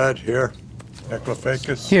 Charles Ladd, here.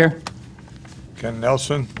 Eklefakis? Here. Ken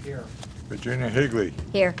Nelson? Here. Virginia Higley?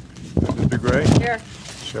 Here. Linda DeGray? Here.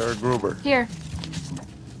 Sarah Gruber? Here.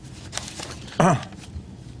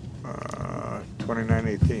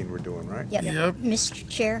 2918 we're doing, right? Yep. Yep. Mr.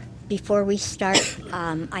 Chair, before we start,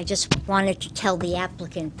 I just wanted to tell the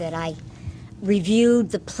applicant that I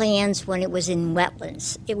reviewed the plans when it was in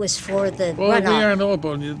wetlands. It was for the Well, we runoff. aren't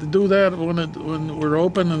open. You do that when we're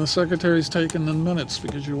open and the secretary's taking the minutes,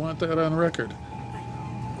 because you want that on record.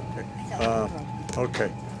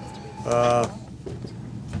 Okay.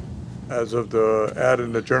 As of the ad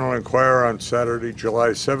in the Journal Enquirer on Saturday, July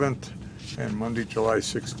 7th and Monday, July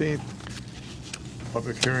 16th.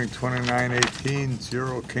 Public hearing 2918,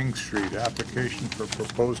 0 King Street. Application for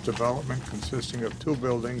proposed development consisting of two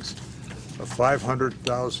buildings, a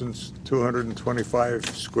 500,225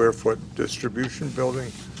 square foot distribution building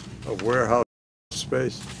of warehouse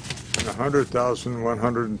space and a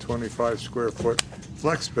 100,125 square foot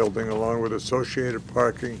flex building along with associated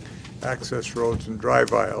parking, access roads, and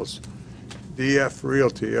drive aisles. DF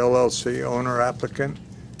Realty LLC, owner applicant,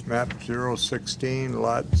 map 016,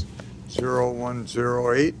 lot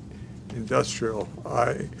 0108, industrial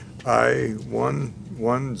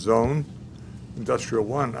I11 zone, industrial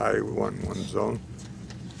 1 I11 zone.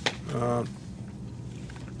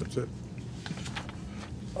 That's it.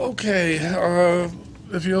 Okay,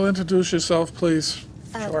 if you'll introduce yourself, please.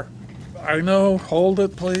 Sure. I know, hold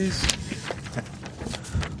it, please.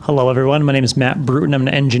 Hello, everyone. My name is Matt Bruton. I'm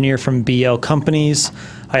an engineer from BL Companies.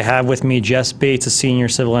 I have with me Jess Bates, a senior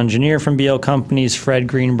civil engineer from BL Companies, Fred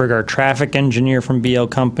Greenberg, our traffic engineer from BL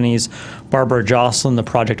Companies, Barbara Jocelyn, the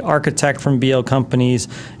project architect from BL Companies,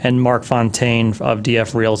 and Mark Fontaine of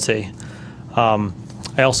DF Realty.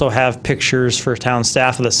 I also have pictures for town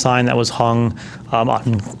staff of the sign that was hung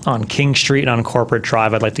on King Street and on Corporate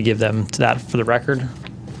Drive. I'd like to give them to that for the record.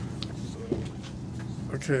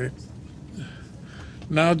 Okay.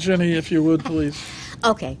 Now, Jenny, if you would, please.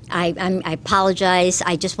 Okay, I apologize.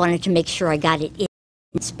 I just wanted to make sure I got it in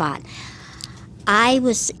the spot. I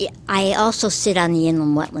also sit on the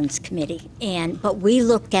Inland Wetlands Committee, but we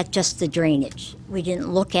looked at just the drainage. We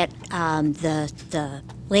didn't look at the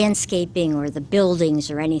landscaping or the buildings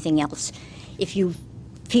or anything else. If you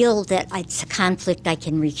feel that it's a conflict, I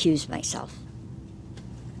can recuse myself.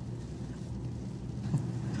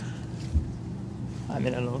 I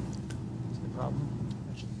mean, I don't. Problem?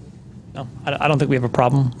 No, I don't think we have a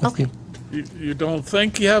problem with Okay. you. You don't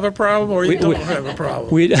think you have a problem, or you don't have a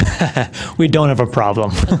problem? We don't have a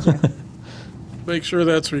problem. Make sure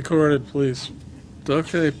that's recorded, please.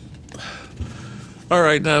 Okay. All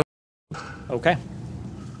right, now. Okay.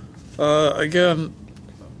 Again,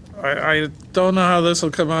 I don't know how this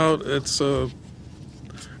will come out. It's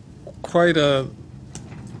quite a,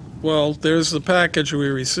 well, there's the package we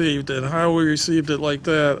received, and how we received it like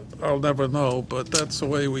that, I'll never know, but that's the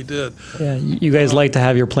way we did. Yeah, you guys like to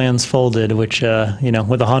have your plans folded, which,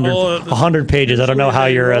 with 100 pages, I don't know how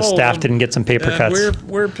your staff didn't get some paper And cuts.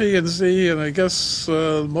 we're P&Z, and I guess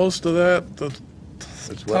most of that, the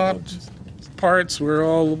top parts were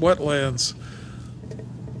all wetlands.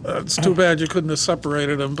 It's too bad you couldn't have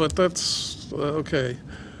separated them, but that's okay.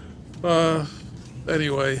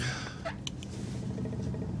 Anyway,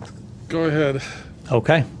 go ahead.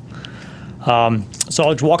 Okay. So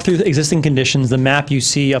I'll walk through the existing conditions. The map you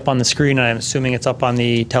see up on the screen, I'm assuming it's up on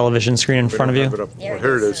the television screen in front of you? Well,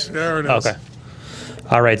 here it is. There it is. Okay.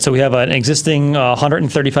 All right, so we have an existing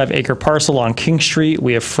 135-acre parcel on King Street.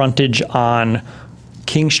 We have frontage on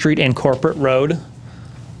King Street and Corporate Road.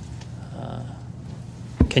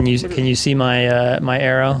 Can you see my my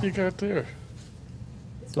arrow? What you got there?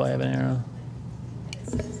 Do I have an arrow?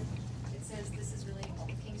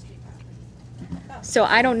 So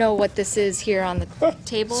I don't know what this is here on the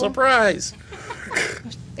table. Surprise!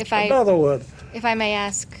 If I Another one. if I may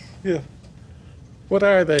ask, Yeah. What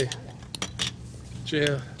are they?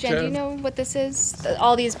 Jen, Jen, do you know what this is?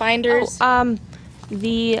 All these binders.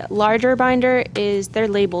 The larger binder is, they're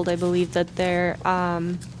labeled, I believe, that they're,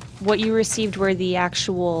 what you received were the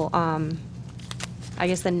actual, I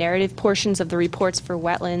guess, the narrative portions of the reports for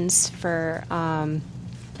wetlands, for,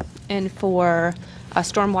 and for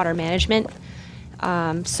stormwater management.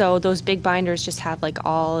 So those big binders just have like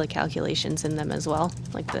all the calculations in them as well,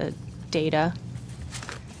 like the data.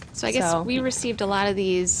 So I guess we received a lot of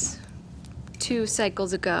these 2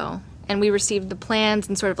 cycles ago, and we received the plans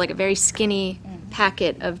and sort of like a very skinny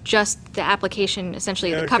packet of just the application,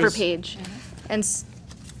 essentially Yeah, the cover 'cause page. And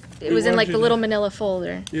it we was in like wanted the you little to- manila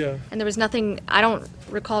folder. Yeah. And there was nothing, I don't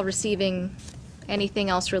recall receiving anything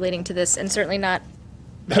else relating to this, and certainly not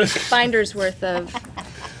binders worth of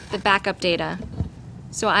the backup data.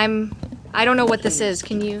 So I don't know what this is.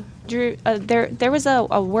 Can you? Drew, there was a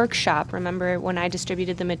workshop, remember, when I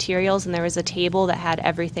distributed the materials, and there was a table that had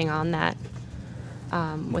everything on that,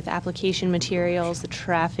 with application materials, the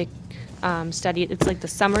traffic study. It's like the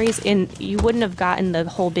summaries, and you wouldn't have gotten the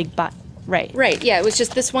whole big right. Right, yeah, it was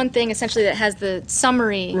just this one thing essentially that has the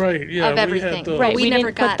summary Right, yeah, of we had everything. the- Right, We we never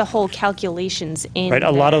didn't got put the whole calculations in. Right,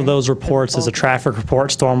 a lot of those reports is a traffic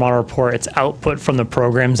report, stormwater report. It's output from the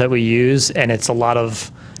programs that we use, and it's a lot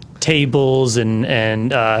of tables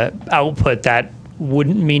and output that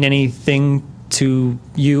wouldn't mean anything to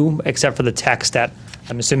you except for the text that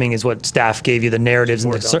I'm assuming is what staff gave you, the narratives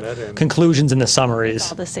and More down that end. conclusions and the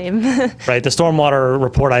summaries. All the same. Right, the stormwater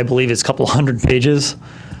report, I believe, is a couple hundred pages.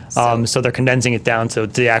 So they're condensing it down to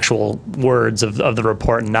the actual words of the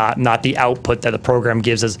report, not the output that the program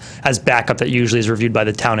gives as backup that usually is reviewed by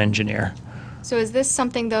the town engineer. So is this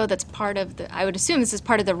something, though, that's part of the, I would assume this is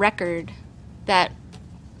part of the record that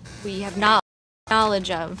we have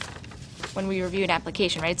knowledge of when we review an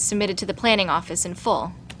application, right? It's submitted to the planning office in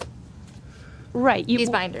full, Right. these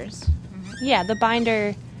binders. Yeah, the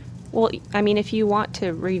binder, well, I mean, if you want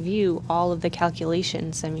to review all of the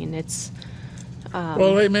calculations, I mean, it's,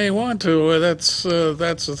 Well, they may want to, that's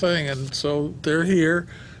the thing, and so they're here,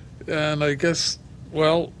 and I guess,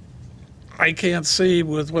 well, I can't see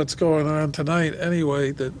with what's going on tonight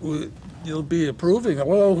anyway that you'll be approving it.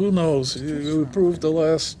 Well, who knows? You approved the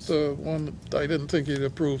last one, I didn't think you'd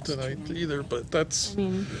approve tonight either, but that's, I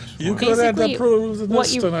mean, you could end up basically, approving what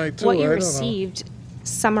this you- tonight too, What you I don't know. received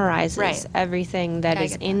summarizes Right. everything that I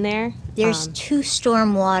is get in there. There's 2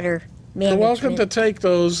 stormwater You're welcome to management. take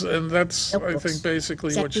those, and that's, I Notebooks. think, basically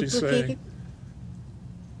Is that what she's duplicated? saying.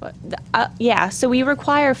 But, yeah, so we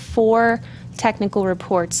require 4 technical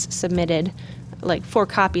reports submitted, like 4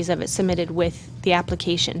 copies of it submitted with the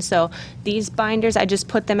application. So these binders, I just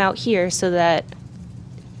put them out here so that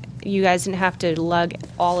you guys didn't have to lug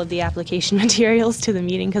all of the application materials to the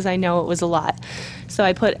meeting, because I know it was a lot. So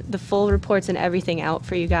I put the full reports and everything out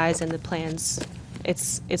for you guys, and the plans,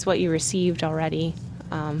 it's what you received already.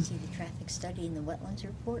 See the traffic study in the wetlands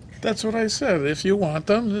report? That's what I said. If you want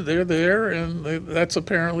them, they're there, and that's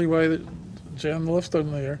apparently why Jen left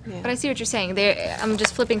them there. But I see what you're saying. I'm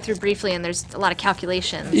just flipping through briefly, and there's a lot of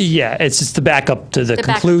calculations. Yeah, it's just the backup to the The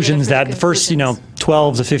backup conclusions data for the that the first,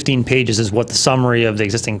 12 to 15 pages is what the summary of the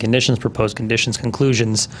existing conditions, proposed conditions,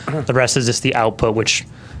 conclusions. The rest is just the output, which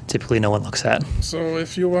typically no one looks at. So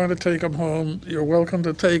if you want to take them home, you're welcome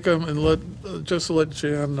to take them and just let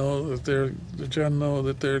Jen know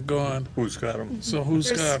that they're gone. Who's got them? So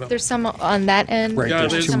who's got them? There's some on that end. Right, Yeah,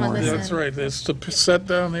 there's there's, two some on more. this that's end. right. There's the set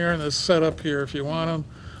down there and there's set up here. If you want them,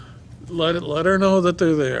 let her know that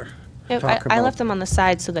they're there. Talk I about- left them on the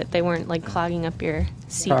side so that they weren't like clogging up your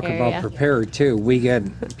seat Talk area. about prepared too. We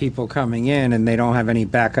get people coming in and they don't have any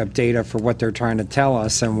backup data for what they're trying to tell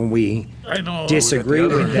us, and when we I know. disagree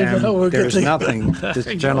with I know, we're them, there's getting- nothing. I This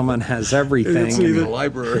know. gentleman has It's everything. either- The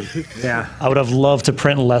library. Yeah. I would have loved to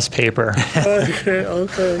print less paper. Okay.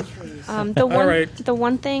 The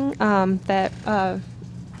one thing that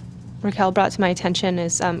Raquel brought to my attention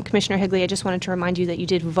is, Commissioner Higley, I just wanted to remind you that you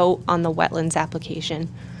did vote on the wetlands application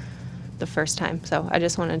the first time. So I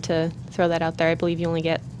just wanted to throw that out there. I believe you only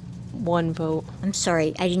get 1 vote. I'm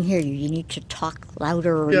sorry, I didn't hear you. You need to talk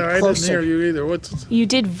louder or Yeah, I didn't closer. hear you either. What's You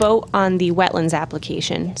did vote on the wetlands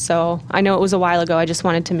application. So I know it was a while ago. I just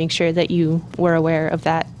wanted to make sure that you were aware of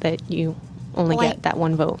that you only Well, get that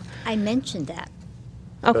one vote. I mentioned that.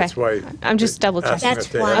 Okay. That's why. I'm just double checking.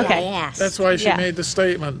 That's why Okay. I asked. That's why she Yeah. made the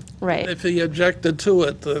statement. Right. If he objected to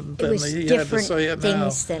it, then It was he had to different say it now.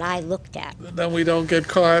 things that I looked at. Then we don't get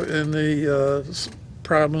caught in the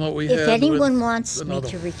problem that we had. If anyone with wants me another.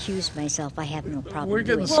 to recuse myself, I have no problem We're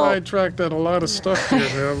getting doing it. sidetracked on a lot of stuff here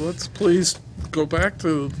now. Let's please go back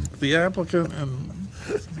to the applicant and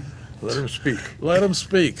Let him speak. let him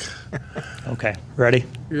speak. Okay, ready?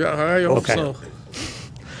 Yeah, I hope Okay. so.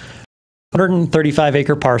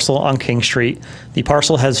 135-acre parcel on King Street. The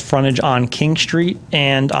parcel has frontage on King Street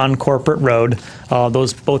and on Corporate Road.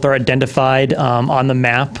 Those both are identified on the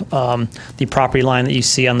map. The property line that you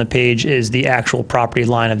see on the page is the actual property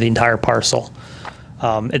line of the entire parcel.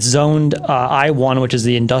 It's zoned I-1, which is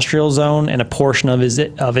the industrial zone, and a portion of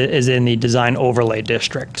it is in the design overlay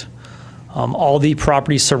district. All the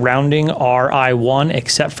properties surrounding are I-1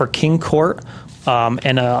 except for King Court,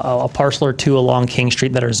 and a parcel or two along King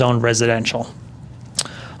Street that are zoned residential.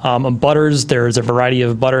 Butters, there's a variety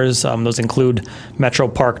of butters. Those include Metro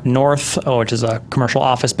Park North, which is a commercial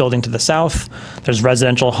office building to the south. There's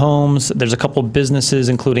residential homes. There's a couple businesses,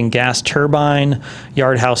 including Gas Turbine,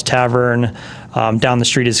 Yard House Tavern. Down the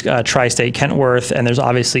street is Tri-State Kentworth, and there's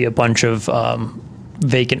obviously a bunch of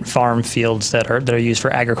vacant farm fields that are used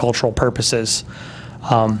for agricultural purposes.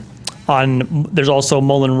 There's also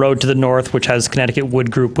Mullen Road to the north, which has Connecticut Wood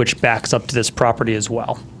Group, which backs up to this property as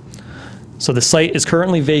well. So the site is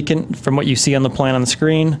currently vacant from what you see on the plan on the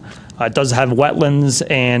screen. It does have wetlands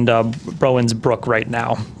and Browen's Brook right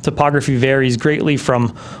now. Topography varies greatly from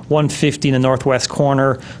 150 in the northwest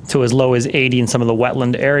corner to as low as 80 in some of the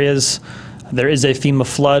wetland areas. There is a FEMA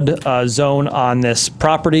flood zone on this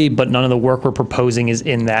property, but none of the work we're proposing is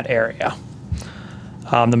in that area.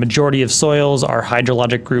 The majority of soils are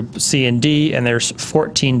hydrologic group C and D, and there's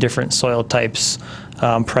 14 different soil types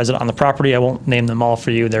present on the property. I won't name them all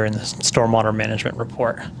for you. They're in the stormwater management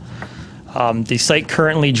report. The site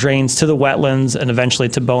currently drains to the wetlands and eventually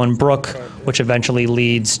to Bowen Brook, which eventually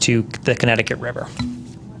leads to the Connecticut River.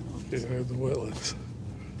 Yeah, the wetlands.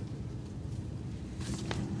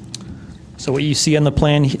 So what you see on the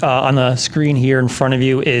plan, on the screen here in front of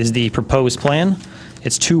you is the proposed plan.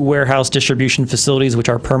 It's 2 warehouse distribution facilities which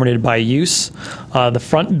are permitted by use. The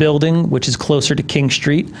front building, which is closer to King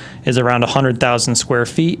Street, is around 100,000 square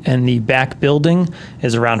feet, and the back building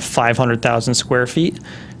is around 500,000 square feet.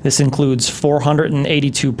 This includes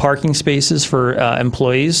 482 parking spaces for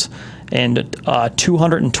employees and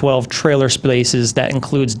 212 trailer spaces. That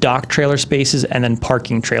includes dock trailer spaces and then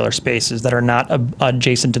parking trailer spaces that are not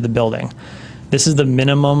adjacent to the building. This is the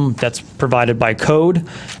minimum that's provided by code,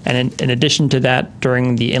 and in addition to that,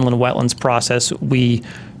 during the inland wetlands process, we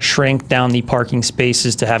shrank down the parking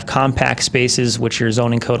spaces to have compact spaces, which your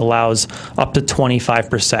zoning code allows up to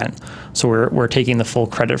 25%. So we're taking the full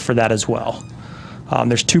credit for that as well.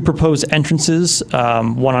 There's 2 proposed entrances,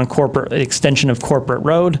 one on extension of Corporate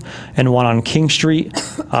Road and one on King Street.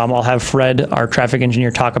 I'll have Fred, our traffic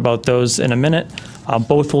engineer, talk about those in a minute.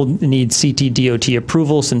 Both will need CTDOT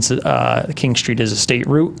approval since King Street is a state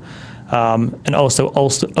route, and also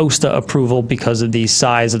OSTA approval because of the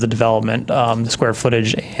size of the development, the square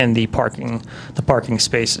footage, and the parking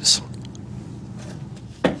spaces.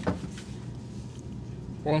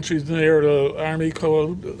 Won't you near the Army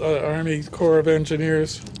Corps of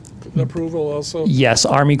Engineers approval also? Yes,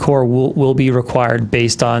 Army Corps will be required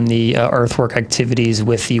based on the earthwork activities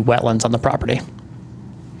with the wetlands on the property.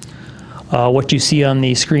 What you see on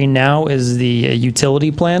the screen now is the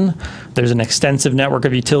utility plan. There's an extensive network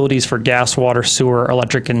of utilities for gas, water, sewer,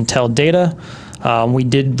 electric, and tel data. We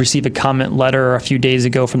did receive a comment letter a few days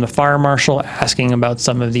ago from the fire marshal asking about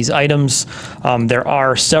some of these items. There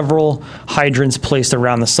are several hydrants placed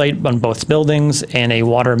around the site on both buildings and a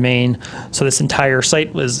water main. So this entire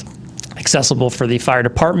site was accessible for the fire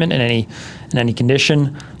department in any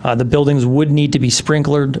condition. The buildings would need to be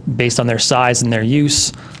sprinklered based on their size and their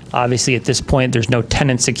use. Obviously, at this point, there's no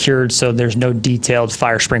tenant secured, so there's no detailed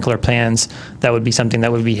fire sprinkler plans. That would be something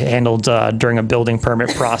that would be handled during a building permit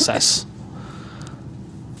process.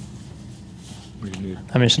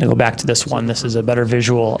 I'm just going to go back to this one. This is a better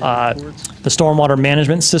visual. The stormwater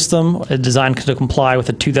management system is designed to comply with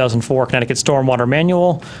the 2004 Connecticut Stormwater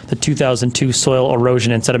Manual, the 2002 Soil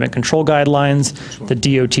Erosion and Sediment Control Guidelines, the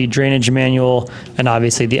DOT Drainage Manual, and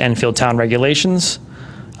obviously the Enfield Town Regulations.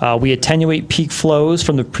 We attenuate peak flows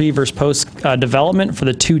from the pre versus post development for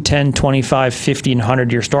the 210, 25, 50, and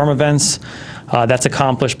 100-year storm events. That's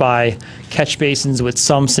accomplished by catch basins with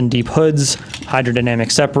sumps and deep hoods,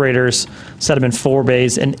 hydrodynamic separators, sediment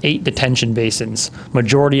forebays, and 8 detention basins.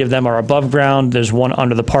 Majority of them are above ground. There's one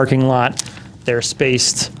under the parking lot. They're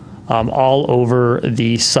spaced all over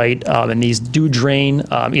the site, and these do drain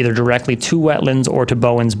either directly to wetlands or to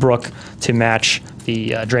Bowen's Brook to match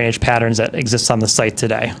the drainage patterns that exist on the site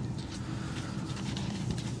today.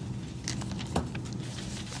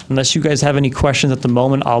 Unless you guys have any questions at the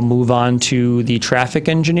moment, I'll move on to the traffic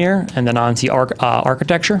engineer and then on to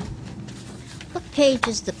architecture. What page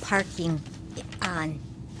is the parking on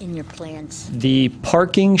in your plans? The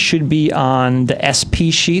parking should be on the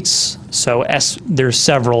SP sheets. So there's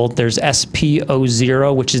several. There's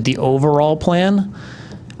SP00, which is the overall plan,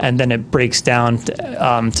 and then it breaks down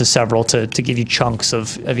to several to give you chunks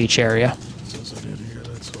of each area.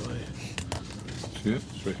 Yeah,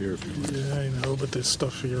 it's right here if you want. Yeah, I know, but this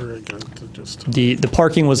stuff here I got to just. The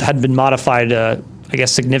parking had been modified, I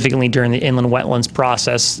guess, significantly during the inland wetlands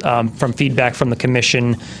process from feedback from the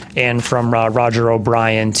commission and from Roger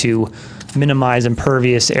O'Brien to minimize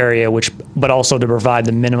impervious area, but also to provide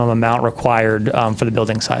the minimum amount required for the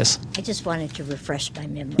building size. I just wanted to refresh my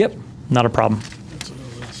memory. Yep, not a problem.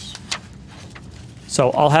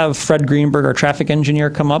 So I'll have Fred Greenberg, our traffic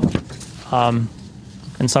engineer, come up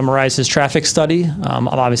and summarize his traffic study. I'm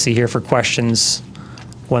obviously here for questions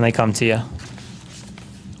when they come to you.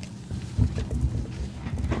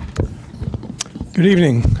 Good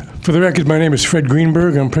evening. For the record, my name is Fred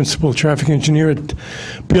Greenberg. I'm principal traffic engineer at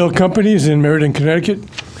BL Companies in Meriden, Connecticut.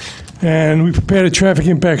 And we prepared a traffic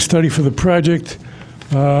impact study for the project.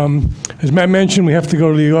 As Matt mentioned, we have to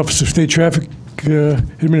go to the Office of State Traffic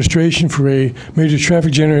Administration for a major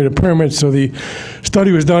traffic generator permit, so the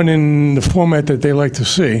study was done in the format that they like to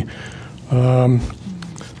see.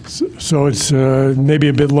 So it's maybe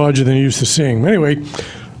a bit larger than you're used to seeing. Anyway,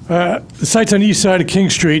 the site's on the east side of King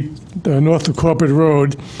Street, north of Corporate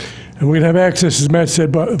Road, and we're going to have access, as Matt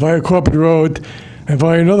said, via Corporate Road and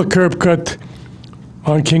via another curb cut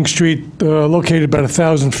on King Street, located about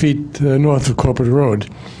 1,000 feet north of Corporate Road.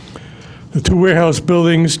 The two warehouse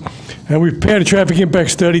buildings, and we prepared a traffic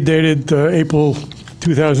impact study dated April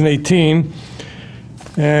 2018.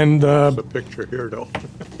 And There's a picture here, though.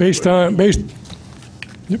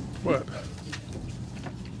 Yep. What?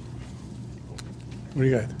 What do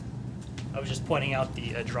you got? I was just pointing out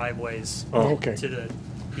the driveways Oh, okay. to the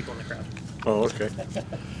people in the crowd. Oh, okay.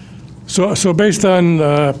 So based on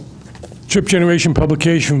trip generation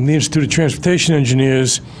publication from the Institute of Transportation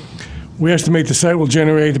Engineers, we estimate the site will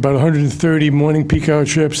generate about 130 morning peak hour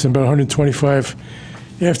trips and about 125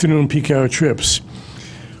 afternoon peak hour trips.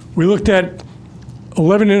 We looked at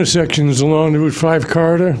 11 intersections along the Route 5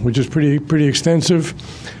 corridor, which is pretty extensive,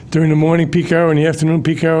 during the morning peak hour and the afternoon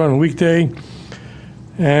peak hour on a weekday.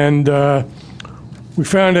 And we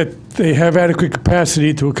found that they have adequate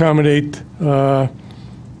capacity to accommodate our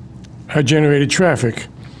generated traffic.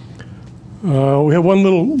 We have one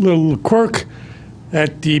little quirk.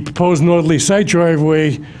 At the proposed northerly site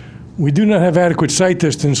driveway, we do not have adequate sight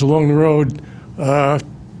distance along the road,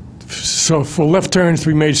 so for left turns to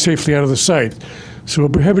be made safely out of the site. So we're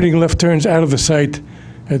prohibiting left turns out of the site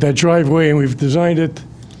at that driveway, and we've designed it.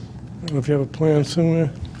 I don't know if you have a plan somewhere.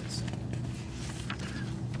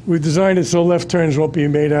 We've designed it so left turns won't be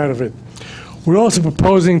made out of it. We're also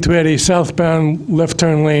proposing to add a southbound left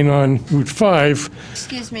turn lane on Route 5.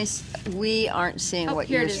 Excuse me, we aren't seeing what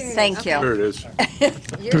here you're it is. Thank you. Here it is.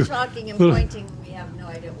 You're talking and pointing, we have no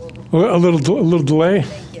idea what A little delay?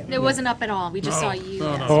 It wasn't up at all. We just saw you.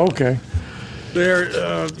 no. Oh, okay.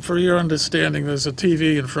 There, for your understanding, there's a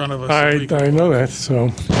TV in front of us. I know that,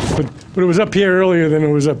 so, but it was up here earlier than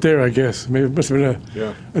it was up there, I guess. Maybe it must have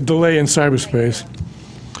been a delay in cyberspace.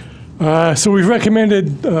 So we've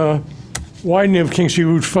recommended widening of King Street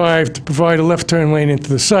Route 5 to provide a left turn lane into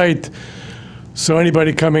the site. So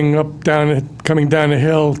anybody coming down the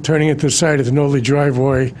hill, turning into the site at the northerly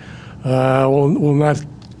driveway, will not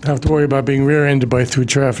have to worry about being rear-ended by through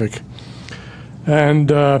traffic. And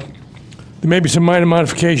there may be some minor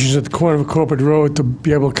modifications at the corner of a corporate road to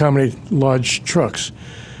be able to accommodate large trucks.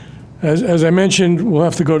 As I mentioned, we'll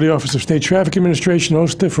have to go to the Office of State Traffic Administration,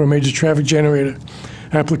 OSTA, for a major traffic generator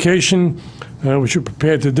application, which we're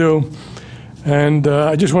prepared to do. And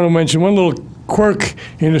I just want to mention one little quirk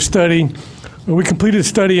in the study. We completed a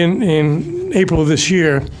study in April of this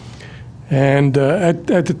year, and at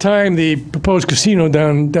the time, the proposed casino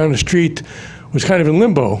down the street was kind of in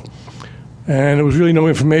limbo, and there was really no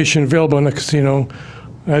information available on the casino.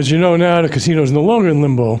 As you know now, the casino is no longer in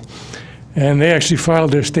limbo, and they actually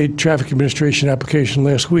filed their State Traffic Administration application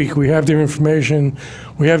last week. We have their information,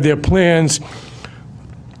 we have their plans.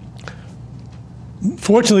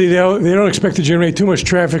 Fortunately, they don't expect to generate too much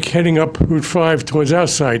traffic heading up Route 5 towards our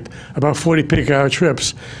site, about 40 peak-hour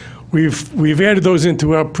trips. We've added those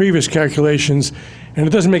into our previous calculations, and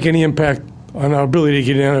it doesn't make any impact on our ability to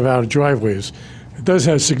get in and out of driveways. It does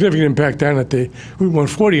have significant impact down at the Route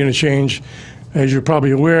 140 interchange, as you're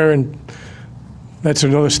probably aware, and that's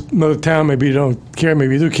another town. Maybe you don't care,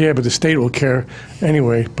 maybe you do care, but the state will care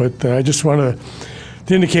anyway. But I just want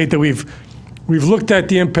to indicate that we've looked at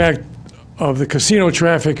the impact of the casino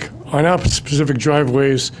traffic on our specific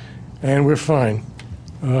driveways, and we're fine.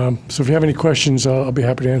 So if you have any questions, I'll be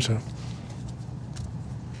happy to answer.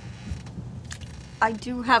 I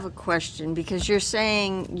do have a question, because you're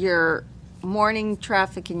saying your morning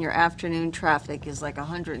traffic and your afternoon traffic is like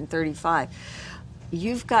 135.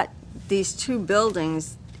 You've got these two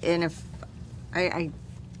buildings, and if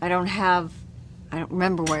I don't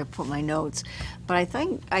remember where I put my notes, but I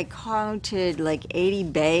think I counted like 80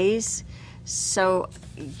 bays. So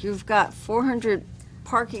you've got 400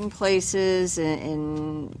 parking places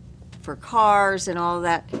and for cars and all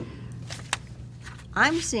that.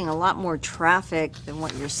 I'm seeing a lot more traffic than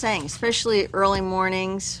what you're saying, especially early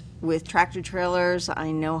mornings with tractor trailers.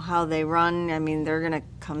 I know how they run. I mean, they're going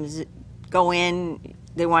to go in.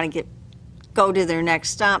 They want to go to their next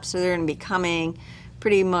stop, so they're going to be coming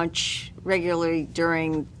pretty much regularly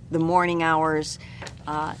during the morning hours,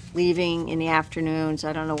 leaving in the afternoons.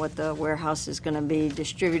 I don't know what the warehouse is going to be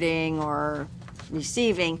distributing or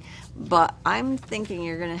receiving, but I'm thinking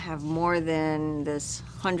you're going to have more than this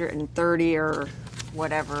 130 or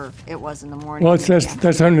whatever it was in the morning. Well, that's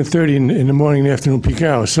 130 in the morning and afternoon peak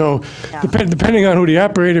hours. So depending on who the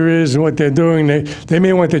operator is and what they're doing, they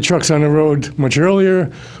may want their trucks on the road much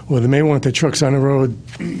earlier, or they may want their trucks on the road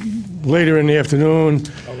later in the afternoon.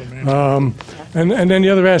 And then the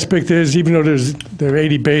other aspect is, even though there are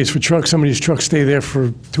 80 bays for trucks, some of these trucks stay there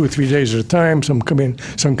for 2 or 3 days at a time. Some come in,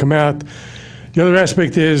 some come out. The other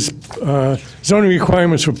aspect is zoning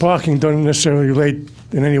requirements for parking don't necessarily relate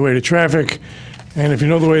in any way to traffic. And if you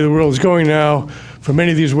know the way the world is going now, for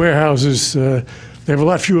many of these warehouses, they have a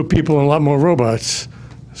lot fewer people and a lot more robots.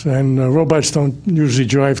 And robots don't usually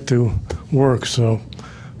drive to work. So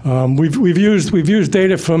we've used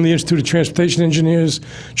data from the Institute of Transportation Engineers,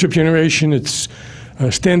 trip generation. It's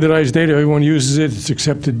standardized data. Everyone uses it. It's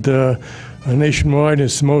accepted nationwide.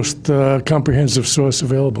 It's the most comprehensive source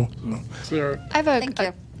available. I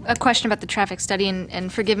have a question about the traffic study,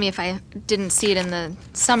 and forgive me if I didn't see it in the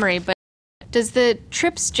summary, but does the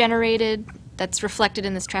trips generated that's reflected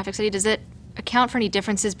in this traffic study, does it account for any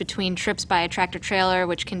differences between trips by a tractor trailer,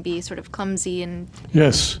 which can be sort of clumsy and...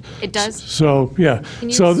 Yes. It does? So, yeah. Can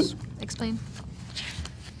you explain?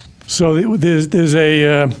 So there's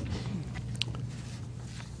a...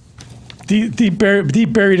 Deep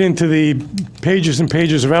buried into the pages and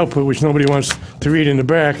pages of output, which nobody wants to read in the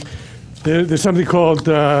back, there's something called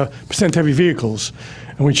percent heavy vehicles,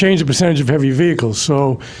 and we change the percentage of heavy vehicles.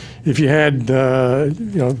 So if you had,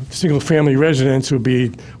 single-family residents,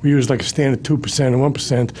 we use like a standard 2% or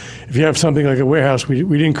 1%. If you have something like a warehouse,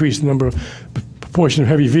 we'd increase the proportion of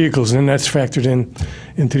heavy vehicles, and then that's factored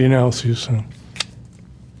into the analysis.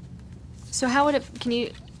 So how would it? Can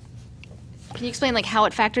you explain like how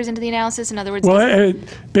it factors into the analysis? In other words, well,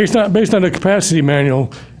 based on the capacity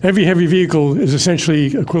manual, every heavy vehicle is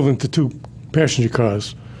essentially equivalent to 2 passenger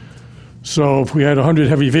cars. So if we had 100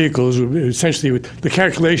 heavy vehicles, essentially the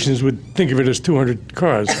calculations would think of it as 200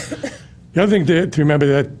 cars. The other thing to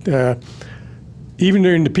remember that even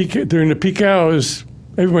during the peak hours,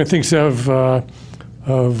 everyone thinks of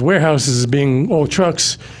warehouses as being all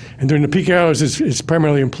trucks, and during the peak hours, it's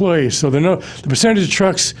primarily employees. So the percentage of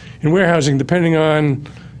trucks in warehousing, depending on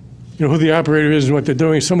who the operator is and what they're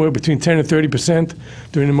doing, is somewhere between 10 and 30%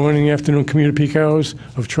 during the morning and afternoon commuter peak hours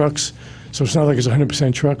of trucks. So it's not like it's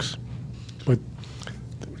 100% trucks. But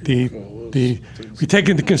we take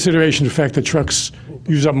into consideration the fact that trucks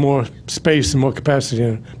use up more space and more capacity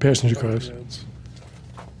than passenger cars.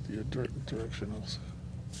 The directionals.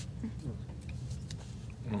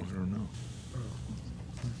 I don't know.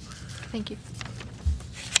 Thank you.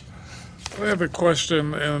 I have a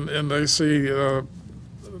question, and I see the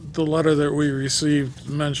letter that we received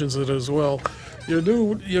mentions it as well. Your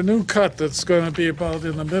new cut that's going to be about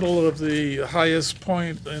in the middle of the highest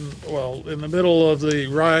point, in the middle of the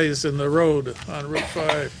rise in the road on Route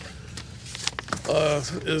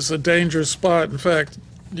 5, is a dangerous spot. In fact,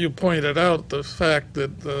 you pointed out the fact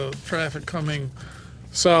that the traffic coming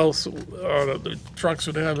south, the trucks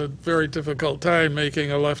would have a very difficult time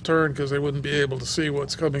making a left turn because they wouldn't be able to see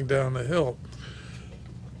what's coming down the hill.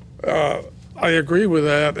 I agree with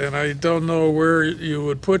that, and I don't know where you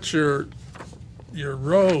would put your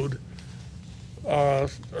road or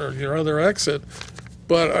your other exit,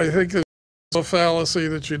 but I think a fallacy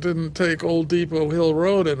that you didn't take Old Depot Hill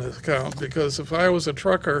Road into account, because if I was a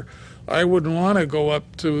trucker, I wouldn't want to go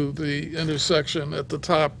up to the intersection at the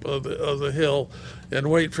top of the hill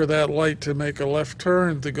and wait for that light to make a left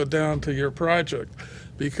turn to go down to your project,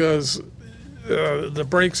 because the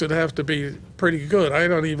brakes would have to be pretty good. I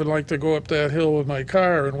don't even like to go up that hill with my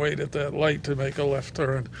car and wait at that light to make a left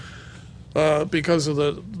turn because of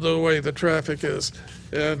the way the traffic is.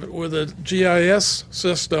 And with a GIS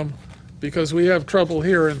system, because we have trouble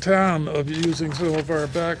here in town of using some of our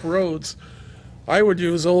back roads, I would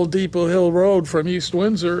use Old Depot Hill Road from East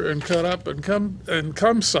Windsor and cut up and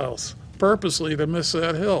come south purposely to miss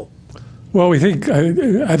that hill. Well, I think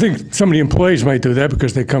some of the employees might do that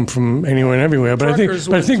because they come from anywhere and everywhere. But I think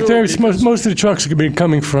most of the trucks are going to be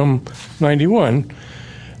coming from 91.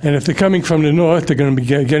 And if they're coming from the north, they're going to be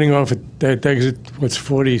getting off at that exit, what's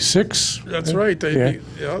 46? That's right. And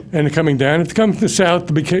they're coming down. If they come from the south,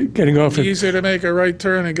 they'll be getting off at... Easier to make a right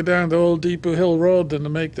turn and go down to Old Depot Hill Road than to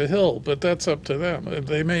make the hill, but that's up to them.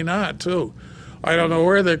 They may not, too. I don't know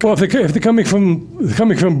where they're coming from. Well, if they're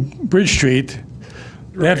coming from Bridge Street,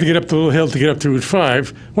 they have to get up the little hill to get up to Route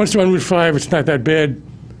 5. Once they're on Route 5, it's not that bad.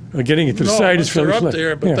 Getting it to the side is fairly up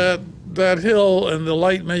there, but that hill and the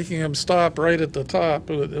light making them stop right at the top,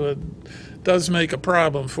 it does make a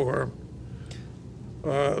problem for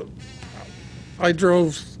them. I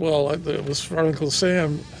drove, it was for Uncle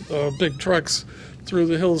Sam, big trucks through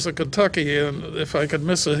the hills of Kentucky, and if I could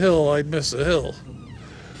miss a hill, I'd miss a hill.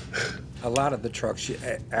 A lot of the trucks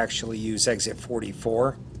actually use exit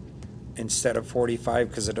 44 instead of 45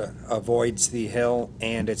 because it avoids the hill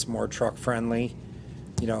and it's more truck friendly.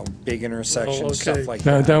 You know, big intersections, stuff like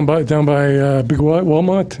that. Down by big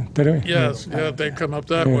Walmart? That area? Yes, they come up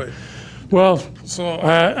that way. Well,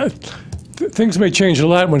 so things may change a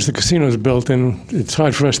lot once the casino is built, and it's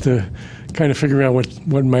hard for us to kind of figure out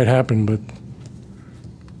what might happen. But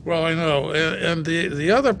well, I know, and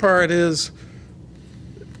the other part is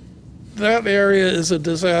that area is a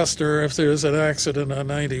disaster if there's an accident on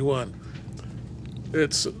 91.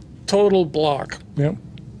 It's total block. Yep.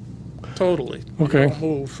 Totally. Okay. You don't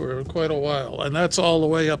move for quite a while, and that's all the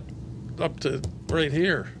way up to right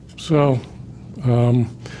here. So,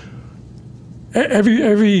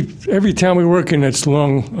 every town we work in that's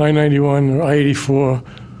along I-91 or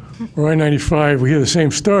I-84 or I-95, we hear the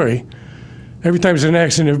same story. Every time there's an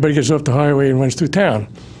accident, everybody gets off the highway and runs through town.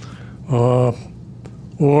 Or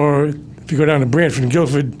if you go down to Brantford and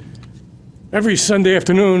Guilford, every Sunday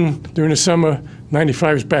afternoon during the summer,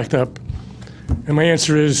 95 is backed up. And my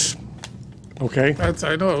answer is, okay.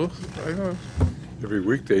 I know. Every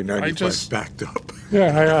weekday, 95 is backed up.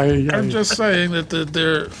 Yeah, I'm just saying that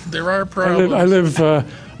there are problems.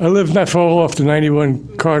 I live not far off the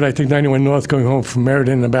 91 card. I think 91 North, going home from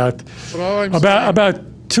Meriden. About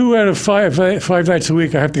 2 out of 5 nights a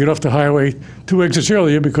week, I have to get off the highway 2 exits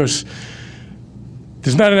earlier because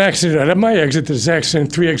there's not an accident at my exit. There's an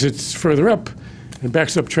accident 3 exits further up, and it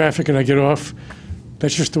backs up traffic, and I get off.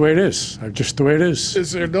 That's just the way it is. Just the way it is.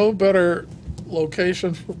 Is there no better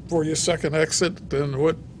location for your second exit than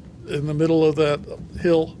what in the middle of that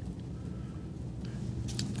hill?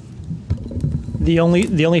 The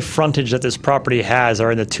only frontage that this property has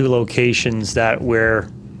are in the 2 locations that we're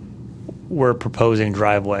proposing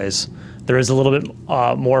driveways. There is a little bit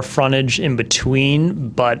more frontage in between,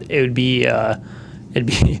 but it would be it'd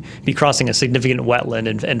be crossing a significant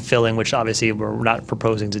wetland and filling, which obviously we're not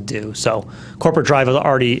proposing to do. So Corporate Drive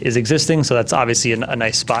already is existing, so that's obviously a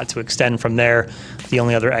nice spot to extend from there. The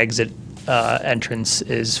only other exit entrance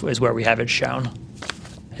is where we have it shown.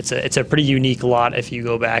 It's a pretty unique lot if you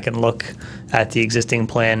go back and look at the existing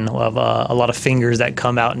plan of a lot of fingers that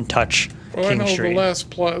come out and touch King Street. The last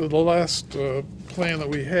plan that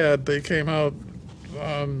we had, they came out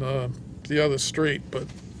on the other street, but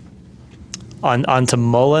onto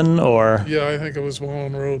Mullen, or I think it was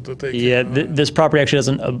Mullen Road that they came this property actually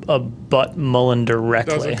doesn't abut Mullen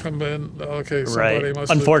directly. Doesn't come in. Okay, right.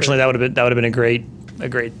 Unfortunately, that would have been a great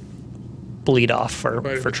bleed off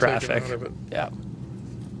for traffic. Yeah.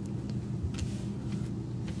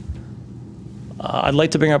 I'd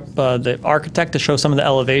like to bring up the architect to show some of the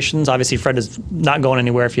elevations. Obviously, Fred is not going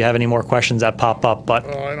anywhere if you have any more questions that pop up, but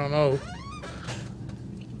I don't know.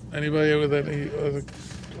 Anybody with any other?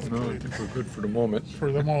 No, I think we're good for the moment.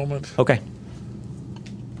 For the moment. Okay.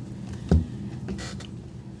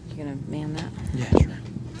 You gonna man that? Yeah, sure.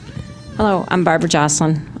 Hello, I'm Barbara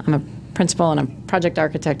Jocelyn. I'm a principal and a project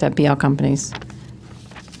architect at BL Companies.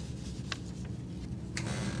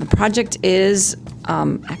 The project is,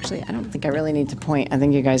 actually, I don't think I really need to point. I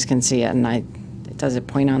think you guys can see it, and does it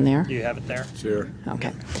point on there? You have it there? Sure.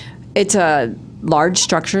 Okay. It's a large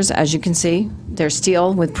structures, as you can see. They're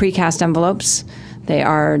steel with precast envelopes. They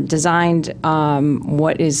are designed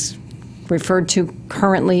what is referred to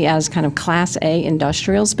currently as kind of Class A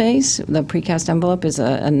industrial space. The precast envelope is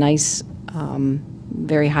a nice,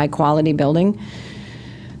 very high-quality building.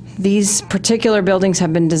 These particular buildings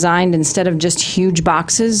have been designed instead of just huge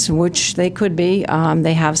boxes, which they could be.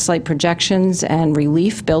 They have slight projections and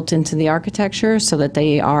relief built into the architecture so that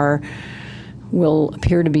they will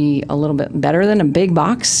appear to be a little bit better than a big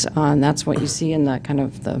box. And that's what you see in the kind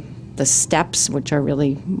of the steps, which are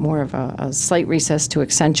really more of a slight recess to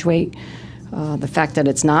accentuate the fact that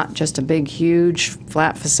it's not just a big, huge,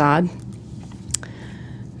 flat facade.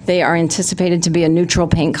 They are anticipated to be a neutral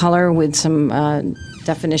paint color with some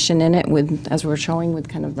definition in it, with, as we're showing, with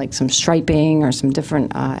kind of like some striping or some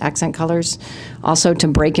different accent colors. Also to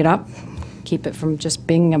break it up, keep it from just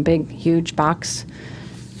being a big, huge box.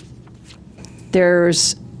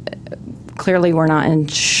 There's clearly, we're not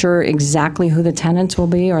sure exactly who the tenants will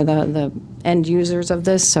be or the end users of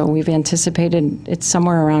this, so we've anticipated it's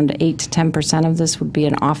somewhere around 8 to 10% of this would be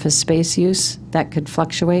an office space use. That could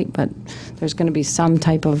fluctuate, but there's going to be some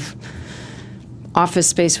type of office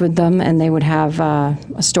space with them, and they would have a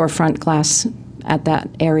storefront glass at that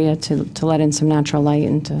area to let in some natural light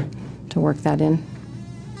and to work that in.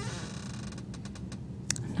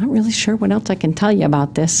 Not really sure what else I can tell you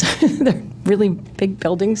about this. They're really big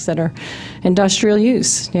buildings that are industrial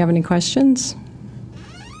use. Do you have any questions?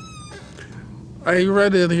 I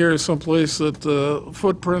read in here someplace that the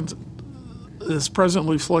footprint is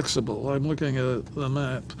presently flexible. I'm looking at the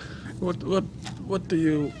map. What do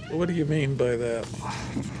you mean by that?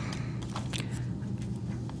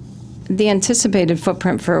 The anticipated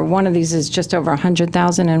footprint for one of these is just over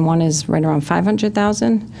 100,000, and one is right around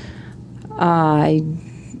 500,000.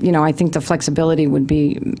 I think the flexibility would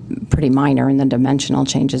be pretty minor in the dimensional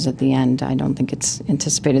changes at the end. I don't think it's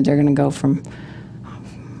anticipated they're going to go from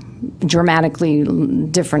dramatically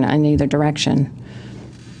different in either direction.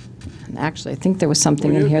 Actually, I think there was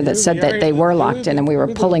something in here that said that they were locked in, and we were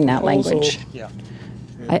pulling that language. Yeah.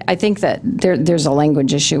 I think that there's a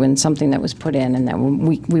language issue in something that was put in, and that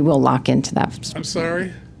we will lock into that. I'm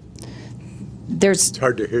sorry? It's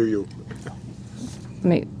hard to hear you.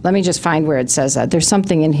 Let me just find where it says that. There's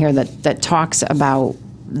something in here that talks about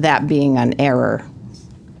that being an error,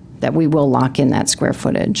 that we will lock in that square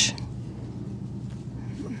footage.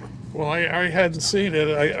 Well, I hadn't seen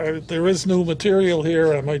it. There is new material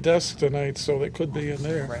here on my desk tonight, so it could be in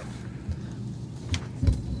there. Right.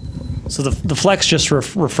 So the flex just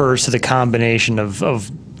refers to the combination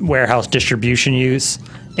of warehouse distribution use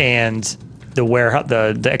and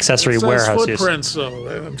the accessory warehouse use. Footprints, though,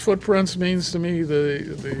 and footprints means to me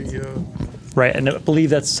the Right, and I believe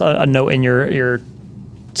that's a note in your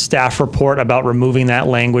staff report about removing that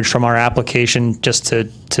language from our application just to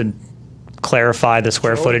clarify the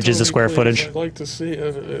square footage is the square footage. I'd like to see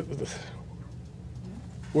it.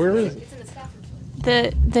 Where is it?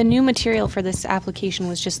 The new material for this application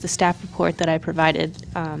was just the staff report that I provided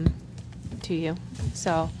to you.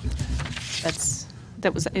 So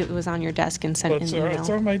it was on your desk and sent in the email. It's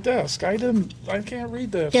on my desk. I can't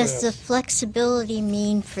read that. Does fast. the flexibility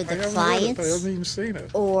mean for the clients? I haven't even seen it.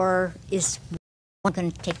 Or is one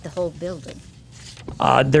going to take the whole building?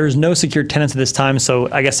 There's no secured tenants at this time, so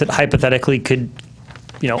I guess it hypothetically could,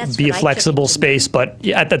 That's be a what I flexible took it to space. But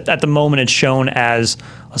at the moment, it's shown as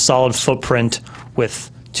a solid footprint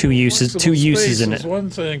with two uses in Is it. one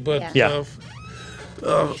thing, but Yeah.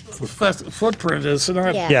 footprint is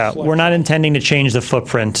not. Yeah, we're not intending to change the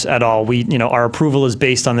footprint at all. Our approval is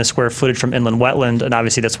based on the square footage from inland wetland, and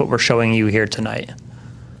obviously that's what we're showing you here tonight.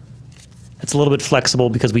 It's a little bit flexible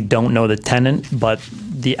because we don't know the tenant, but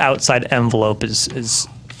the outside envelope is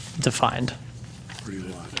defined.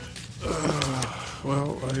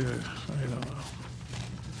 Well, I don't know.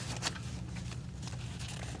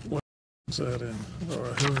 What is that in?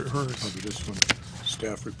 Hers. This one,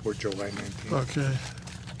 staff report, July 19th. Okay.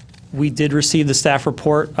 We did receive the staff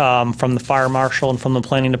report from the fire marshal and from the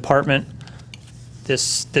planning department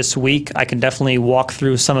this week. I can definitely walk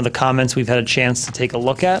through some of the comments we've had a chance to take a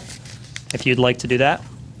look at, if you'd like to do that.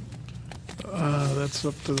 That's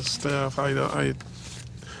up to the staff. I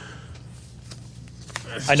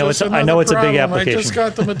know it's a big application. I just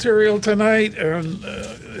got the material tonight, and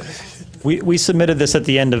we submitted this at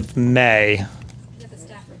the end of May.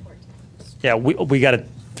 Yeah, we got it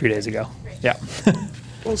 3 days ago. Yeah.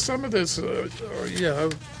 well, some of this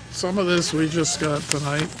we just got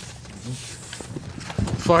tonight.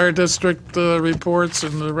 Fire district reports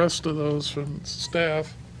and the rest of those from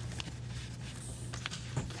staff.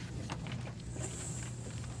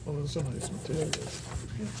 Well, there's a nice material.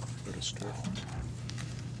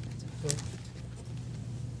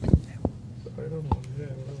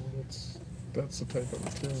 That's the type of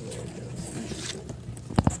material, I guess.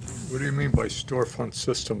 What do you mean by storefront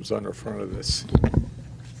systems on the front of this?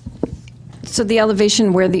 So the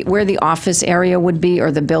elevation where the office area would be,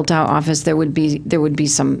 or the built-out office, there would be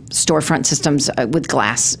some storefront systems with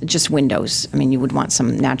glass, just windows. I mean, you would want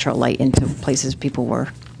some natural light into places people were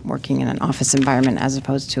working in an office environment as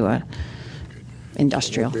opposed to a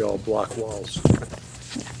industrial. It'll be all block walls.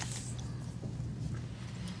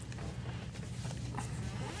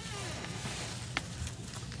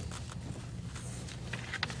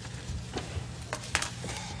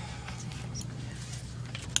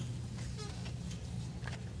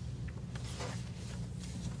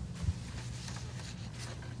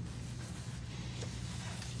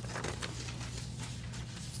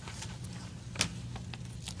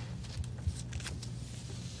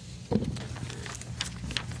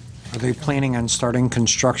 Are they planning on starting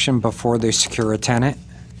construction before they secure a tenant?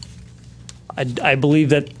 I believe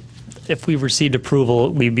that if we received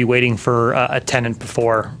approval, we'd be waiting for a tenant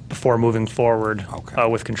before moving forward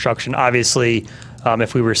with construction. Obviously,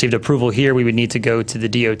 if we received approval here, we would need to go to the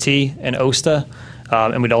DOT and OSTA,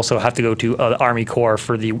 and we'd also have to go to the Army Corps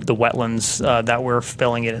for the wetlands that we're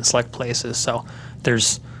filling in select places. So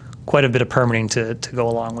there's quite a bit of permitting to go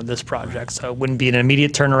along with this project. So it wouldn't be an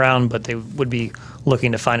immediate turnaround, but they would be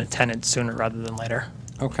looking to find a tenant sooner rather than later.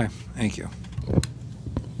 Okay, thank you.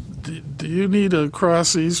 Do you need a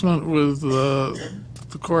cross easement with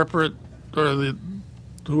the corporate or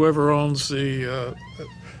whoever owns the,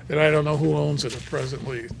 and I don't know who owns it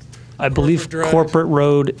presently. I believe Corporate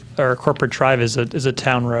Road or Corporate Drive is a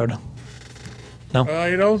town road. No?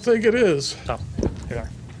 I don't think it is. Oh, here.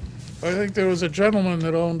 I think there was a gentleman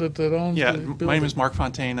that owned it that owned Yeah, the building. my name is Mark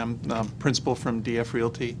Fontaine. I'm principal from DF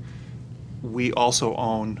Realty. We also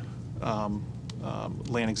own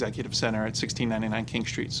Land Executive Center at 1699 King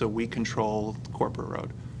Street, so we control Corporate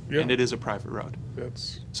Road. Yeah. And it is a private road.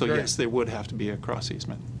 That's So right. yes, there would have to be a cross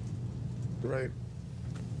easement. Right.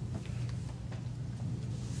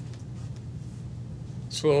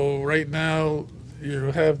 So right now,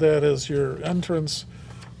 you have that as your entrance,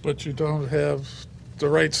 but you don't have the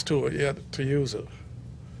rights to it yet to use it.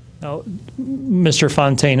 No, Mr.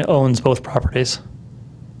 Fontaine owns both properties.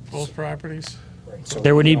 Both properties?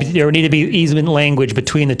 There would need to be easement language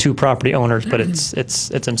between the two property owners, but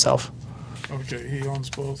it's himself. Okay, he owns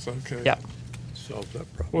both, okay. Yeah. Solve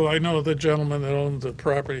that problem. Well, I know the gentleman that owned the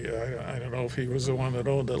property, I don't know if he was the one that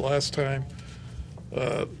owned it last time,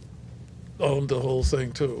 owned the whole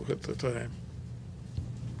thing too at the time,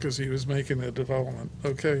 because he was making the development.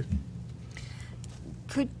 Okay.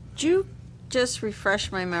 Could you just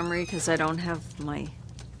refresh my memory, because I don't have my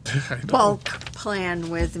I know. bulk plan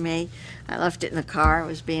with me. I left it in the car. I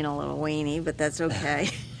was being a little weenie, but that's okay.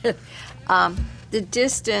 The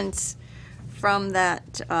distance from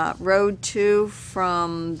that Road 2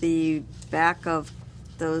 from the back of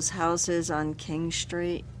those houses on King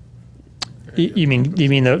Street? You mean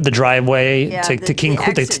the driveway Yeah, to King the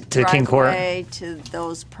Court exit to King Court? driveway to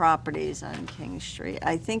those properties on King Street.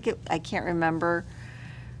 I think I can't remember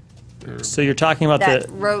So you're talking about that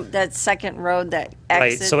the road, that second road that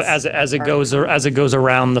right. exits. So as it goes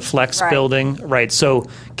around the Flex Right. building, right? So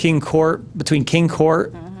King Court, between King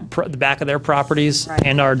Court, the back of their properties, Right.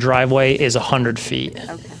 and our driveway is 100 feet.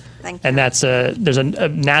 Okay, thank you. And there's a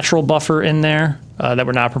natural buffer in there that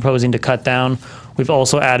we're not proposing to cut down. We've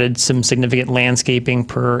also added some significant landscaping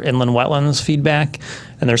per inland wetlands feedback,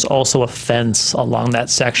 and there's also a fence along that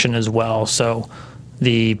section as well. So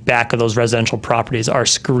the back of those residential properties are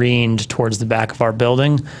screened towards the back of our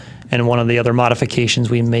building. And one of the other modifications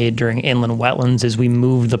we made during inland wetlands is we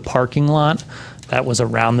moved the parking lot that was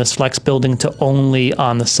around this Flex building to only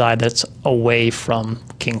on the side that's away from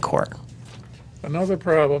King Court. Another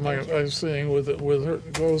problem I'm seeing with her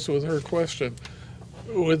goes with her question.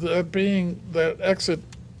 With that exit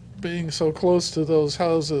being so close to those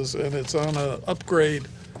houses and it's on an upgrade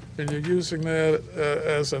and you're using that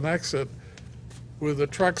as an exit, with the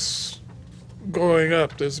trucks going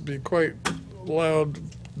up, there's be quite loud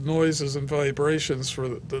noises and vibrations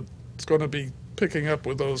it's going to be picking up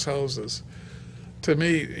with those houses. To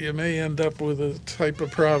me, you may end up with a type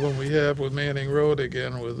of problem we have with Manning Road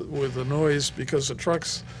again with the noise, because the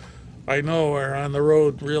trucks, I know, are on the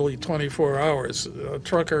road really 24 hours. A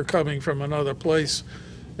trucker coming from another place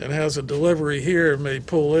and has a delivery here may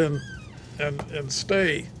pull in and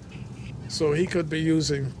stay. So he could be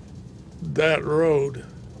using that road.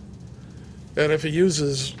 And if he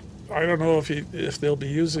uses, I don't know if they'll be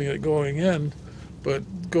using it going in,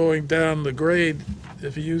 but going down the grade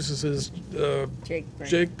if he uses his Jake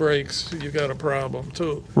Jake brakes, you got a problem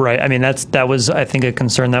too. Right. I mean, that was, I think, a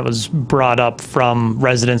concern that was brought up from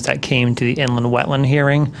residents that came to the inland wetland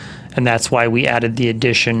hearing, and that's why we added the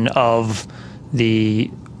addition of the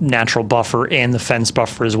natural buffer and the fence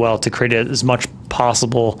buffer as well to create as much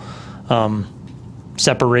possible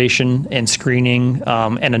separation and screening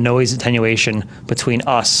and a noise attenuation between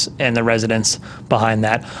us and the residents behind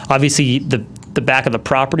that. Obviously, the back of the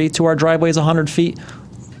property to our driveway is 100 feet.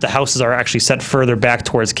 The houses are actually set further back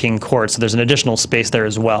towards King Court, so there's an additional space there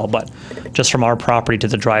as well, but just from our property to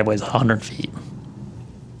the driveway is 100 feet.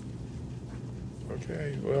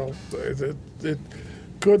 Okay, well, it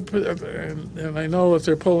could, and I know if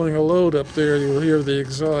they're pulling a load up there, you'll hear the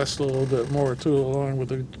exhaust a little bit more too, along with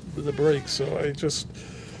the brakes, so I just,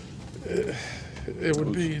 it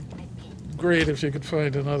would be great if you could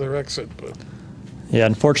find another exit, but. Yeah,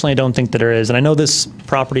 unfortunately, I don't think that there is. And I know this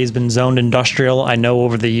property has been zoned industrial. I know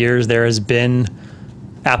over the years there has been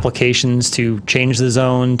applications to change the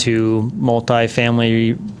zone to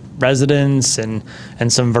multifamily residence and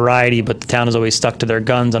some variety, but the town has always stuck to their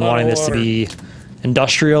guns on wanting this to be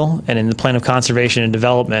industrial. And in the plan of conservation and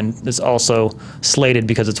development, it's also slated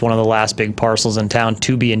because it's one of the last big parcels in town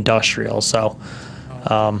to be industrial. So,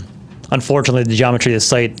 unfortunately, the geometry of the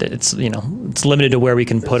site, it's limited to where we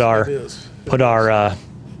can put our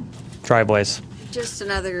driveways. Just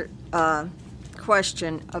another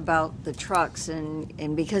question about the trucks,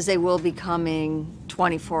 and because they will be coming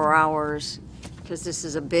 24 hours, because this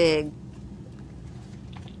is a big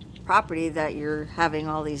property that you're having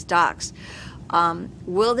all these docks.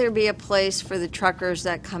 Will there be a place for the truckers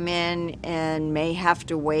that come in and may have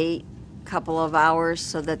to wait a couple of hours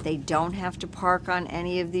so that they don't have to park on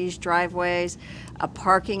any of these driveways, a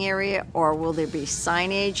parking area, or will there be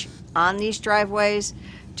signage on these driveways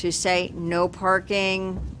to say no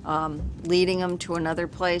parking, leading them to another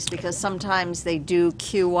place? Because sometimes they do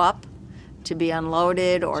queue up to be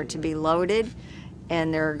unloaded or to be loaded,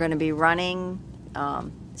 and they're going to be running,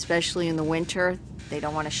 especially in the winter. They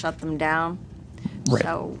don't want to shut them down. Right.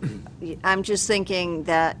 So I'm just thinking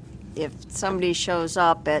that if somebody shows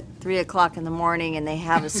up at 3 o'clock in the morning and they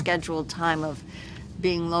have a scheduled time of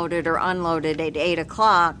being loaded or unloaded at 8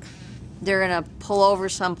 o'clock, they're going to pull over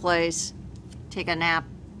someplace, take a nap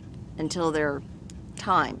until their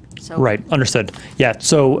time. So Right, understood. Yeah,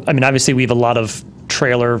 so, I mean, obviously, we have a lot of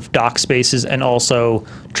trailer dock spaces and also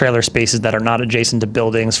trailer spaces that are not adjacent to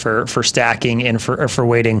buildings for stacking and for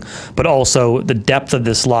waiting, but also the depth of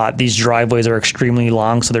this lot, these driveways are extremely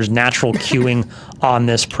long, so there's natural queuing on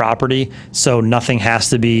this property, so nothing has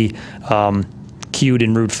to be queued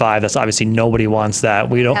in Route 5. That's obviously, nobody wants that.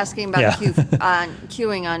 We don't. Asking about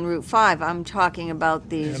queuing on Route 5, I'm talking about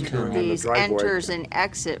these enters and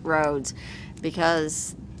exit roads,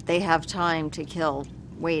 because they have time to kill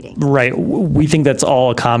waiting. Right. We think that's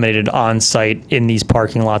all accommodated on site in these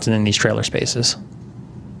parking lots and in these trailer spaces.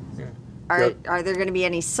 Are there going to be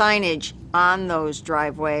any signage on those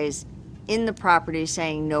driveways in the property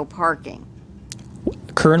saying no parking?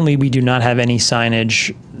 Currently, we do not have any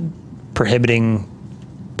signage prohibiting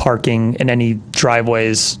parking in any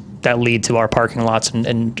driveways that lead to our parking lots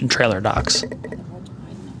and trailer docks. I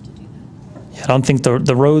don't think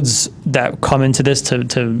the roads that come into this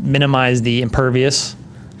to minimize the impervious,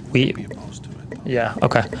 yeah,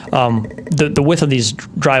 okay. The width of these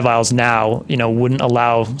drive aisles now, wouldn't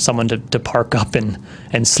allow someone to park up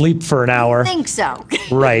and sleep for an hour. I think so.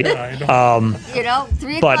 Right. 3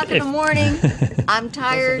 o'clock in the morning, I'm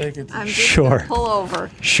tired, I'm just going to pull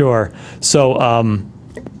over. Sure. So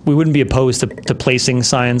we wouldn't be opposed to placing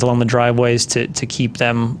signs along the driveways to keep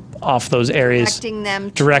them off those areas,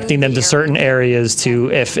 directing them to certain areas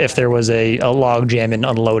to if there was a log jam in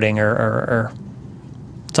unloading or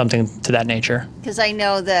something to that nature. Because I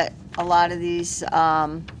know that a lot of these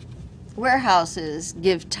warehouses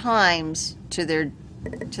give times to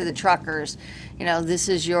the truckers. This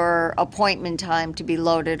is your appointment time to be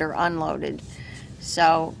loaded or unloaded.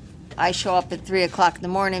 So I show up at 3 o'clock in the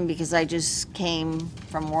morning because I just came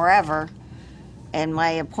from wherever, and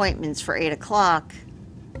my appointment's for 8 o'clock.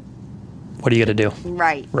 What are you going to do?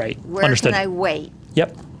 Right. Right. Where Understood. can I wait?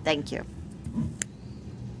 Yep. Thank you.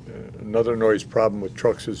 Another noise problem with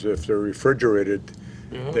trucks is if they're refrigerated,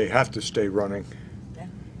 they have to stay running.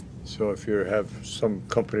 So if you have some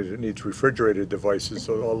company that needs refrigerated devices,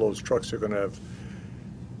 so all those trucks are going to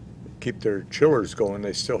keep their chillers going.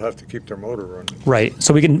 They still have to keep their motor running. Right.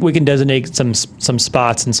 So we can designate some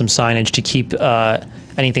spots and some signage to keep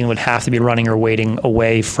anything that would have to be running or waiting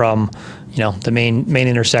away from the main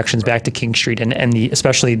intersections back to King Street and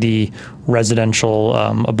especially the residential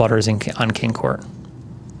abutters on King Court.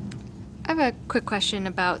 I have a quick question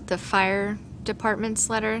about the fire department's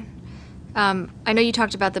letter. I know you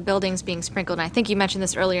talked about the buildings being sprinkled, and I think you mentioned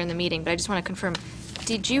this earlier in the meeting, but I just want to confirm.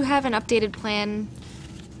 Did you have an updated plan,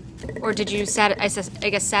 or did you,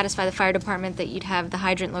 satisfy the fire department that you'd have the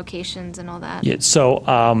hydrant locations and all that? Yeah,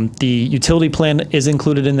 so the utility plan is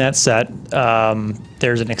included in that set.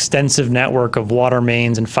 There's an extensive network of water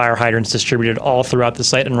mains and fire hydrants distributed all throughout the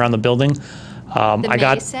site and around the building. The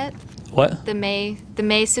May set? What? The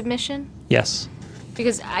May submission? Yes.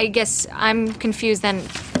 Because I guess I'm confused then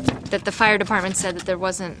that the fire department said that there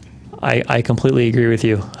wasn't. I completely agree with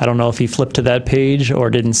you. I don't know if he flipped to that page or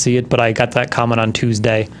didn't see it, but I got that comment on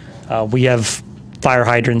Tuesday. We have fire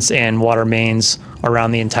hydrants and water mains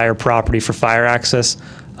around the entire property for fire access.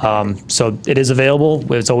 So it is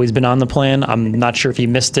available. It's always been on the plan. I'm not sure if he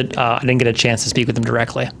missed it. I didn't get a chance to speak with him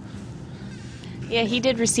directly. Yeah, he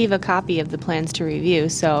did receive a copy of the plans to review,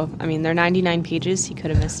 so, I mean, they're 99 pages. He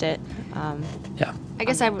could have missed it. Yeah. I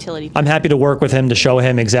guess utility. I'm happy to work with him to show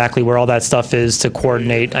him exactly where all that stuff is, to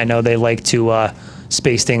coordinate. I know they like to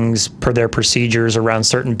space things per their procedures around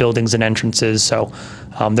certain buildings and entrances, so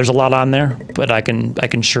there's a lot on there, but I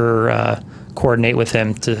can sure coordinate with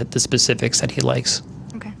him to the specifics that he likes.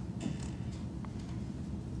 Okay.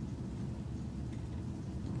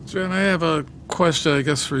 Jen, I have a question, I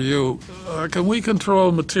guess, for you. Can we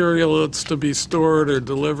control material that's to be stored or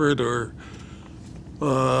delivered or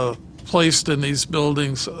placed in these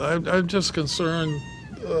buildings? I'm just concerned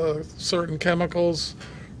certain chemicals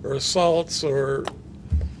or salts or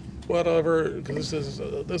whatever. This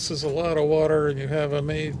is a lot of water, and you have a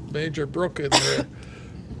major brook in there.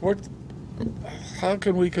 How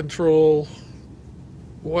can we control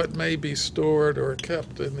what may be stored or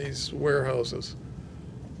kept in these warehouses?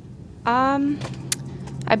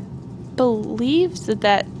 I believe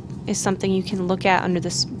that is something you can look at under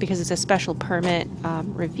this, because it's a special permit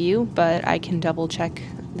review, but I can double check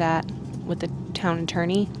that with the town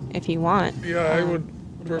attorney if you want. Yeah, I would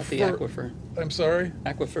The aquifer. I'm sorry?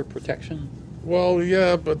 Aquifer protection. Well,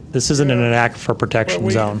 yeah, but... This isn't in an aquifer protection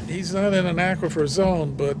zone. He's not in an aquifer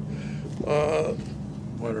zone, but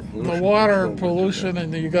Water pollution. the water pollution,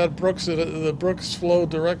 and you got brooks, the brooks flow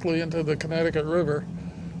directly into the Connecticut River.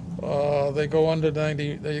 They go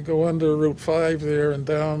under Route 5 there and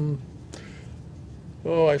down,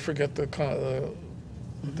 I forget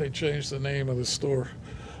they changed the name of the store.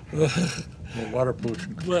 Water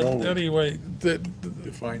pollution control. But anyway,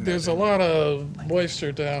 there's a lot of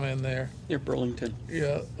moisture down in there. Near Burlington.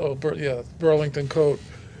 Yeah, Burlington Coat.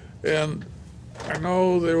 And I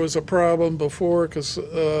know there was a problem before because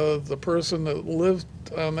the person that lived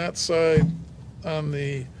on that side, on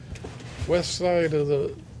the west side of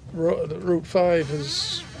the Route 5,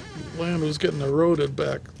 his land was getting eroded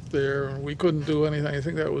back there, and we couldn't do anything. I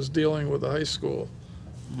think that was dealing with the high school.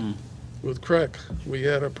 With Creek, we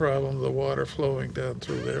had a problem, the water flowing down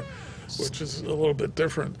through there, which is a little bit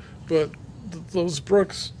different. But those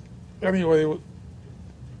brooks, anyway,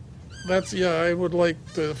 I would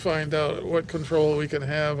like to find out what control we can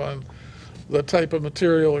have on the type of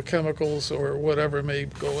material or chemicals or whatever may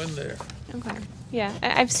go in there. Okay. Yeah,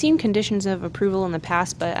 I've seen conditions of approval in the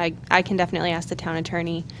past, but I can definitely ask the town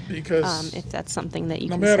attorney because if that's something that you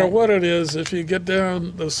no can matter set. what it is, if you get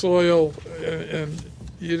down the soil and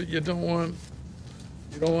you don't want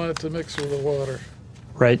it to mix with the water.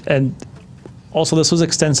 Right, and also this was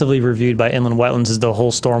extensively reviewed by Inland Wetlands as the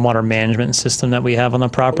whole stormwater management system that we have on the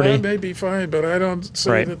property. Well, that may be fine, but I don't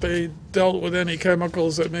see that they dealt with any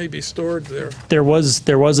chemicals that may be stored there. There was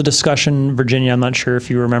a discussion, Virginia, I'm not sure if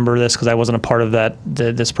you remember this because I wasn't a part of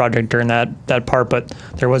this project during that part, but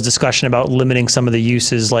there was discussion about limiting some of the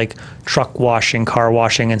uses like truck washing, car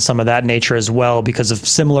washing, and some of that nature as well because of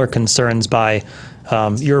similar concerns by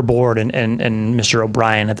your board and Mr.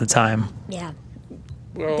 O'Brien at the time. Yeah.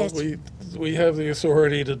 Well, we have the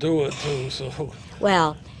authority to do it too, so.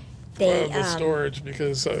 Well, the storage,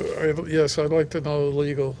 because I'd like to know the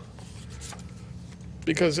legal,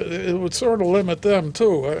 because it would sort of limit them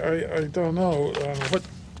too. I don't know what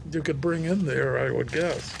you could bring in there, I would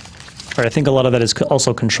guess. Right, I think a lot of that is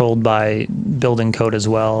also controlled by building code as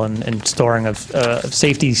well, and storing of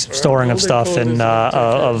safety storing of stuff and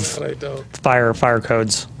of fire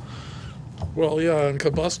codes. Well, yeah, and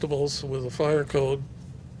combustibles with the fire code.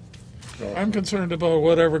 I'm concerned about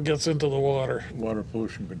whatever gets into the water. Water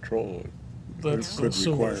pollution control. That's could a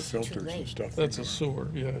sewer. require filters and stuff. That's a sewer,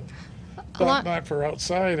 yeah. lot- Not for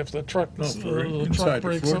outside, if the truck, No, for the inside truck the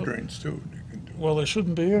breaks floor up. drains too. You can do. Well, there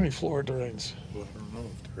shouldn't be any floor drains. Well, I don't know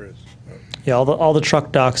if there is. Yeah, all the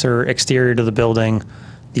truck docks are exterior to the building.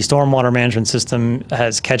 The stormwater management system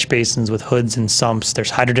has catch basins with hoods and sumps.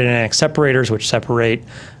 There's hydrodynamic separators which separate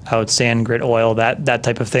out sand, grit, oil, that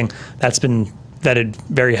type of thing. That's been vetted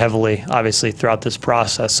very heavily, obviously, throughout this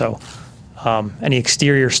process. So any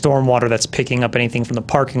exterior stormwater that's picking up anything from the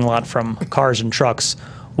parking lot from cars and trucks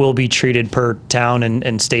will be treated per town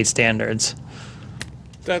and state standards.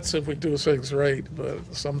 That's if we do things right, but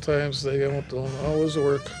sometimes they don't always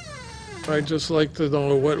work. I'd just like to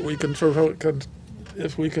know what we can,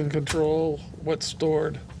 if we can control what's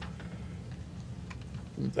stored.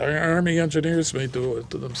 Our Army engineers may do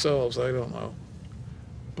it to themselves, I don't know.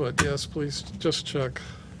 But yes, please, just check.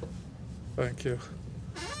 Thank you.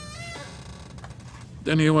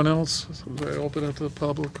 Anyone else? I open it to the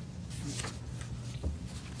public?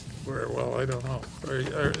 Well, I don't know.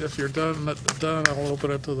 If you're done, I'll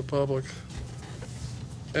open it to the public.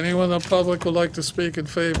 Anyone in the public would like to speak in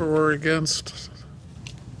favor or against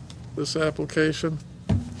this application?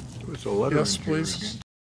 There's a letter. Yes, please.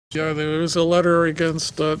 Yeah, there is a letter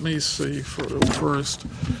against, let me see first.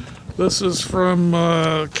 This is from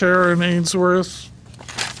Karen Ainsworth.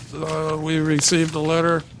 We received a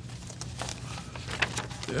letter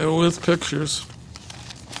with pictures.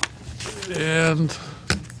 And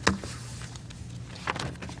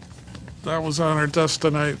that was on our desk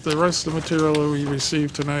tonight. The rest of the material that we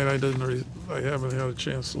received tonight, I haven't had a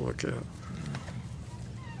chance to look at.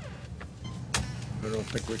 I don't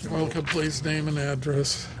think we can. Welcome, please name and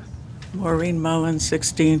address. Maureen Mullen,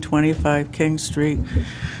 1625 King Street.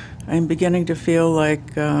 I'm beginning to feel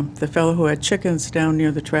like the fellow who had chickens down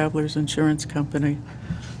near the Travelers Insurance Company,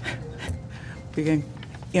 being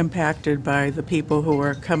impacted by the people who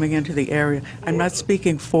are coming into the area. I'm not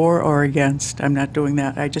speaking for or against. I'm not doing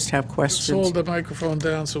that. I just have Just questions. hold the microphone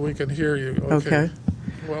down so we can hear you. Okay.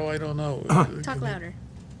 Well, I don't know. Talk louder.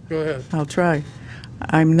 Go ahead. I'll try.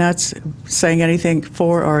 I'm not saying anything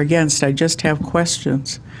for or against. I just have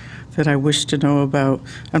questions that I wish to know about.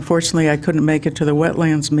 Unfortunately, I couldn't make it to the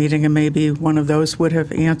wetlands meeting, and maybe one of those would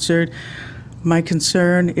have answered. My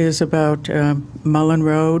concern is about Mullen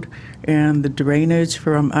Road and the drainage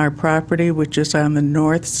from our property, which is on the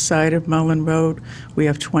north side of Mullen Road. We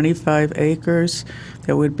have 25 acres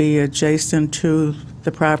that would be adjacent to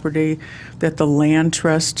the property that the land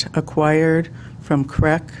trust acquired from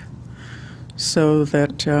CREC, so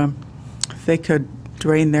that they could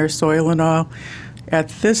drain their soil and all. At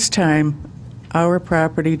this time, our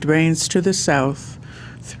property drains to the south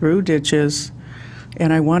through ditches,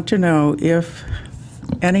 and I want to know if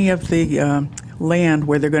any of the land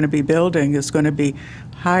where they're going to be building is going to be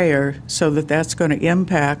higher, so that that's going to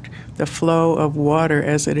impact the flow of water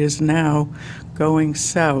as it is now going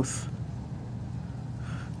south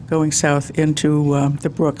into the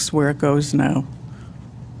brooks where it goes now.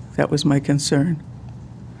 That was my concern.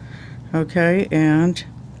 Okay, and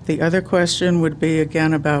the other question would be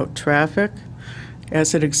again about traffic.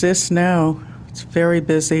 As it exists now, it's very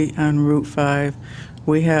busy on Route 5.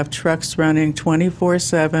 We have trucks running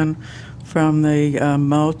 24/7 from the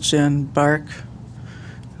mulch and bark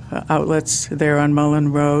outlets there on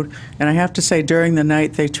Mullen Road. And I have to say, during the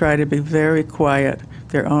night, they try to be very quiet.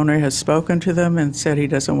 Their owner has spoken to them and said he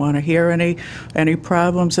doesn't want to hear any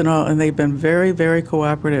problems and all, and they've been very, very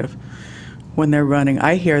cooperative when they're running.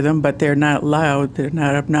 I hear them, but they're not loud, they're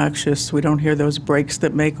not obnoxious. We don't hear those brakes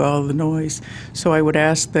that make all the noise. So I would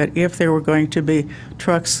ask that if there were going to be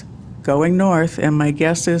trucks going north, and my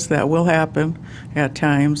guess is that will happen at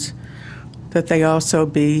times, that they also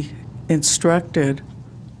be instructed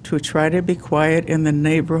to try to be quiet in the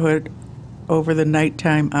neighborhood over the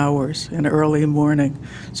nighttime hours and early morning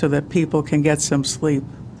so that people can get some sleep.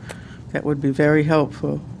 That would be very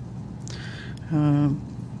helpful.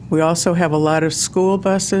 We also have a lot of school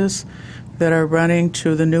buses that are running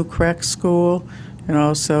to the new CREC school, and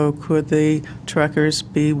also could the truckers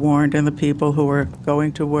be warned and the people who are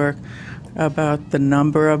going to work about the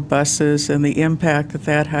number of buses and the impact that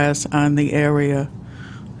that has on the area.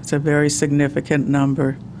 It's a very significant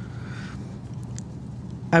number.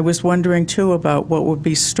 I was wondering too about what would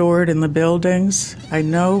be stored in the buildings. I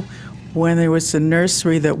know when there was a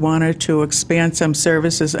nursery that wanted to expand some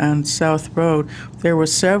services on South Road, there were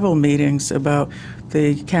several meetings about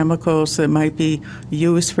the chemicals that might be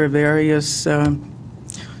used for various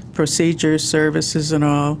procedures, services and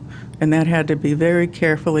all, and that had to be very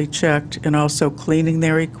carefully checked, and also cleaning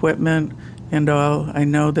their equipment and all. I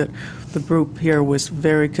know that the group here was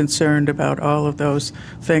very concerned about all of those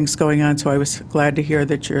things going on, so I was glad to hear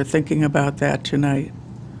that you're thinking about that tonight.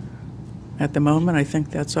 At the moment, I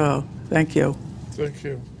think that's all. Thank you. Thank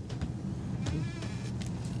you.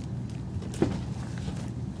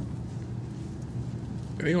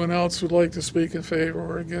 Anyone else would like to speak in favor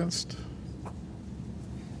or against?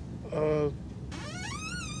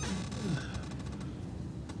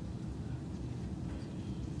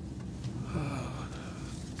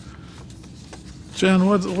 Jen,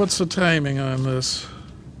 what's the timing on this?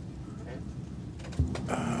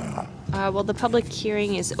 Well, the public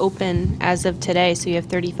hearing is open as of today, so you have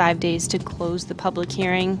 35 days to close the public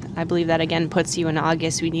hearing. I believe that again puts you in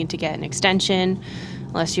August. We need to get an extension,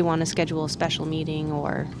 unless you want to schedule a special meeting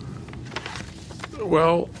or.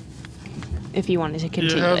 Well, if you wanted to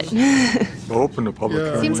continue it. Open the public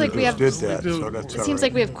hearing. Seems like we have. Did that, so that's It all seems right.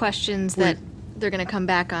 like we have questions that they're going to come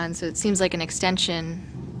back on. So it seems like an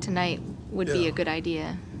extension tonight would be a good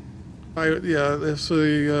idea. if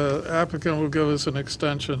the applicant will give us an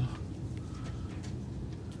extension.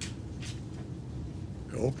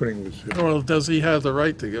 The opening was. Well, does he have the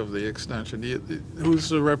right to give the extension? Who's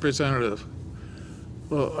the representative?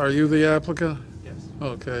 Well, are you the applicant? Yes.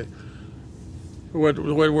 Okay. What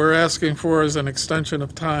we're asking for is an extension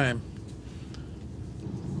of time.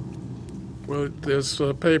 Well, there's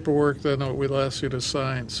paperwork then we'll ask you to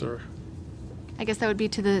sign, sir. I guess that would be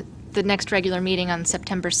to the next regular meeting on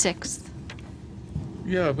September 6th.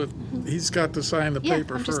 Yeah, but he's got to sign the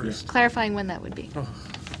paper I'm just first. clarifying when that would be, Oh.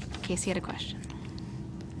 in case he had a question.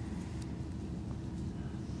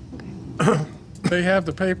 They have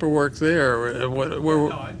the paperwork there.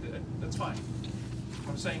 That's fine.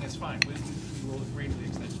 I'm saying it's fine. We will agree to the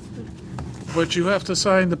extension. But you have to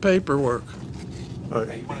sign the paperwork.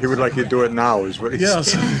 He would like you to do it now, is what he's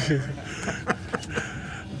Yes. saying.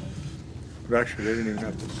 But actually, they didn't even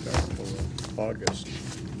have to start until August.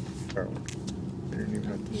 Carol. They didn't even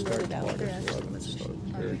have to start until August 11th. So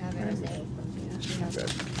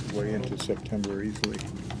that's way into September easily.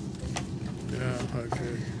 Yeah,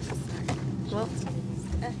 okay. Well,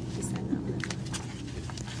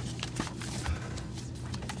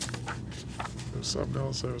 There's something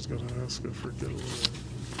else I was going to ask, I forget what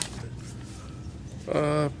it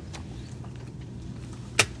was.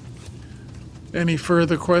 Any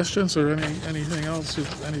further questions or anything else that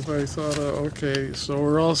anybody thought of? Okay, so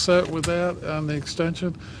we're all set with that on the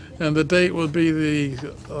extension? And the date will be the,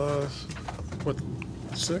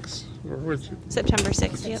 6th? Or which? September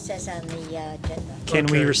 6th, It yep. says on the agenda.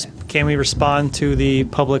 Can we respond to the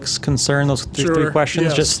public's concern, those three Sure, questions?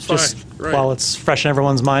 yes, just fine, right. while it's fresh in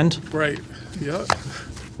everyone's mind? Right, yeah.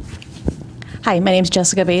 Hi, my name's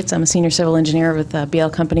Jessica Bates. I'm a senior civil engineer with BL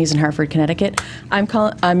Companies in Hartford, Connecticut. I'm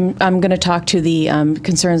going to talk to the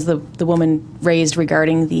concerns the woman raised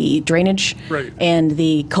regarding the drainage Right. and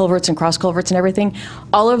the culverts and cross culverts and everything.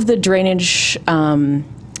 All of the drainage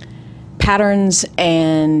patterns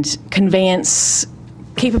and conveyance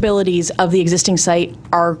capabilities of the existing site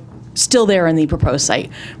are still there in the proposed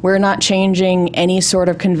site. We're not changing any sort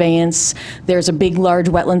of conveyance. There's a big, large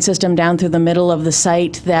wetland system down through the middle of the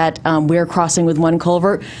site that we're crossing with one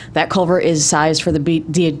culvert. That culvert is sized for the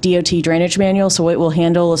DOT drainage manual, so it will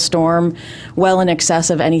handle a storm well in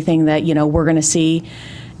excess of anything that we're going to see.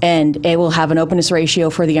 And it will have an openness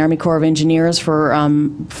ratio for the Army Corps of Engineers for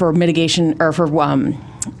mitigation or for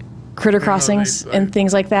critter crossings and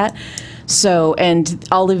things like that. So, and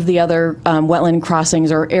all of the other wetland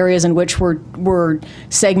crossings or areas in which we're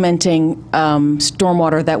segmenting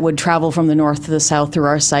stormwater that would travel from the north to the south through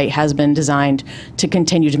our site has been designed to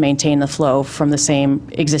continue to maintain the flow from the same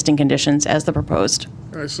existing conditions as the proposed.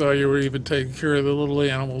 I saw you were even taking care of the little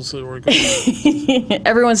animals that were going.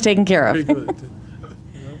 Everyone's taken care of. Very good.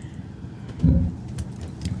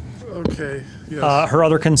 Okay, yes. Her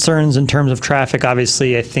other concerns in terms of traffic,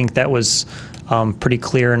 obviously, I think that was pretty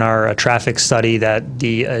clear in our traffic study that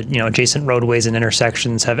the adjacent roadways and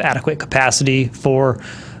intersections have adequate capacity for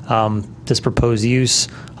this proposed use.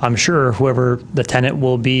 I'm sure whoever the tenant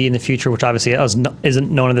will be in the future, which obviously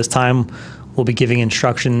isn't known at this time, will be giving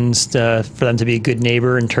instructions for them to be a good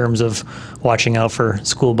neighbor in terms of watching out for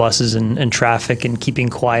school buses and traffic and keeping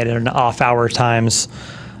quiet at off-hour times.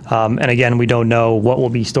 And again, we don't know what will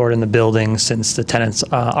be stored in the building since the tenants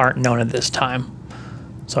aren't known at this time.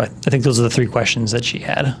 So I think those are the three questions that she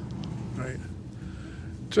had. Right.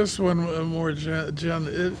 Just one more, Jen.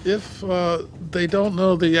 If they don't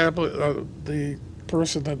know the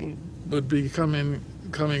person that would be coming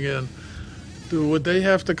in, would they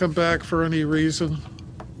have to come back for any reason?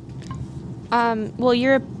 Well,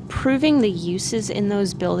 you're approving the uses in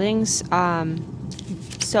those buildings.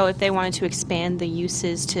 So if they wanted to expand the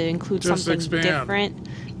uses to include Just something expand. different,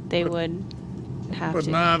 they would have But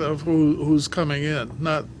to. not of who's coming in,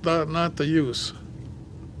 not the use.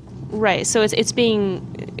 Right. So it's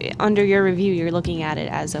being under your review. You're looking at it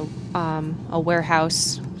as a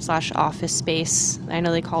warehouse / office space. I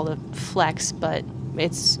know they call it flex, but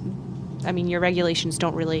it's, I mean, your regulations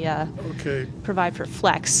don't really Okay. provide for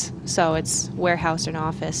flex, so it's warehouse and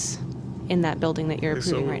office in that building that you're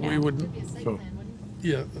So approving right we now. wouldn't, So,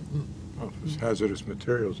 yeah, if it's hazardous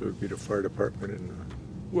materials, it would be the fire department and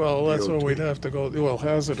well, that's what DOT. we'd have to go, well,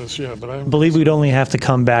 hazardous, yeah, but I I'm. believe we'd only have to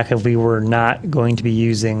come back if we were not going to be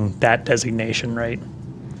using that designation, right?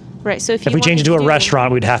 Right, so if If you we change it to wanted a do-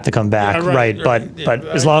 restaurant, we'd have to come back, Yeah, right, right? right, But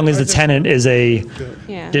yeah, as long as I the just- tenant is a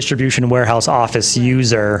Yeah. distribution warehouse office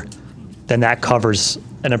user, then that covers an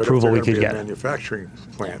But if approval they're we gonna could be a get. manufacturing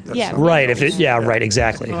plant, that's Yeah. something Right, if else. it, yeah, right,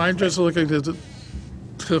 exactly. No, I'm just looking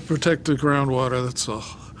to protect the groundwater, that's all.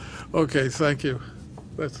 Okay, thank you.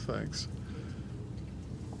 Thanks.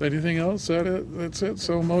 Anything else? That it? That's it?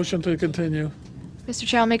 So motion to continue. Mr.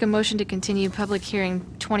 Chair, I'll make a motion to continue public hearing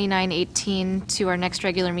 2918 to our next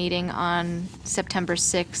regular meeting on September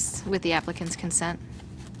 6th with the applicant's consent.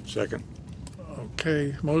 Second.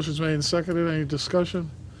 Okay, motion's made and seconded. Any discussion?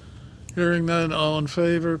 Hearing none, all in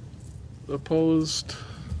favor? Opposed?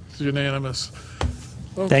 It's unanimous.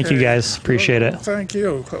 Thank you, Okay. guys. Appreciate it. Thank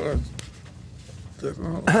you.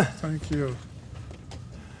 Thank you.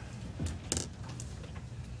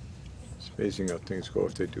 It's amazing how things go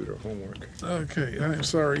if they do their homework. Okay, I'm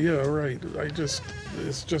sorry, yeah, right.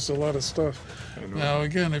 It's just a lot of stuff. I know. Now,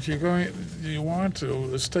 again, if you want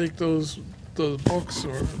to, is take those books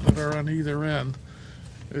that are on either end,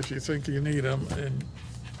 if you think you need them, and,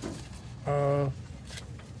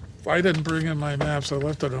 I didn't bring in my maps, I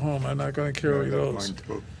left it at home, I'm not gonna carry I got those. mine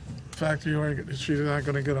too. In fact, she's not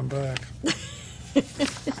gonna get them back.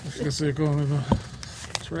 Because they're going in the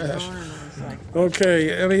trash.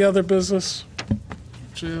 Okay, any other business?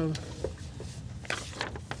 Jan?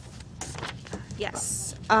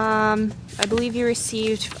 Yes. I believe you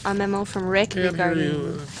received a memo from Rick Can't hear regarding.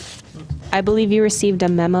 you. I believe you received a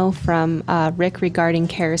memo from Rick regarding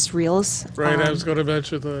Karis Reels. Right, I was gonna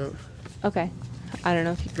mention that. Okay. I don't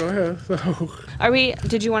know if you. Go ahead. Are we?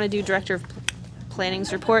 Did you want to do Director of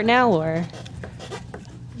Planning's report now, or?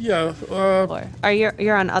 Yeah, Or are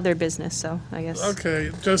you're on other business, so I guess. okay,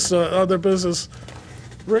 just other business.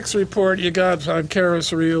 Rick's report you got on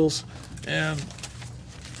Karis Reels, and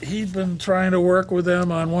he'd been trying to work with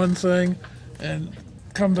them on one thing, and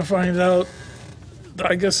come to find out,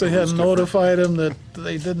 I guess they hadn't notified him that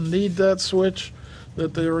they didn't need that switch,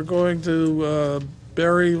 that they were going to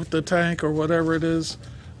bury the tank or whatever it is.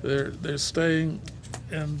 They're staying,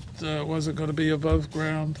 and it wasn't going to be above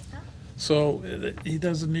ground. So he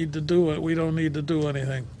doesn't need to do it. We don't need to do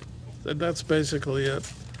anything. That's basically it.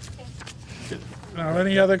 Now,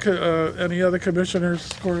 any other commissioners'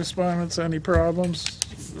 correspondence? Any problems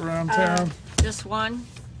around town? Just one.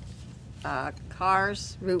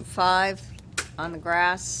 Cars, Route 5, on the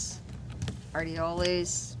grass,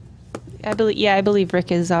 Artioli's. I believe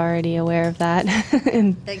Rick is already aware of that.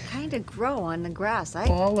 And They kind of grow on the grass.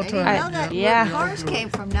 All the I didn't time. know that Yeah. where cars came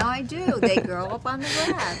from. Now I do. They grow up on the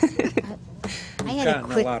grass. I had a Gotten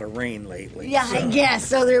a quick, lot of rain lately. Yeah, I guess.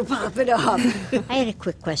 So they're popping up. I had a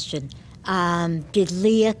quick question. Did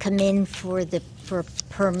Leah come in for a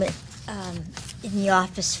permit in the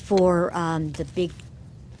office for the big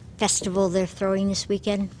festival they're throwing this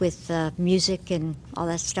weekend with music and all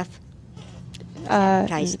that stuff?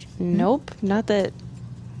 Advertised. Nope, not that.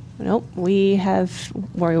 Nope, we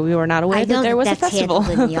were not aware I know that there was a that's festival.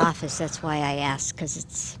 handled in the office. That's why I asked, because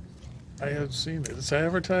it's I haven't seen it. It's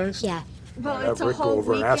advertised? yeah. Well, Have it's a Rick go whole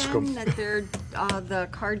over and ask 'em. weekend that the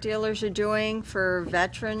car dealers are doing for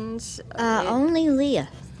veterans. Only Leah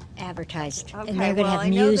advertised, Okay, and they're going to well, have I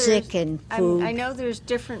know music there's- and food. I know there's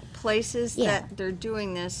different places Yeah. that they're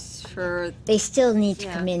doing this for. They still need to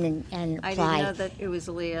Yeah. come in and I apply. didn't know that it was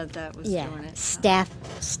Leah that was Yeah, doing it. staff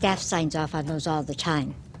signs off on those all the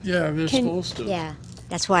time. Yeah, they're Can- supposed to. Yeah,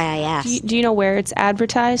 that's why I asked. Do you know where it's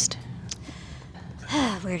advertised?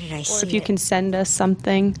 Where did I Or see if you it? can send us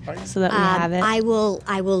something so that we have it. I will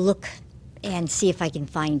look and see if I can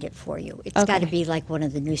find it for you. It's got to Okay. be like one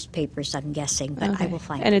of the newspapers, I'm guessing, but I Okay. will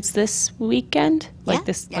find And it. it's this weekend? Yeah? Like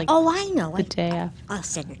this, like Oh, I know. the day after? I'll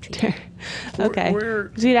send it to you. Okay.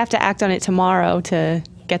 Where- So you'd have to act on it tomorrow to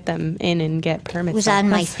get them in and get permits. It was and on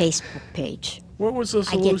my stuff. Facebook page. What was the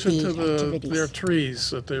I get solution the to activities. their trees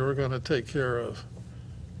that they were going to take care of?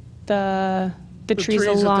 The trees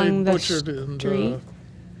that they along the butchered and, street?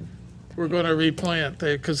 we're going to replant,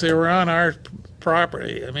 because they were on our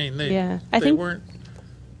property. I mean, Yeah, I they think- weren't,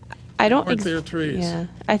 I don't weren't their trees. Yeah,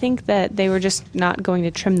 I think that they were just not going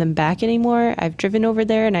to trim them back anymore. I've driven over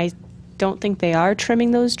there, and I don't think they are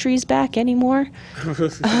trimming those trees back anymore. They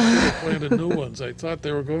should have planted new ones. I thought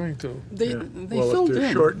they were going to. They Well, filled if they're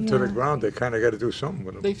in. shortened to the Yeah. ground, they kind of got to do something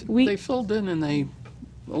with them. They filled in and they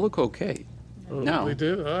look okay. No. We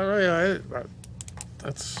did? All right,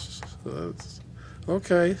 that's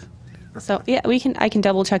okay. So yeah, I can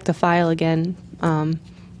double check the file again.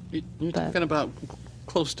 You're talking about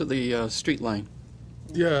close to the street line.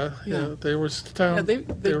 Yeah, they were town. Yeah, they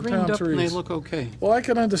were greened town up and they trees. look okay. Well, I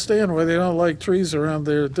can understand why they don't like trees around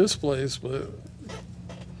their displays, but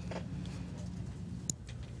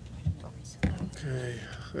okay.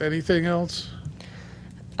 Anything else?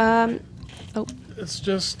 It's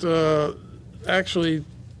just actually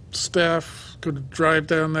staff could drive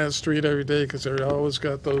down that street every day because they always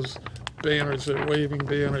got those banners, they're waving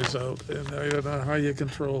banners out, and I don't know how you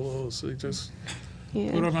control those. They just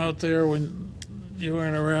put them out there when you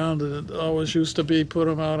weren't around, and it always used to be put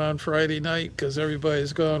them out on Friday night because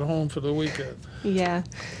everybody's gone home for the weekend. Yeah,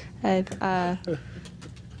 I've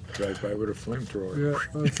Drive by with a flamethrower.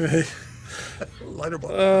 Yeah, okay. Lighter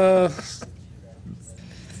bulb.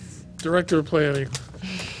 Director of Planning.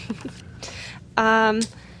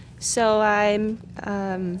 So I'm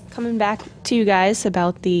coming back to you guys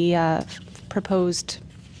about the proposed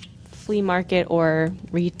flea market or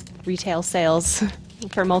retail sales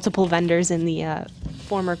for multiple vendors in the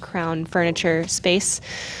former Crown Furniture space.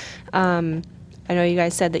 I know you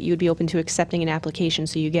guys said that you would be open to accepting an application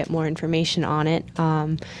so you get more information on it.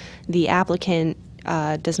 The applicant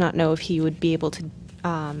does not know if he would be able to,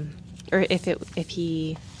 or if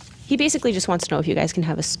he basically just wants to know if you guys can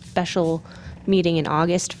have a special meeting in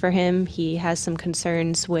August for him. He has some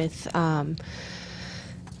concerns with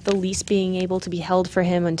the lease being able to be held for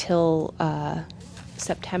him until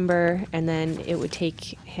September, and then it would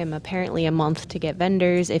take him apparently a month to get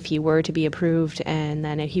vendors if he were to be approved, and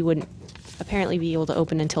then he wouldn't apparently be able to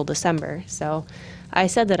open until December. So I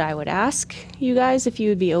said that I would ask you guys if you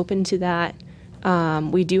would be open to that.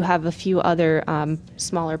 We do have a few other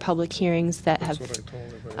smaller public hearings that have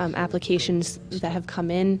applications that have come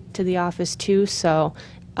in to the office too, so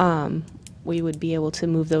we would be able to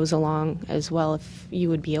move those along as well if you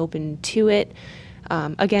would be open to it.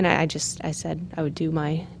 Again, I said I would do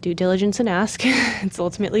my due diligence and ask. It's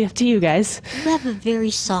ultimately up to you guys. You have a very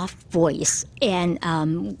soft voice, and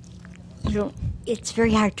it's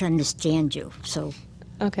very hard to understand you, so.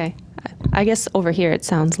 Okay. I guess over here it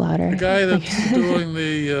sounds louder. The guy that's doing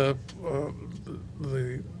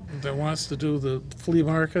that wants to do the flea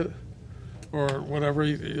market, or whatever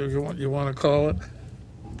you want to call it,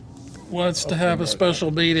 wants to have a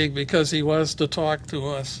special meeting because he wants to talk to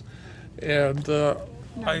us. And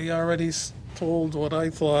I already told what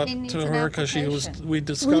I thought to her because we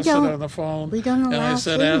discussed it on the phone. We don't allow and I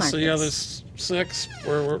said, flea ask the markets. other six,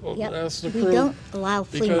 or ask the We crew. don't allow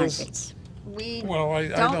flea because- markets. We I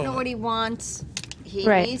don't know know what that. he wants. He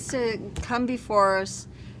Right. needs to come before us,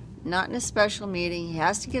 not in a special meeting. He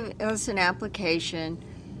has to give us an application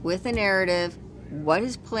with a narrative, what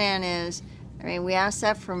his plan is. I mean, we ask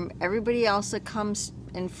that from everybody else that comes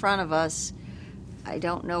in front of us. I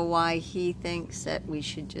don't know why he thinks that we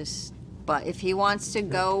should just, but if he wants to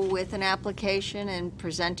go with an application and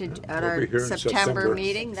present it at We'll our be here in September September.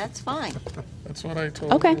 meeting, that's fine. That's what I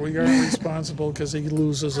told Okay. him. We aren't responsible because he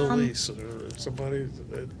loses a lease or somebody.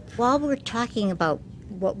 While we're talking about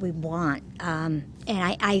what we want, and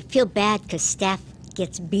I feel bad because staff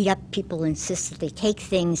gets beat up. People insist that they take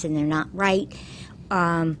things and they're not right.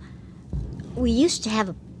 There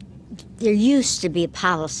used to be a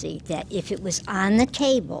policy that if it was on the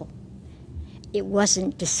table, it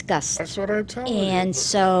wasn't discussed. That's what I'm telling you. And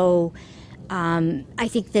so I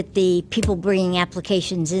think that the people bringing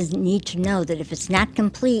applications need to know that if it's not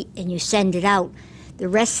complete and you send it out, the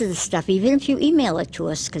rest of the stuff, even if you email it to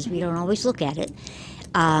us, because we don't always look at it.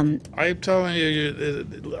 I'm telling you,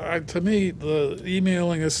 to me, the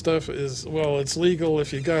emailing this stuff is, well, it's legal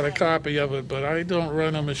if you got a copy of it, but I don't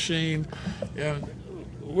run a machine, and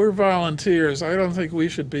we're volunteers. I don't think we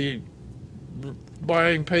should be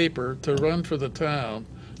buying paper to run for the town,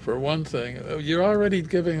 for one thing. You're already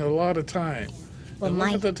giving a lot of time. And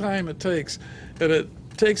look at the time it takes. And it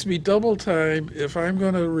takes me double time if I'm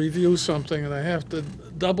going to review something and I have to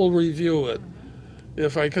double review it.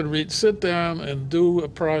 If I could sit down and do a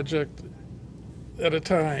project at a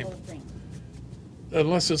time.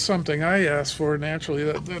 Unless it's something I ask for, naturally,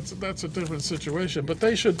 that's a different situation. But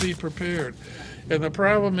they should be prepared. And the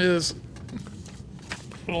problem is,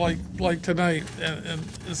 like tonight, and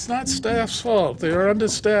it's not staff's fault. They're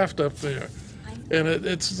understaffed up there. And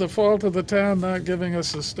it's the fault of the town not giving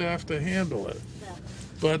us the staff to handle it.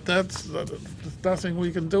 But that's nothing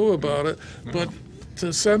we can do about it. But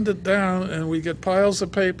to send it down and we get piles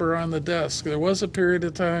of paper on the desk. There was a period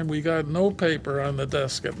of time we got no paper on the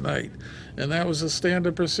desk at night. And that was a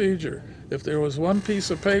standard procedure. If there was one piece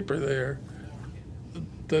of paper there,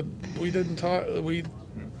 that we didn't talk, we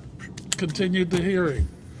continued the hearing.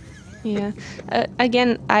 Yeah.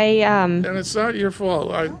 Again, And it's not your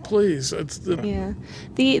fault, please, it's the. Yeah.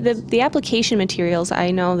 The application materials, I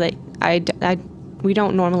know that we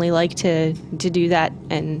don't normally like to do that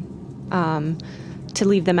and to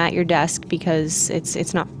leave them at your desk because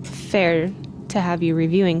it's not fair to have you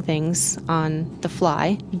reviewing things on the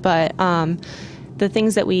fly. But the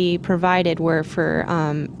things that we provided were for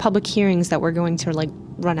public hearings that were going to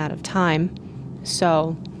run out of time.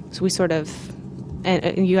 So we sort of,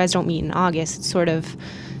 and you guys don't meet in August, it's sort of.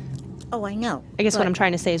 Oh, I know. I guess what I'm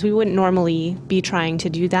trying to say is we wouldn't normally be trying to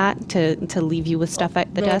do that, to leave you with stuff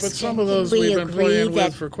at the desk. But some of those we've been playing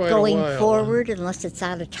with for quite a while. Going forward, unless it's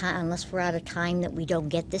out of time, unless we're out of time, that we don't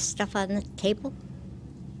get this stuff on the table?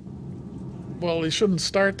 Well, we shouldn't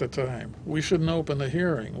start the time. We shouldn't open the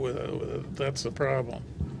hearing with it. That's the problem.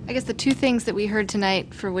 I guess the two things that we heard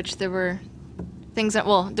tonight for which there were things that,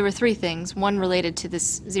 well, there were three things. One related to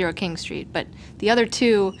this 0 King Street, but the other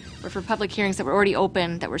two were for public hearings that were already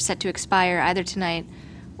open, that were set to expire either tonight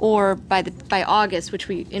or by August,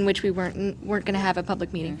 in which we weren't going to have a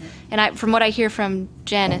public meeting. And from what I hear from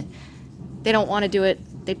Jen, they don't want to do it.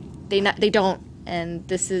 They don't, and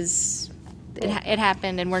this is. It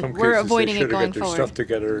happened, and we're avoiding it going forward. Stuff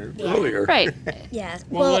together earlier. Right. Yeah.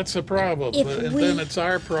 Well, that's a problem, and then it's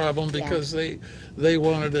our problem because they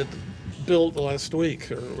wanted it built last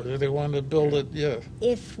week, or they wanted to build it. Yeah.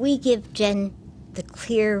 If we give Jen the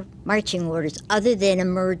clear marching orders, other than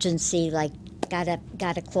emergency, like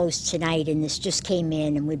gotta close tonight, and this just came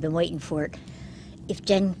in, and we've been waiting for it. If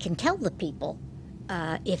Jen can tell the people,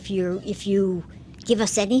 if you give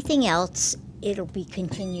us anything else, it'll be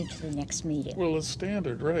continued to the next meeting. Well, it's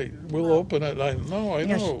standard, right? We'll open it. I know.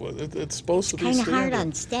 It's supposed to be standard. Kind of hard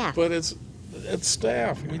on staff. But it's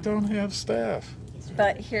staff. We don't have staff.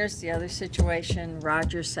 But here's the other situation.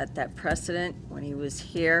 Roger set that precedent. When he was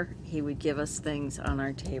here, he would give us things on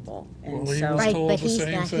our table. And Well, he so, was Right, told but the he's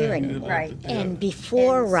same not thing. here anymore. Right. And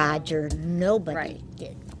before And- Roger, nobody Right.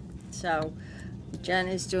 did. So Jen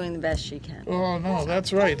is doing the best she can. Oh, no,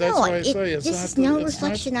 that's right. That's No, why I say it's not. this is no it's not-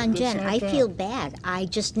 reflection on it's Jen. not I that. feel bad. I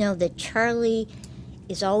just know that Charlie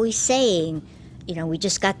is always saying, we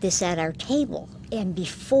just got this at our table. And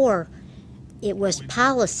before, it was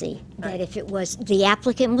policy that if it was, the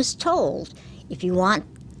applicant was told, if you want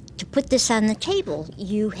to put this on the table,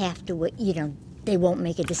 you have to, they won't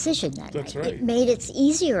make a decision that That's night. right. It made it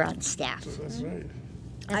easier on staff. That's right.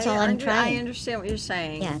 That's all I'm I trying. understand what you're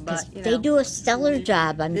saying, Yeah, because but, they do a stellar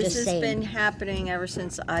job, I'm this just has saying. been happening ever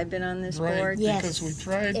since I've been on this Right, board. because we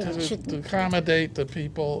tried it to shouldn't. accommodate the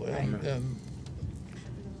people, and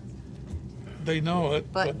they know it,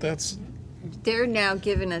 But- but that's, They're now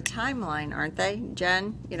given a timeline, aren't they,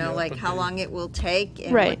 Jen? Yeah, like but how they- long it will take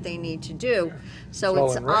and Right. what they need to do. So It's all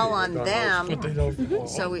it's in writing. all on It's them, but they don't.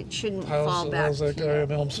 so it shouldn't fall back How's that to guy you.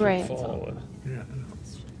 in Elm Street Right. fall? Yeah.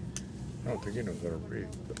 I don't think he knows how to read.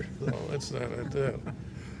 No, it's not that.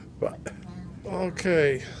 But,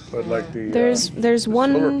 Okay. but like the There's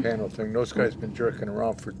one. solar panel thing, those guys been jerking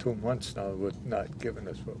around for 2 months now with not giving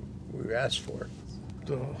us what we asked for.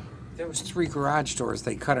 So, There was 3 garage doors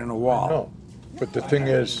they cut in a wall. No, but the thing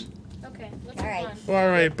is, Okay. All right. all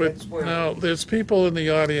right, but now, there's people in the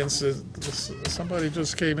audience, somebody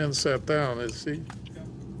just came in, sat down, is he?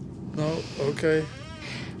 No, okay.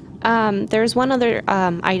 There's one other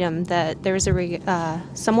item that there was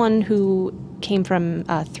someone who came from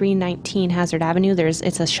 319 Hazard Avenue.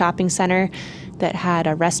 It's a shopping center that had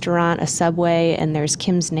a restaurant, a Subway, and there's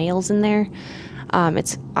Kim's Nails in there.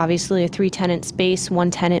 It's obviously a 3-tenant space.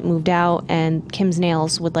 One tenant moved out, and Kim's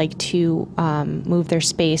Nails would like to move their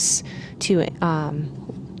space to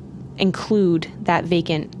include that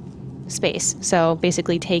vacant space. So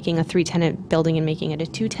basically taking a 3-tenant building and making it a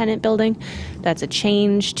 2-tenant building. That's a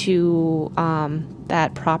change to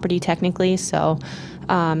that property technically. So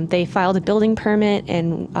they filed a building permit,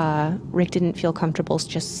 and Rick didn't feel comfortable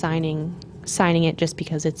just signing it just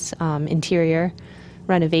because it's interior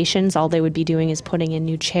renovations. All they would be doing is putting in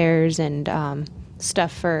new chairs and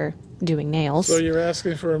stuff for doing nails. So you're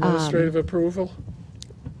asking for administrative approval?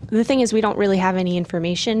 The thing is, we don't really have any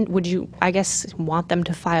information. Would you, I guess, want them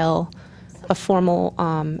to file a formal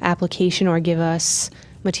application or give us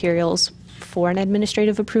materials for an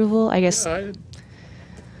administrative approval? I guess.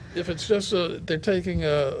 If it's just, they're taking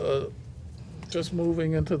just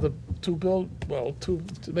moving into the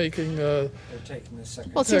making. They're taking the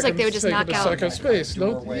second. Well, it seems like they would just knock out. Second space,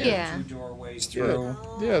 no? Doorway, Yeah. 2 doorways through.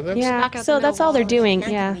 Yeah, that's. Yeah, Knock out so the that's middle all they're wall. doing. Not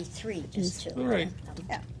to Yeah, be 3, just 2. All right,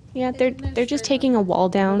 yeah, they're just taking a wall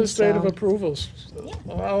down. administrative So. approvals.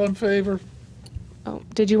 All in favor? Oh,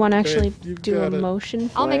 did you want to Okay, actually you've do a got it. motion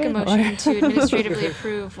for I'll make a it, motion or- to administratively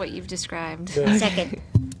approve what you've described. Yeah. Second.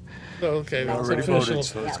 Okay, that's Already official. voted,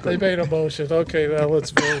 so it's They good. made a motion. Okay, now let's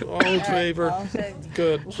vote. All in favor?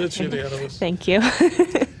 Good, it's unanimous. Thank you.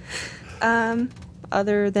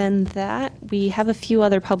 Other than that, we have a few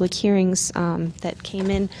other public hearings that came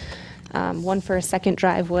in. One for a second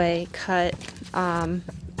driveway cut,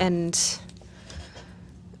 and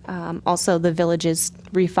also the villages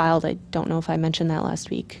refiled. I don't know if I mentioned that last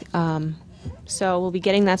week. So we'll be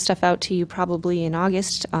getting that stuff out to you probably in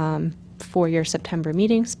August for your September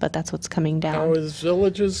meetings, but that's what's coming Now, down. has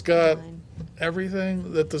Villages got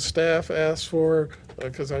everything that the staff asked for?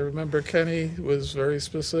 Because I remember Kenny was very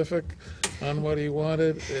specific on what he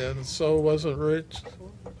wanted, and so wasn't Rich.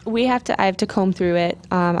 I have to comb through it.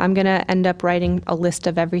 I'm going to end up writing a list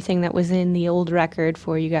of everything that was in the old record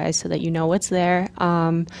for you guys so that you know what's there.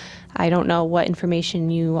 I don't know what information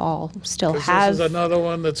you all still Because have. this is another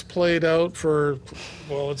one that's played out for,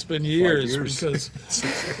 well, it's been years, because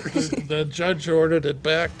the judge ordered it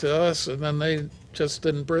back to us, and then they just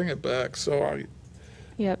didn't bring it back, so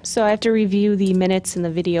Yep. So I have to review the minutes and the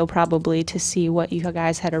video probably to see what you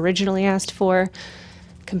guys had originally asked for,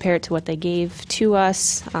 compare it to what they gave to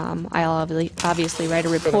us. I'll obviously write a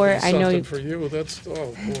report. I know something for you, that's,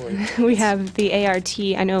 oh, boy. we have the ART.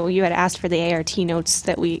 I know you had asked for the ART notes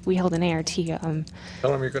that we held an ART. Tell them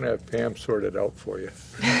you're going to have Pam sort it out for you.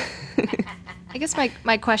 I guess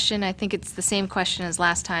my question, I think it's the same question as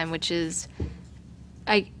last time, which is,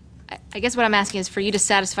 I guess what I'm asking is for you to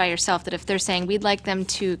satisfy yourself that if they're saying we'd like them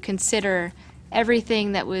to consider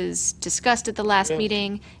everything that was discussed at the last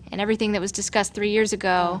meeting and everything that was discussed 3 years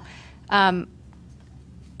ago,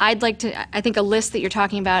 I'd like to, I think a list that you're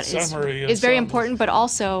talking about Summary is very and important, but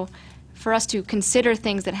also for us to consider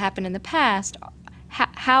things that happened in the past.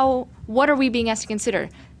 What are we being asked to consider?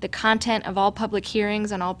 The content of all public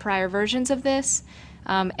hearings on all prior versions of this?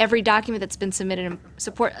 Every document that's been submitted in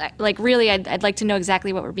support, like really, I'd like to know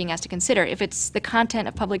exactly what we're being asked to consider. If it's the content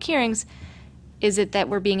of public hearings, is it that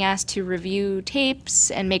we're being asked to review tapes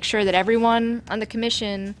and make sure that everyone on the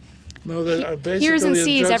commission No, that, hears and basically, the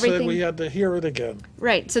sees judge said everything? we had to hear it again,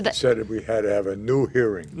 Right, so that, Said we had to have a new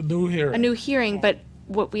hearing. the new hearing. a new hearing, but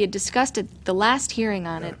what we had discussed at the last hearing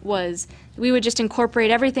on it was we would just incorporate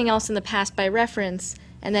everything else in the past by reference,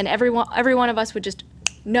 and then every one of us would just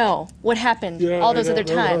know what happened Yeah, all I those other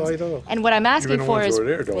know, times. I know. And what I'm asking Even the for ones is, over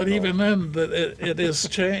there don't But know. even then, it is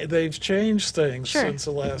they've changed things Sure. since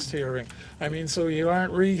the last hearing. I mean, so you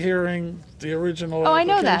aren't rehearing the original Oh, I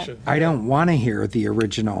know that. application. I don't want to hear the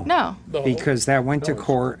original. no. No. Because that went to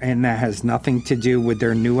court and that has nothing to do with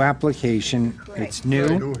their new application. It's New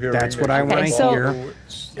new, hearing, that's what I that's want Okay, to so- hear,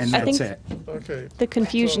 and I that's think- it. Okay. The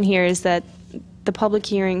confusion here is that the public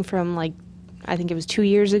hearing from I think it was 2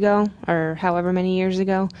 years ago or however many years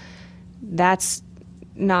ago, that's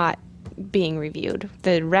not being reviewed.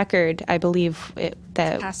 The record, I believe,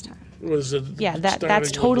 Past time. Was it? yeah, that's starting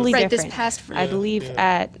with totally the- Right, this different. past I believe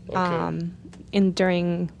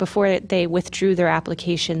before they withdrew their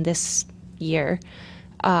application this year,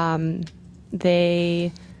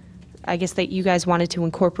 I guess that you guys wanted to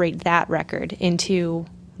incorporate that record into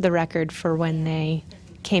the record for when they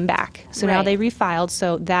came back. So now Right. they refiled,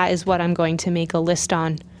 so that is what I'm going to make a list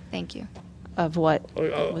on Thank you. of what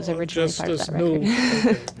was originally Just part of this that new. record.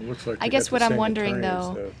 Okay. Looks like I they guess got what the I'm same wondering, attorney as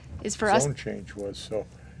though, the is for us- Zone change was, so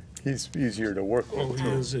he's easier to work with. Oh, he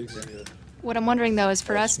is, yeah. What I'm wondering, though, is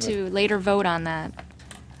for us to later vote on that,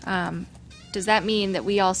 does that mean that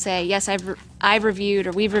we all say, yes, I've reviewed,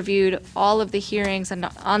 or we've reviewed all of the hearings on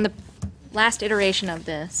the last iteration of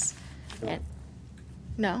this? And-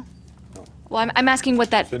 No? Well, I'm asking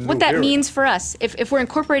what that a new hearing. means for us. If we're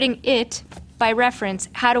incorporating it by reference,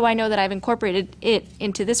 how do I know that I've incorporated it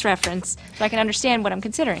into this reference so I can understand what I'm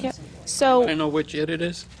considering? So I know which it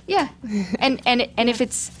is. Yeah, and if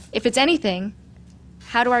it's anything,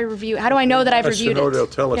 how do I review? How do I know that I've Us to reviewed know, it? they'll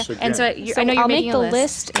tell us And so again. I know you're I'll making make a the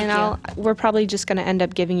list, and Thank you. we're probably just going to end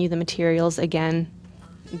up giving you the materials again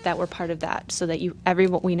that were part of that, so that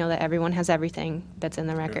we know that everyone has everything that's in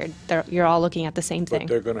the record. You're all looking at the same But thing.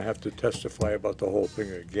 they're going to have to testify about the whole thing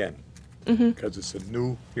again, Mm-hmm. because it's a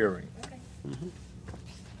new hearing.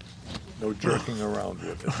 No jerking around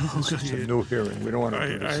with it. It's a new hearing. We don't want to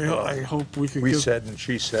do this. I hope we can We give, said and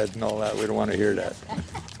she said and all that. We don't want to hear that.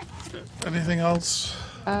 anything else?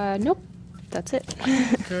 Nope, that's it.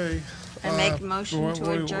 Okay. I make a motion wait- to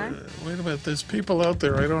wait- adjourn. Wait a minute, there's people out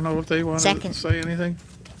there. I don't know if they want to Second. say anything.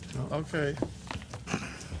 Okay.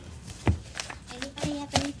 Anybody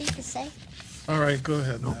have anything to say? All right, go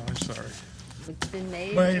ahead now, I'm sorry. It's been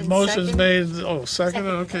made. Made- and Motion's seconded. made,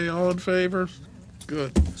 seconded, okay, all in favor?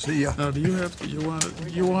 Good. See ya. Now, do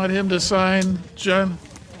you want him to sign, Jen?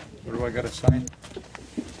 What do I gotta sign?